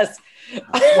for this.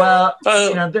 Well,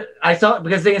 I saw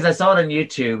because the thing is, I saw it on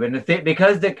YouTube, and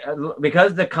because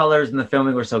the colors and the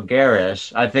filming were so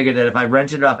garish, I figured that if I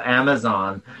rented it off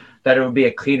Amazon, that it would be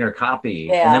a cleaner copy.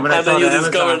 Yeah. And then when I saw you it on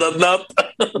discovered Amazon, that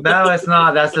not. no, it's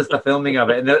not. That's just the filming of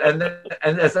it, and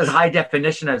it's as high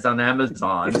definition as on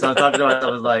Amazon. So I thought to myself, I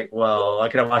was like, well, I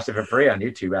could have watched it for free on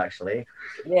YouTube, actually.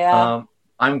 Yeah.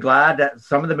 I'm glad that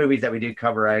some of the movies that we do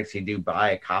cover, I actually do buy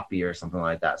a copy or something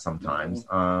like that sometimes.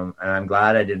 And I'm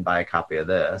glad I didn't buy a copy of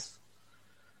this.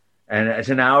 And it's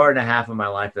an hour and a half of my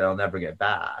life that I'll never get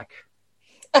back.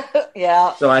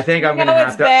 Yeah. So I think I'm going to have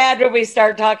to. It's bad when we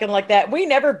start talking like that. We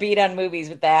never beat on movies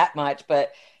with that much,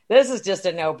 but this is just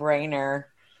a no-brainer.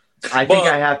 I think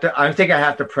I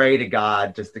have to pray to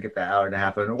God just to get that hour and a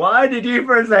half. And why did you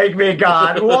forsake me,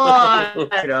 God? Why?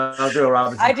 I'll do a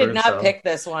Robinson I did Crusoe. not pick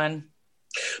this one.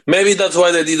 Maybe that's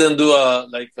why they didn't do a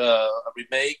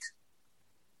remake.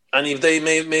 And if they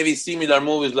made maybe similar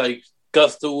movies like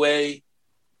Castaway,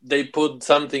 they put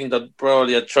something that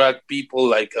probably attract people,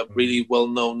 like a really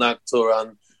well-known actor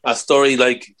and a story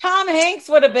like Tom Hanks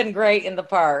would have been great in the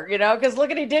part, because look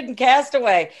what he did in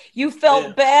Castaway. You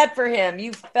felt bad for him.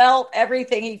 You felt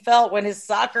everything he felt when his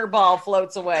soccer ball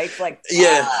floats away. It's like,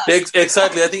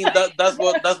 exactly. I think that's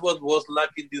what was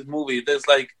lacking in this movie. There's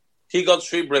like he got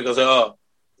shipwrecked. I said,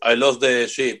 I lost the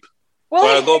ship. Well,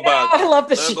 I'll go back. I love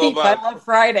the sheep. I love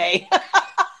Friday.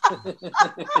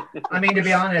 I mean, to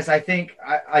be honest, I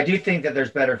do think that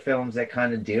there's better films that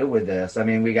kind of deal with this. I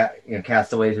mean, we got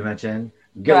Castaways you mentioned,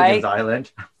 Gilligan's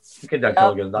Island,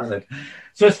 Gilligan's Island,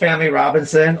 Swiss Family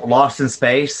Robinson, Lost in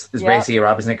Space is basically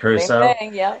Robinson Crusoe. Same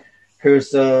thing, yeah.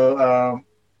 Crusoe,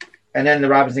 and then the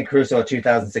Robinson Crusoe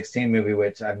 2016 movie,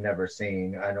 which I've never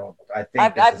seen.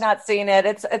 I've not seen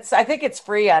it. I think it's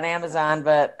free on Amazon,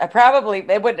 but I probably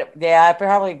wouldn't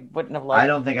have loved it. I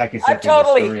don't think I could sit through the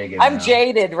story again. I'm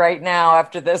jaded right now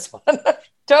after this one.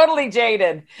 Totally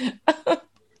jaded.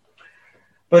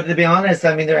 But to be honest,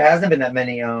 I mean, there hasn't been that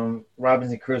many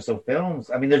Robinson Crusoe films.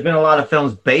 I mean, there's been a lot of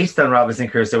films based on Robinson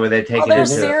Crusoe where they've taken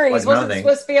there's into series. Like Wasn't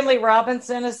Swiss Family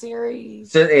Robinson a series?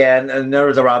 So, yeah, and there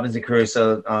was a Robinson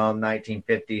Crusoe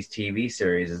 1950s TV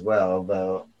series as well.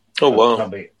 Although,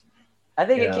 I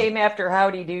think it came after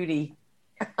Howdy Doody.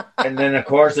 And then, of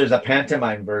course, there's a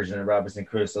pantomime version of Robinson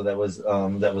Crusoe that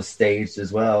was staged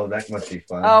as well. That must be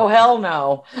fun. Oh, hell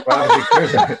no.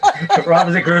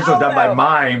 Robinson Crusoe done by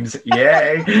mimes.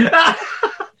 Yay.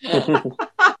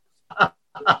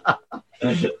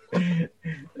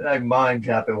 Like mime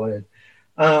tapping with.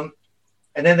 And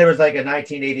then there was like a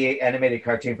 1988 animated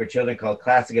cartoon for children called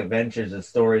Classic Adventures and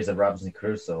Stories of Robinson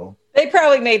Crusoe. They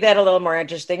probably made that a little more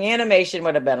interesting. Animation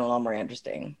would have been a little more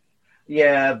interesting.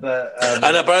 Yeah, but...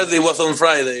 and apparently it was on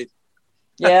Friday.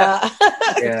 Yeah.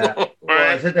 Yeah. Well,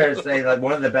 I sit there and say, like,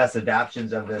 one of the best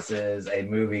adaptions of this is a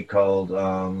movie called,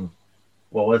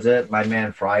 what was it? My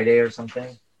Man Friday or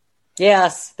something?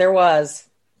 Yes, there was.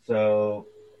 So,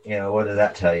 what does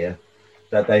that tell you?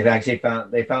 That they've actually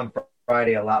found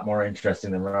Friday a lot more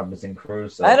interesting than Robinson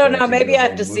Crusoe. I don't know. Maybe I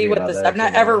have to see what this... I'm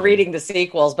not ever reading the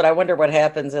sequels, but I wonder what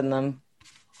happens in them.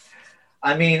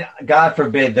 I mean, God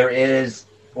forbid there is...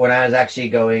 When I was actually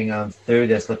going through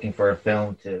this, looking for a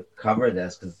film to cover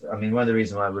this, because I mean, one of the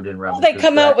reasons why we're doing Robinson Crusoe. They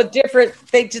come out with different.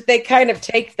 They kind of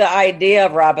take the idea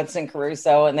of Robinson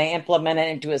Crusoe and they implement it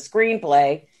into a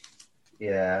screenplay.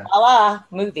 Yeah, a la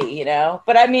movie,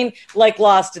 But I mean, like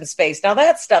Lost in Space. Now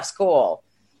that stuff's cool.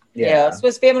 Yeah,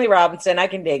 Swiss Family Robinson. I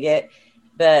can dig it.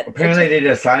 But apparently, they did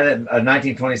a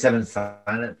 1927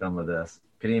 silent film of this.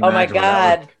 Can you imagine? Oh my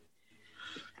God.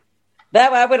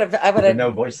 That I would have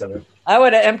no voiceover. I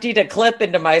would have emptied a clip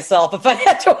into myself if I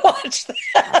had to watch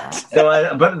that. Though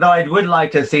I would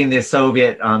like to have seen the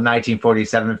Soviet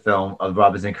 1947 film of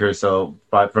Robinson Crusoe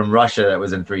from Russia that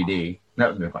was in 3D.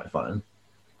 That would be quite fun.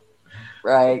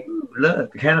 Right.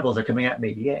 Look, the cannibals are coming at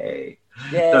me! Yay!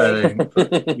 Yeah. sort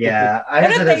of thing. Yeah, I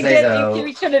What have if to they say did? though.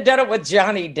 We should have done it with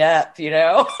Johnny Depp, you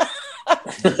know?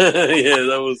 Yeah,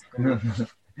 that was.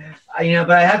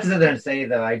 But I have to sit there and say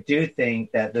though, I do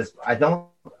think that this.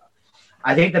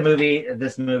 I think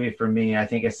this movie for me, I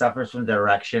think it suffers from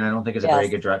direction. I don't think it's a very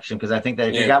good direction because I think that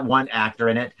if you got one actor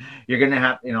in it, you're going to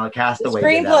have, a The castaway.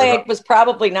 screenplay was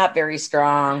probably not very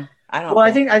strong.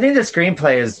 I think the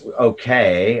screenplay is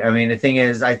okay. I mean, the thing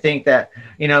is, I think that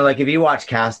like if you watch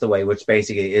Castaway, which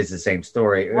basically is the same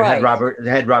story, it had Robert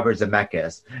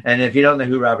Zemeckis, and if you don't know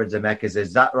who Robert Zemeckis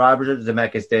is, Robert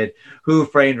Zemeckis did Who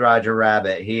Framed Roger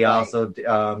Rabbit. He also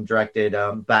directed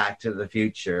Back to the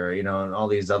Future, and all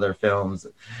these other films,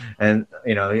 and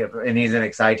and he's an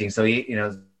exciting. So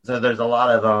so there's a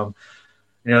lot of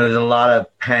there's a lot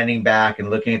of panning back and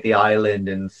looking at the island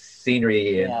and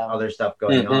scenery and other stuff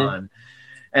going on.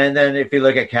 And then if you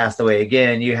look at Castaway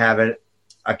again, you have a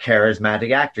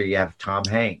charismatic actor. You have Tom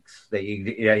Hanks. That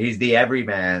he's the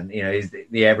everyman. He's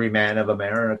the everyman of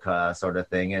America sort of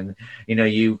thing. And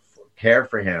you care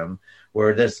for him. Where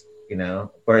in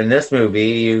this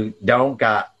movie you don't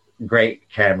got great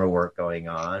camera work going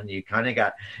on. You kind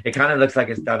of looks like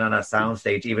it's done on a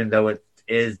soundstage, even though it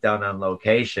is done on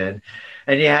location.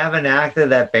 And you have an actor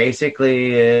that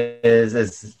basically is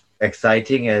as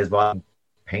exciting as watching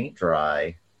paint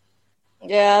dry.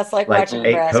 Yeah, it's like watching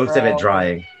 8 coats of it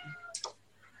drying.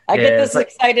 I get this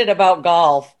excited about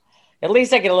golf. At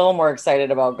least I get a little more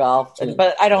excited about golf,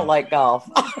 but I don't like golf.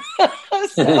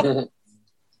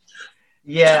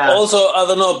 Yeah. Also, I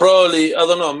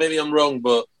don't know, maybe I'm wrong,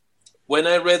 but when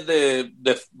I read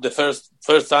the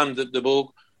first time the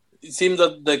book, it seemed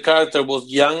that the character was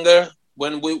younger.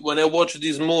 When I watched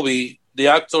this movie, the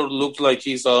actor looked like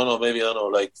he's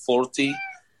like 40.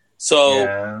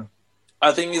 So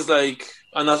I think it's like,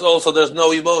 and also there's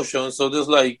no emotion, so there's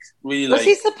like really was like. Was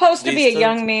he supposed to be a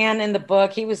young distant. man in the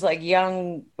book? He was like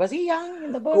young. Was he young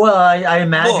in the book? Well, I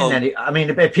imagine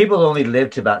that. If people only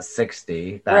lived to about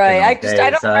 60, back in those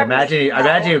days, I imagine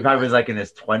he probably was like in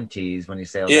his 20s when he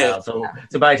sailed out. So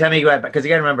by the time he got back, because you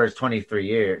got to remember, it's 23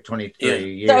 years. So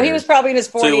he was probably in his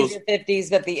 40s or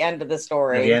 50s at the end of the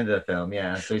story. At the end of the film,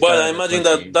 yeah. So I imagine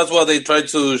that's what they tried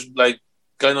to like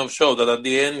kind of show, that at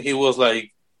the end he was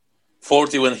like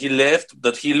 40 when he left,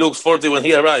 that he looks 40 when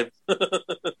he arrived.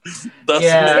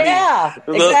 Yeah,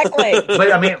 exactly.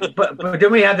 but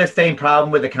didn't we have the same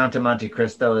problem with the Count of Monte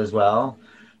Cristo as well?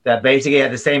 That basically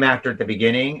had the same actor at the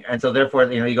beginning, and so therefore,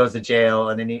 he goes to jail,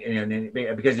 and then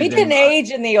because he didn't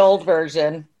age in the old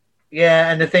version.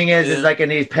 Yeah, and the thing is like,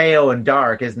 and he's pale and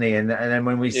dark, isn't he? And then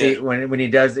when we see when he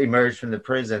does emerge from the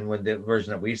prison, with the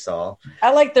version that we saw,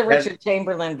 I like the Richard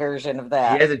Chamberlain version of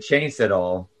that. He hasn't changed at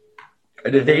all.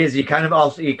 The thing is, you kind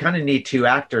of need two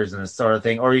actors in this sort of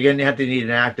thing, or you're gonna have to need an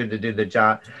actor to do the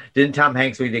job. Didn't Tom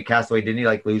Hanks, when he did Castaway, didn't he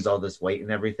like lose all this weight and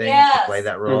everything to play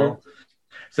that role? Mm-hmm.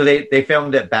 So they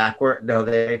filmed it backward. No,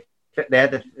 they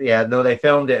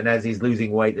filmed it, and as he's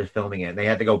losing weight, they're filming it. And they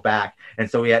had to go back, and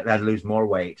so he had to lose more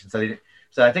weight. And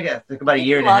so I think it took about a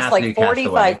year and a half. Lost like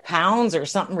 45 pounds or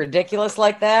something ridiculous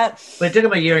like that. But it took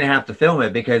them a year and a half to film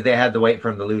it because they had to wait for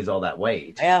him to lose all that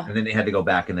weight. Yeah. And then they had to go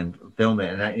back and then film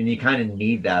it. And you kind of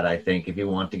need that, I think, if you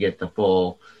want to get the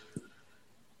full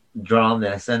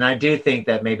drawnness. And I do think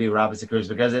that maybe Robinson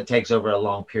Crusoe, because it takes over a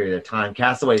long period of time.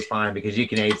 Castaway's fine because you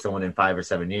can age someone in 5 or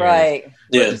 7 years. Right.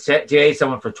 Yeah. To age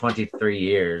someone for 23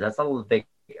 years, that's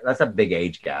a big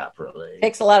age gap, really.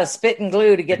 Takes a lot of spit and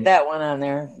glue to get that one on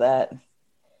there.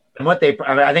 And I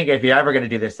think if you're ever going to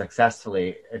do this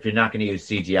successfully, if you're not going to use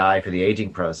CGI for the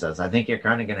aging process, I think you're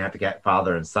kind of going to have to get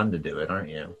father and son to do it, aren't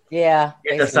you? Yeah.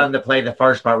 Get the son to play the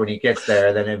first part when he gets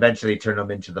there, then eventually turn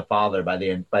him into the father by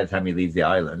the time he leaves the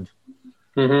island.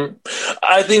 Mm-hmm.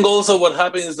 I think also what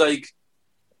happens is like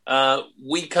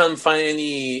we can't find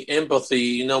any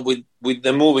empathy, with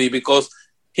the movie because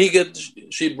he gets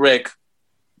shipwrecked.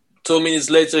 2 minutes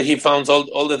later, he found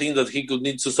all the things that he could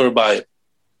need to survive,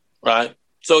 right?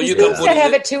 So you can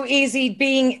have it too easy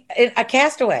being a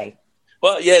castaway.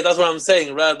 Well, yeah, that's what I'm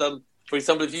saying. Rather than, for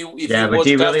example, if you watch but do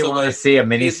you really want to see a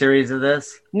miniseries of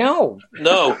this? No.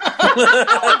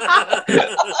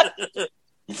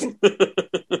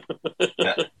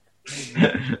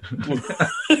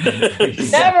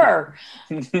 Never.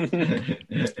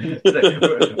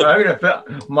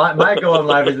 My goal in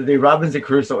life is to do Robinson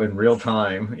Crusoe in real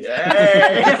time. Yay!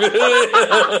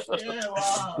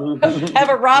 Have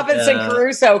a Robinson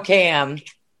Crusoe cam.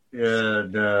 Yeah,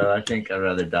 no, I think I'd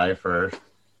rather die first.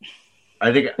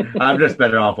 I think I'm just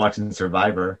better off watching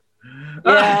Survivor.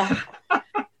 Yeah.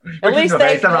 At least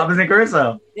based on Robinson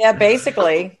Crusoe. Yeah,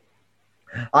 basically.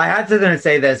 I had to then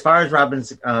say that as far as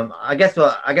Robin's, I guess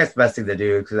the best thing to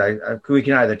do, because we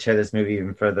can either tear this movie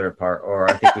even further apart, or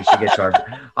I think we should get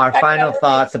to our final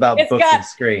thoughts about books and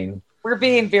screen. We're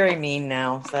being very mean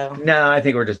now, so. No, I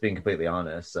think we're just being completely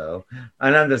honest. So,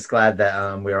 and I'm just glad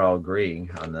that we're all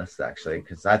agreeing on this, actually,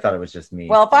 because I thought it was just me.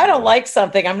 Well, if I don't like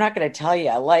something, I'm not going to tell you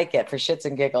I like it for shits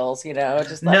and giggles,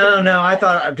 Just like no. I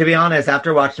thought, to be honest,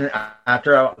 because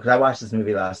I watched this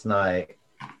movie last night,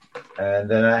 and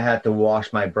then I had to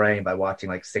wash my brain by watching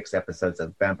like 6 episodes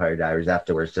of Vampire Diaries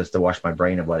afterwards, just to wash my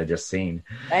brain of what I'd just seen.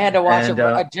 I had to watch a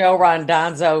Joe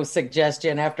Rondonzo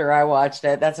suggestion after I watched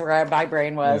it. That's where my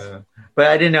brain was. Yeah. But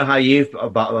I didn't know how you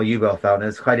both felt. And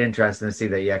it's quite interesting to see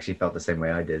that you actually felt the same way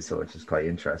I did. So it's just quite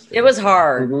interesting. It was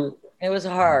hard. Mm-hmm. It was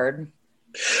hard.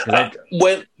 When I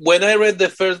read when I read it the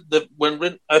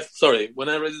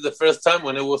first time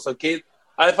when I was a kid,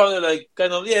 I found it like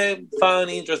kind of fun,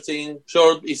 interesting,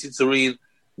 short, easy to read.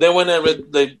 Then when I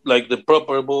read the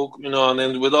proper book, and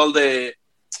then with all the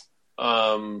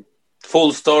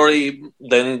full story,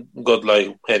 then got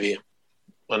like heavy,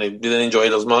 and I didn't enjoy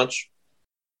it as much.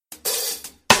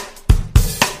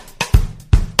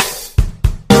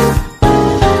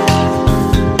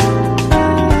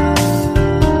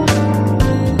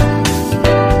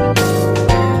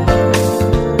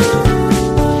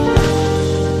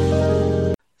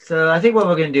 So I think what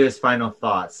we're going to do is final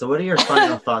thoughts. So what are your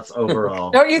final thoughts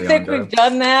overall? Don't you think we've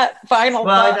done that? Final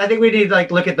thoughts? I think we need to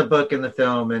look at the book and the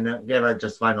film and give our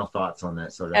just final thoughts on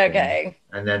that sort of thing. Okay.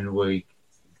 And then we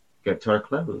get to our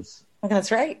close.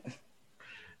 That's right.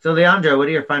 So Leandro, what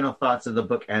are your final thoughts of the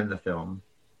book and the film?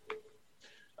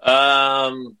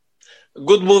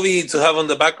 Good movie to have on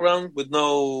the background with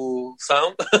no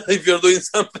sound if you're doing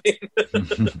something.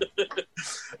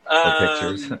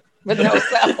 Pictures. With no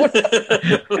sound.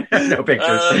 No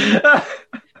pictures.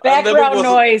 Background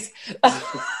noise.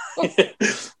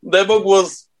 The book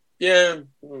was,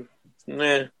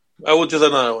 meh. I would choose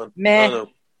another one. Meh.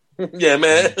 Yeah,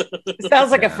 meh.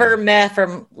 Sounds like a firm meh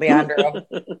from Leandro.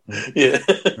 Yeah.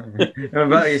 What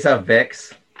about yourself,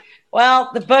 Vix?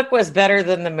 Well, the book was better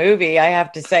than the movie. I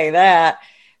have to say that.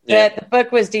 But the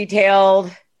book was detailed.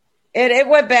 It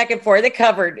went back and forth.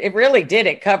 It really did.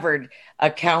 It covered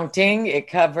accounting. It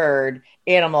covered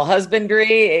animal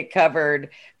husbandry. It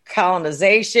covered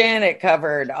colonization. It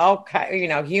covered all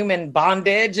human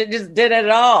bondage. It just did it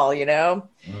all,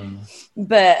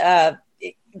 But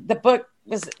the book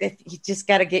was, you just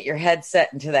got to get your head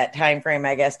set into that time frame,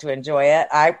 I guess, to enjoy it.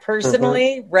 I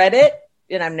personally read it,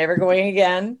 and I'm never going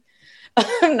again.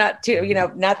 Not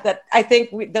that I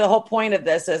think the whole point of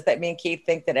this is that me and Keith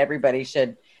think that everybody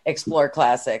should explore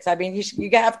classics. I mean, you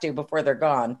have to before they're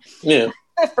gone. Yeah.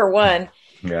 For one.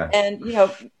 Yeah. And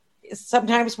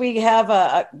sometimes we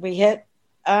hit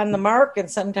on the mark,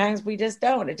 and sometimes we just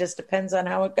don't. It just depends on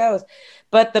how it goes.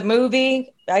 But the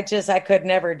movie, I could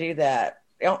never do that.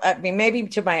 I mean, maybe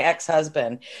to my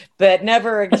ex-husband, but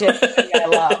never a gypsy I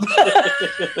love.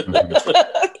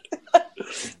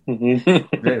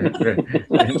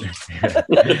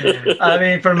 I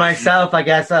mean, for myself, I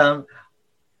guess I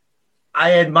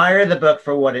admire the book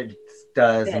for what it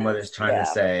does and what it's trying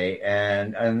to say,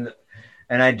 and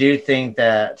I do think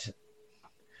that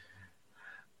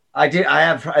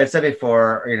I've said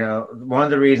before, one of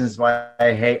the reasons why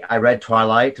I read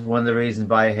Twilight. One of the reasons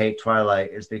why I hate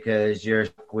Twilight is because you're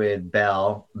stuck with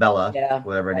Bella,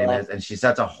 whatever her name is, and she's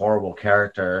such a horrible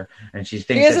character, and she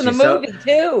thinks she is in the movie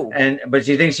too. But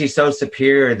she thinks she's so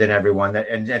superior than everyone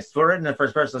and it's written in the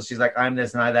first person. So she's like, I'm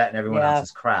this and I that, and everyone else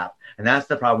is crap. And that's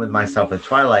the problem with myself with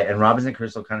Twilight. And Robinson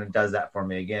Crusoe kind of does that for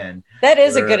me again. That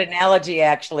is a good analogy,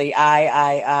 actually.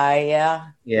 Yeah.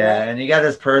 Yeah, and you got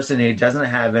this person who doesn't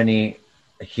have any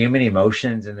human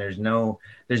emotions, and there's no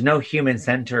human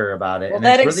center about it. Well, and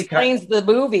that really explains the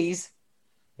movies.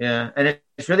 Yeah, and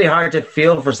it's really hard to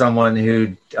feel for someone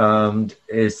who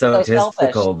is so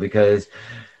egotistical because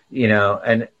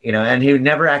and he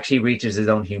never actually reaches his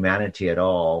own humanity at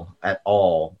all.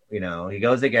 He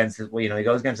goes against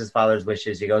his father's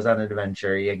wishes. He goes on an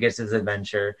adventure. He gets his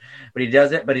adventure, but he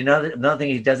doesn't. But another thing,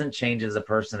 he doesn't change as a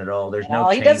person at all. There's no.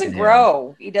 He doesn't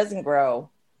grow. He doesn't grow.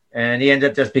 And he ends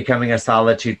up just becoming a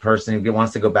solitude person who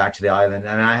wants to go back to the island.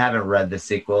 And I haven't read the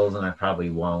sequels, and I probably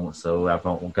won't, so I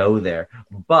won't go there.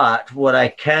 But what I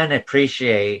can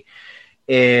appreciate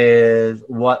is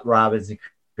what Robinson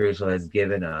Crusoe has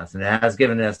given us, and it has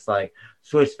given us like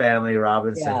Swiss Family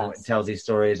Robinson tells these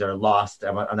stories are Lost.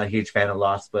 I'm a huge fan of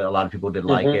Lost, but a lot of people did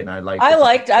like it, and I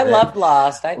loved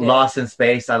Lost. I did. Lost in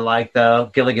Space. I liked though.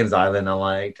 Gilligan's Island. I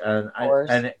liked,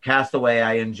 and Castaway.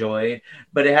 I enjoyed,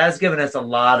 but it has given us a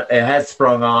lot. It has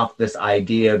sprung off this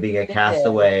idea of being a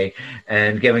castaway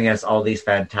and giving us all these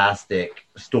fantastic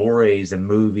stories and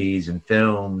movies and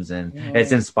films, and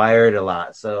it's inspired a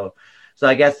lot. So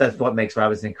I guess that's what makes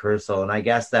Robinson Crusoe, and I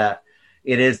guess that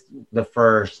it is the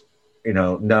first,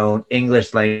 known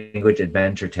English language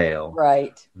adventure tale.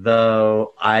 Right.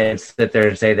 Though I sit there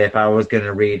and say that if I was going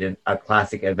to read a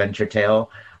classic adventure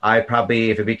tale, I probably,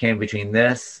 if it became between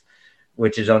this,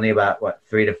 which is only about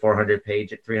 300 to 400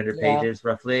 pages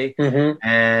roughly,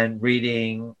 and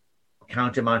reading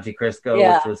Count of Monte Cristo,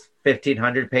 which was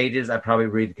 1,500 pages, I probably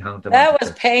read Count of Monte Cristo. That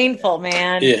was painful,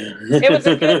 man. Yeah. It was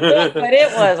a good book, but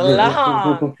it was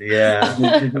long.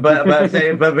 Yeah. but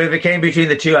if it came between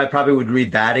the two, I probably would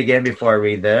read that again before I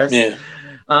read this. Yeah.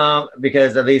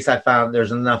 Because at least I found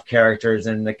there's enough characters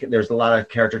and there's a lot of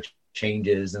character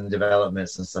changes and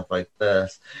developments and stuff like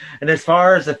this. And as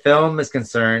far as the film is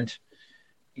concerned,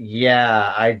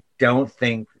 I don't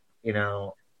think,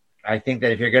 I think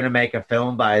that if you're going to make a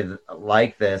film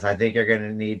like this, I think you're going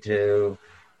to need to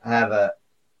have a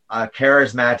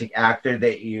charismatic actor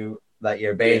that you're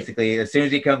basically, as soon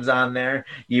as he comes on there,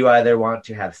 you either want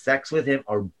to have sex with him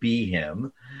or be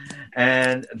him.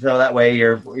 And so that way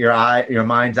your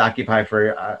mind's occupied for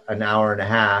an hour and a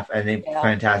half, and then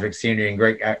fantastic scenery and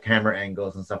great camera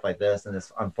angles and stuff like this. And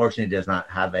this unfortunately does not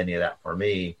have any of that for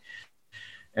me.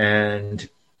 And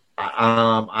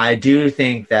I do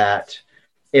think that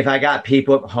if I got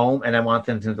people at home and I want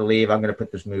them to leave, I'm going to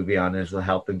put this movie on and this will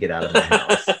help them get out of my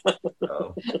house.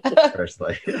 So,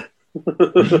 personally.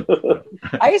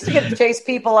 I used to get to chase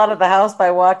people out of the house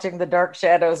by watching The Dark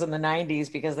Shadows in the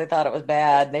 90s because they thought it was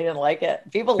bad. They didn't like it.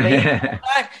 People leave.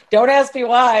 Don't ask me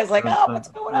why. I was like, what's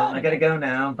going on? I got to go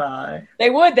now. Bye.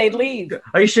 They'd leave.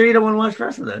 Are you sure you don't want to watch the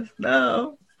rest of this?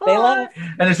 No. They love.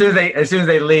 And as soon as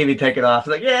they leave, you take it off.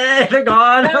 It's like, yeah, they're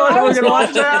gone. We're gonna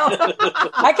watch now.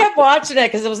 I kept watching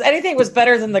it because anything was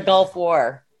better than the Gulf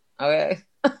War. Okay.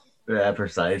 Yeah,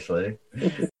 precisely.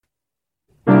 That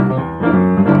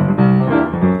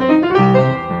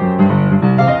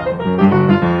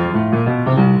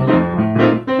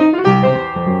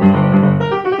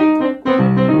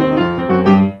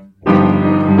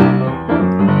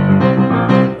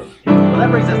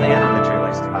brings us to the end of the True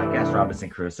License Podcast, Robinson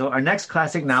Crusoe. Our next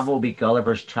classic novel will be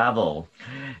Gulliver's Travel.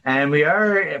 And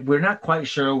we're not quite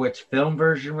sure which film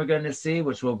version we're going to see,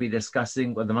 which we'll be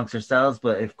discussing amongst ourselves.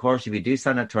 But of course, if you do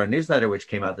sign up to our newsletter, which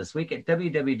came out this week at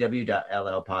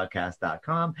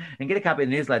www.llpodcast.com, and get a copy of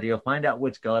the newsletter, you'll find out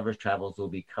which Gulliver's Travels we'll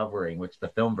be covering, which the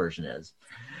film version is.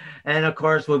 And of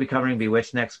course, we'll be covering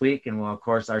Bewitched next week. And of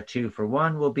course, our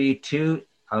 2-for-1 will be two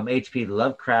H.P.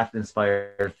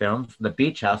 Lovecraft-inspired films, The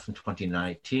Beach House from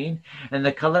 2019 and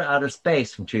The Color Out of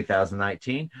Space from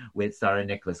 2019, with starring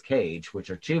Nicolas Cage, which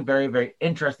are two very, very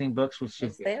interesting books, which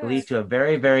should lead to a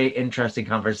very, very interesting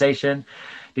conversation,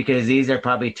 because these are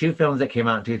probably two films that came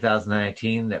out in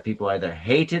 2019 that people either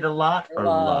hated a lot or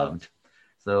loved.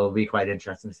 So it'll be quite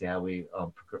interesting to see how we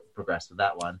progress with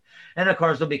that one. And, of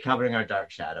course, we'll be covering our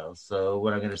Dark Shadows. So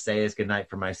what I'm going to say is good night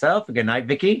for myself. Good night,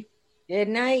 Vicky. Good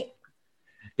night.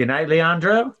 Good night,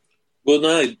 Leandro. Good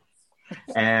night.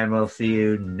 And we'll see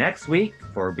you next week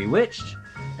for Bewitched.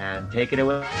 And take it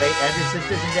away, Andrew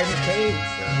Sisters and Dennis Cage.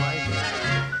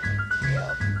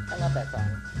 I love that song.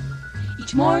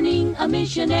 Each morning, a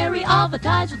missionary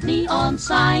advertised with neon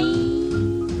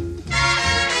sign.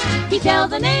 He tells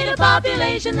the native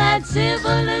population that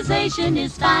civilization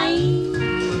is fine.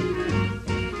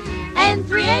 And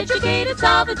 3 educated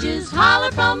savages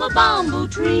holler from a bamboo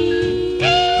tree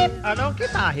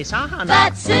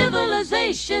that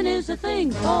civilization is a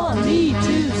thing for me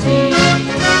to see.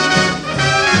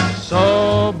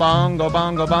 So bongo,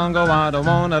 bongo, bongo, I don't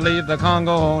wanna leave the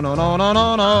Congo, no, no, no,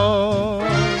 no, no.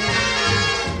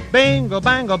 Bingo,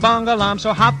 bango, bongo, I'm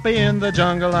so happy in the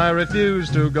jungle, I refuse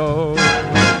to go.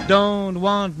 Don't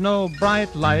want no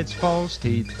bright lights, false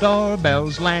teeth,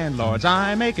 doorbells, landlords,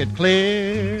 I make it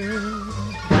clear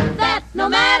that no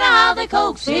matter how they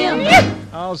coax him,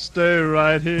 I'll stay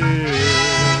right here.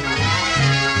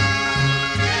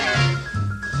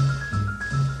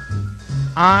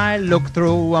 I look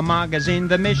through a magazine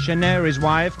the missionary's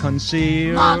wife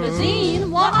concealed.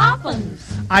 Magazine? What happens?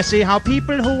 I see how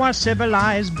people who are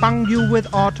civilized bung you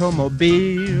with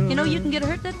automobile. You know you can get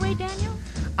hurt that way, Daniel?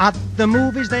 At the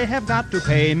movies they have got to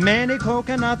pay many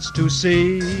coconuts to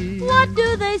see. What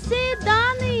do they see,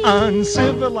 Donnie?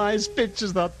 Uncivilized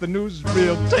pictures that the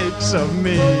newsreel takes of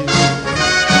me.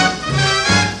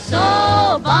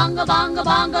 So, bongo, bongo,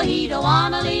 bongo, he don't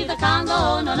wanna leave the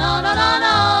Congo, no, no, no, no,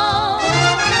 no.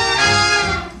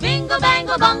 Bingo,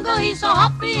 bango, bongo, he's so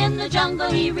happy in the jungle,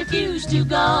 he refused to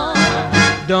go.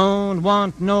 Don't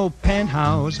want no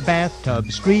penthouse,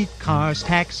 bathtub, streetcars,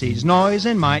 taxis, noise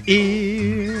in my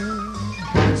ear.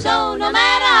 So no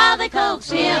matter how they coax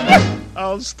him,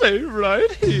 I'll stay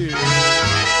right here.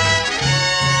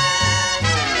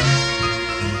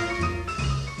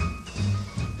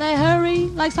 they hurry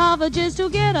like savages to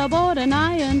get aboard an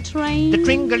iron train. The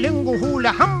Tringalingo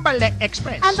Hula Humbale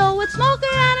Express. And though it's smoky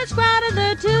and it's crowded,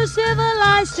 they're too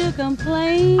civilized to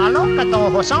complain.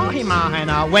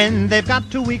 When they've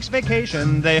got 2 weeks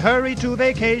vacation, they hurry to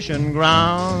vacation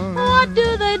ground. What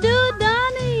do,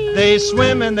 Donnie? They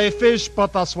swim and they fish,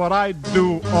 but that's what I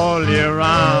do all year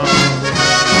round.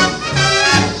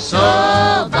 So,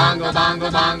 bongo,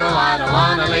 bongo, bongo, I don't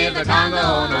wanna leave the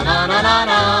Congo, no, no, no, no,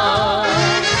 no.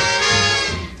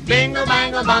 Bingo,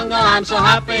 bango, bongo, I'm so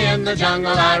happy in the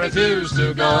jungle, I refuse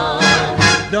to go.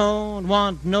 Don't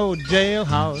want no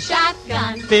jailhouse,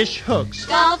 Shotgun, fish hooks,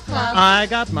 golf club, I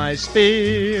got my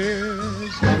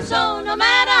spears. so no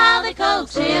matter how they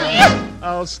coax him,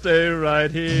 I'll stay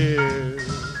right here.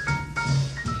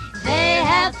 they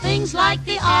have things like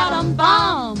the atom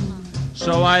bomb.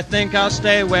 So I think I'll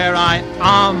stay where I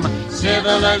am.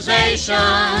 Civilization,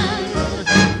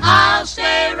 I'll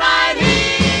stay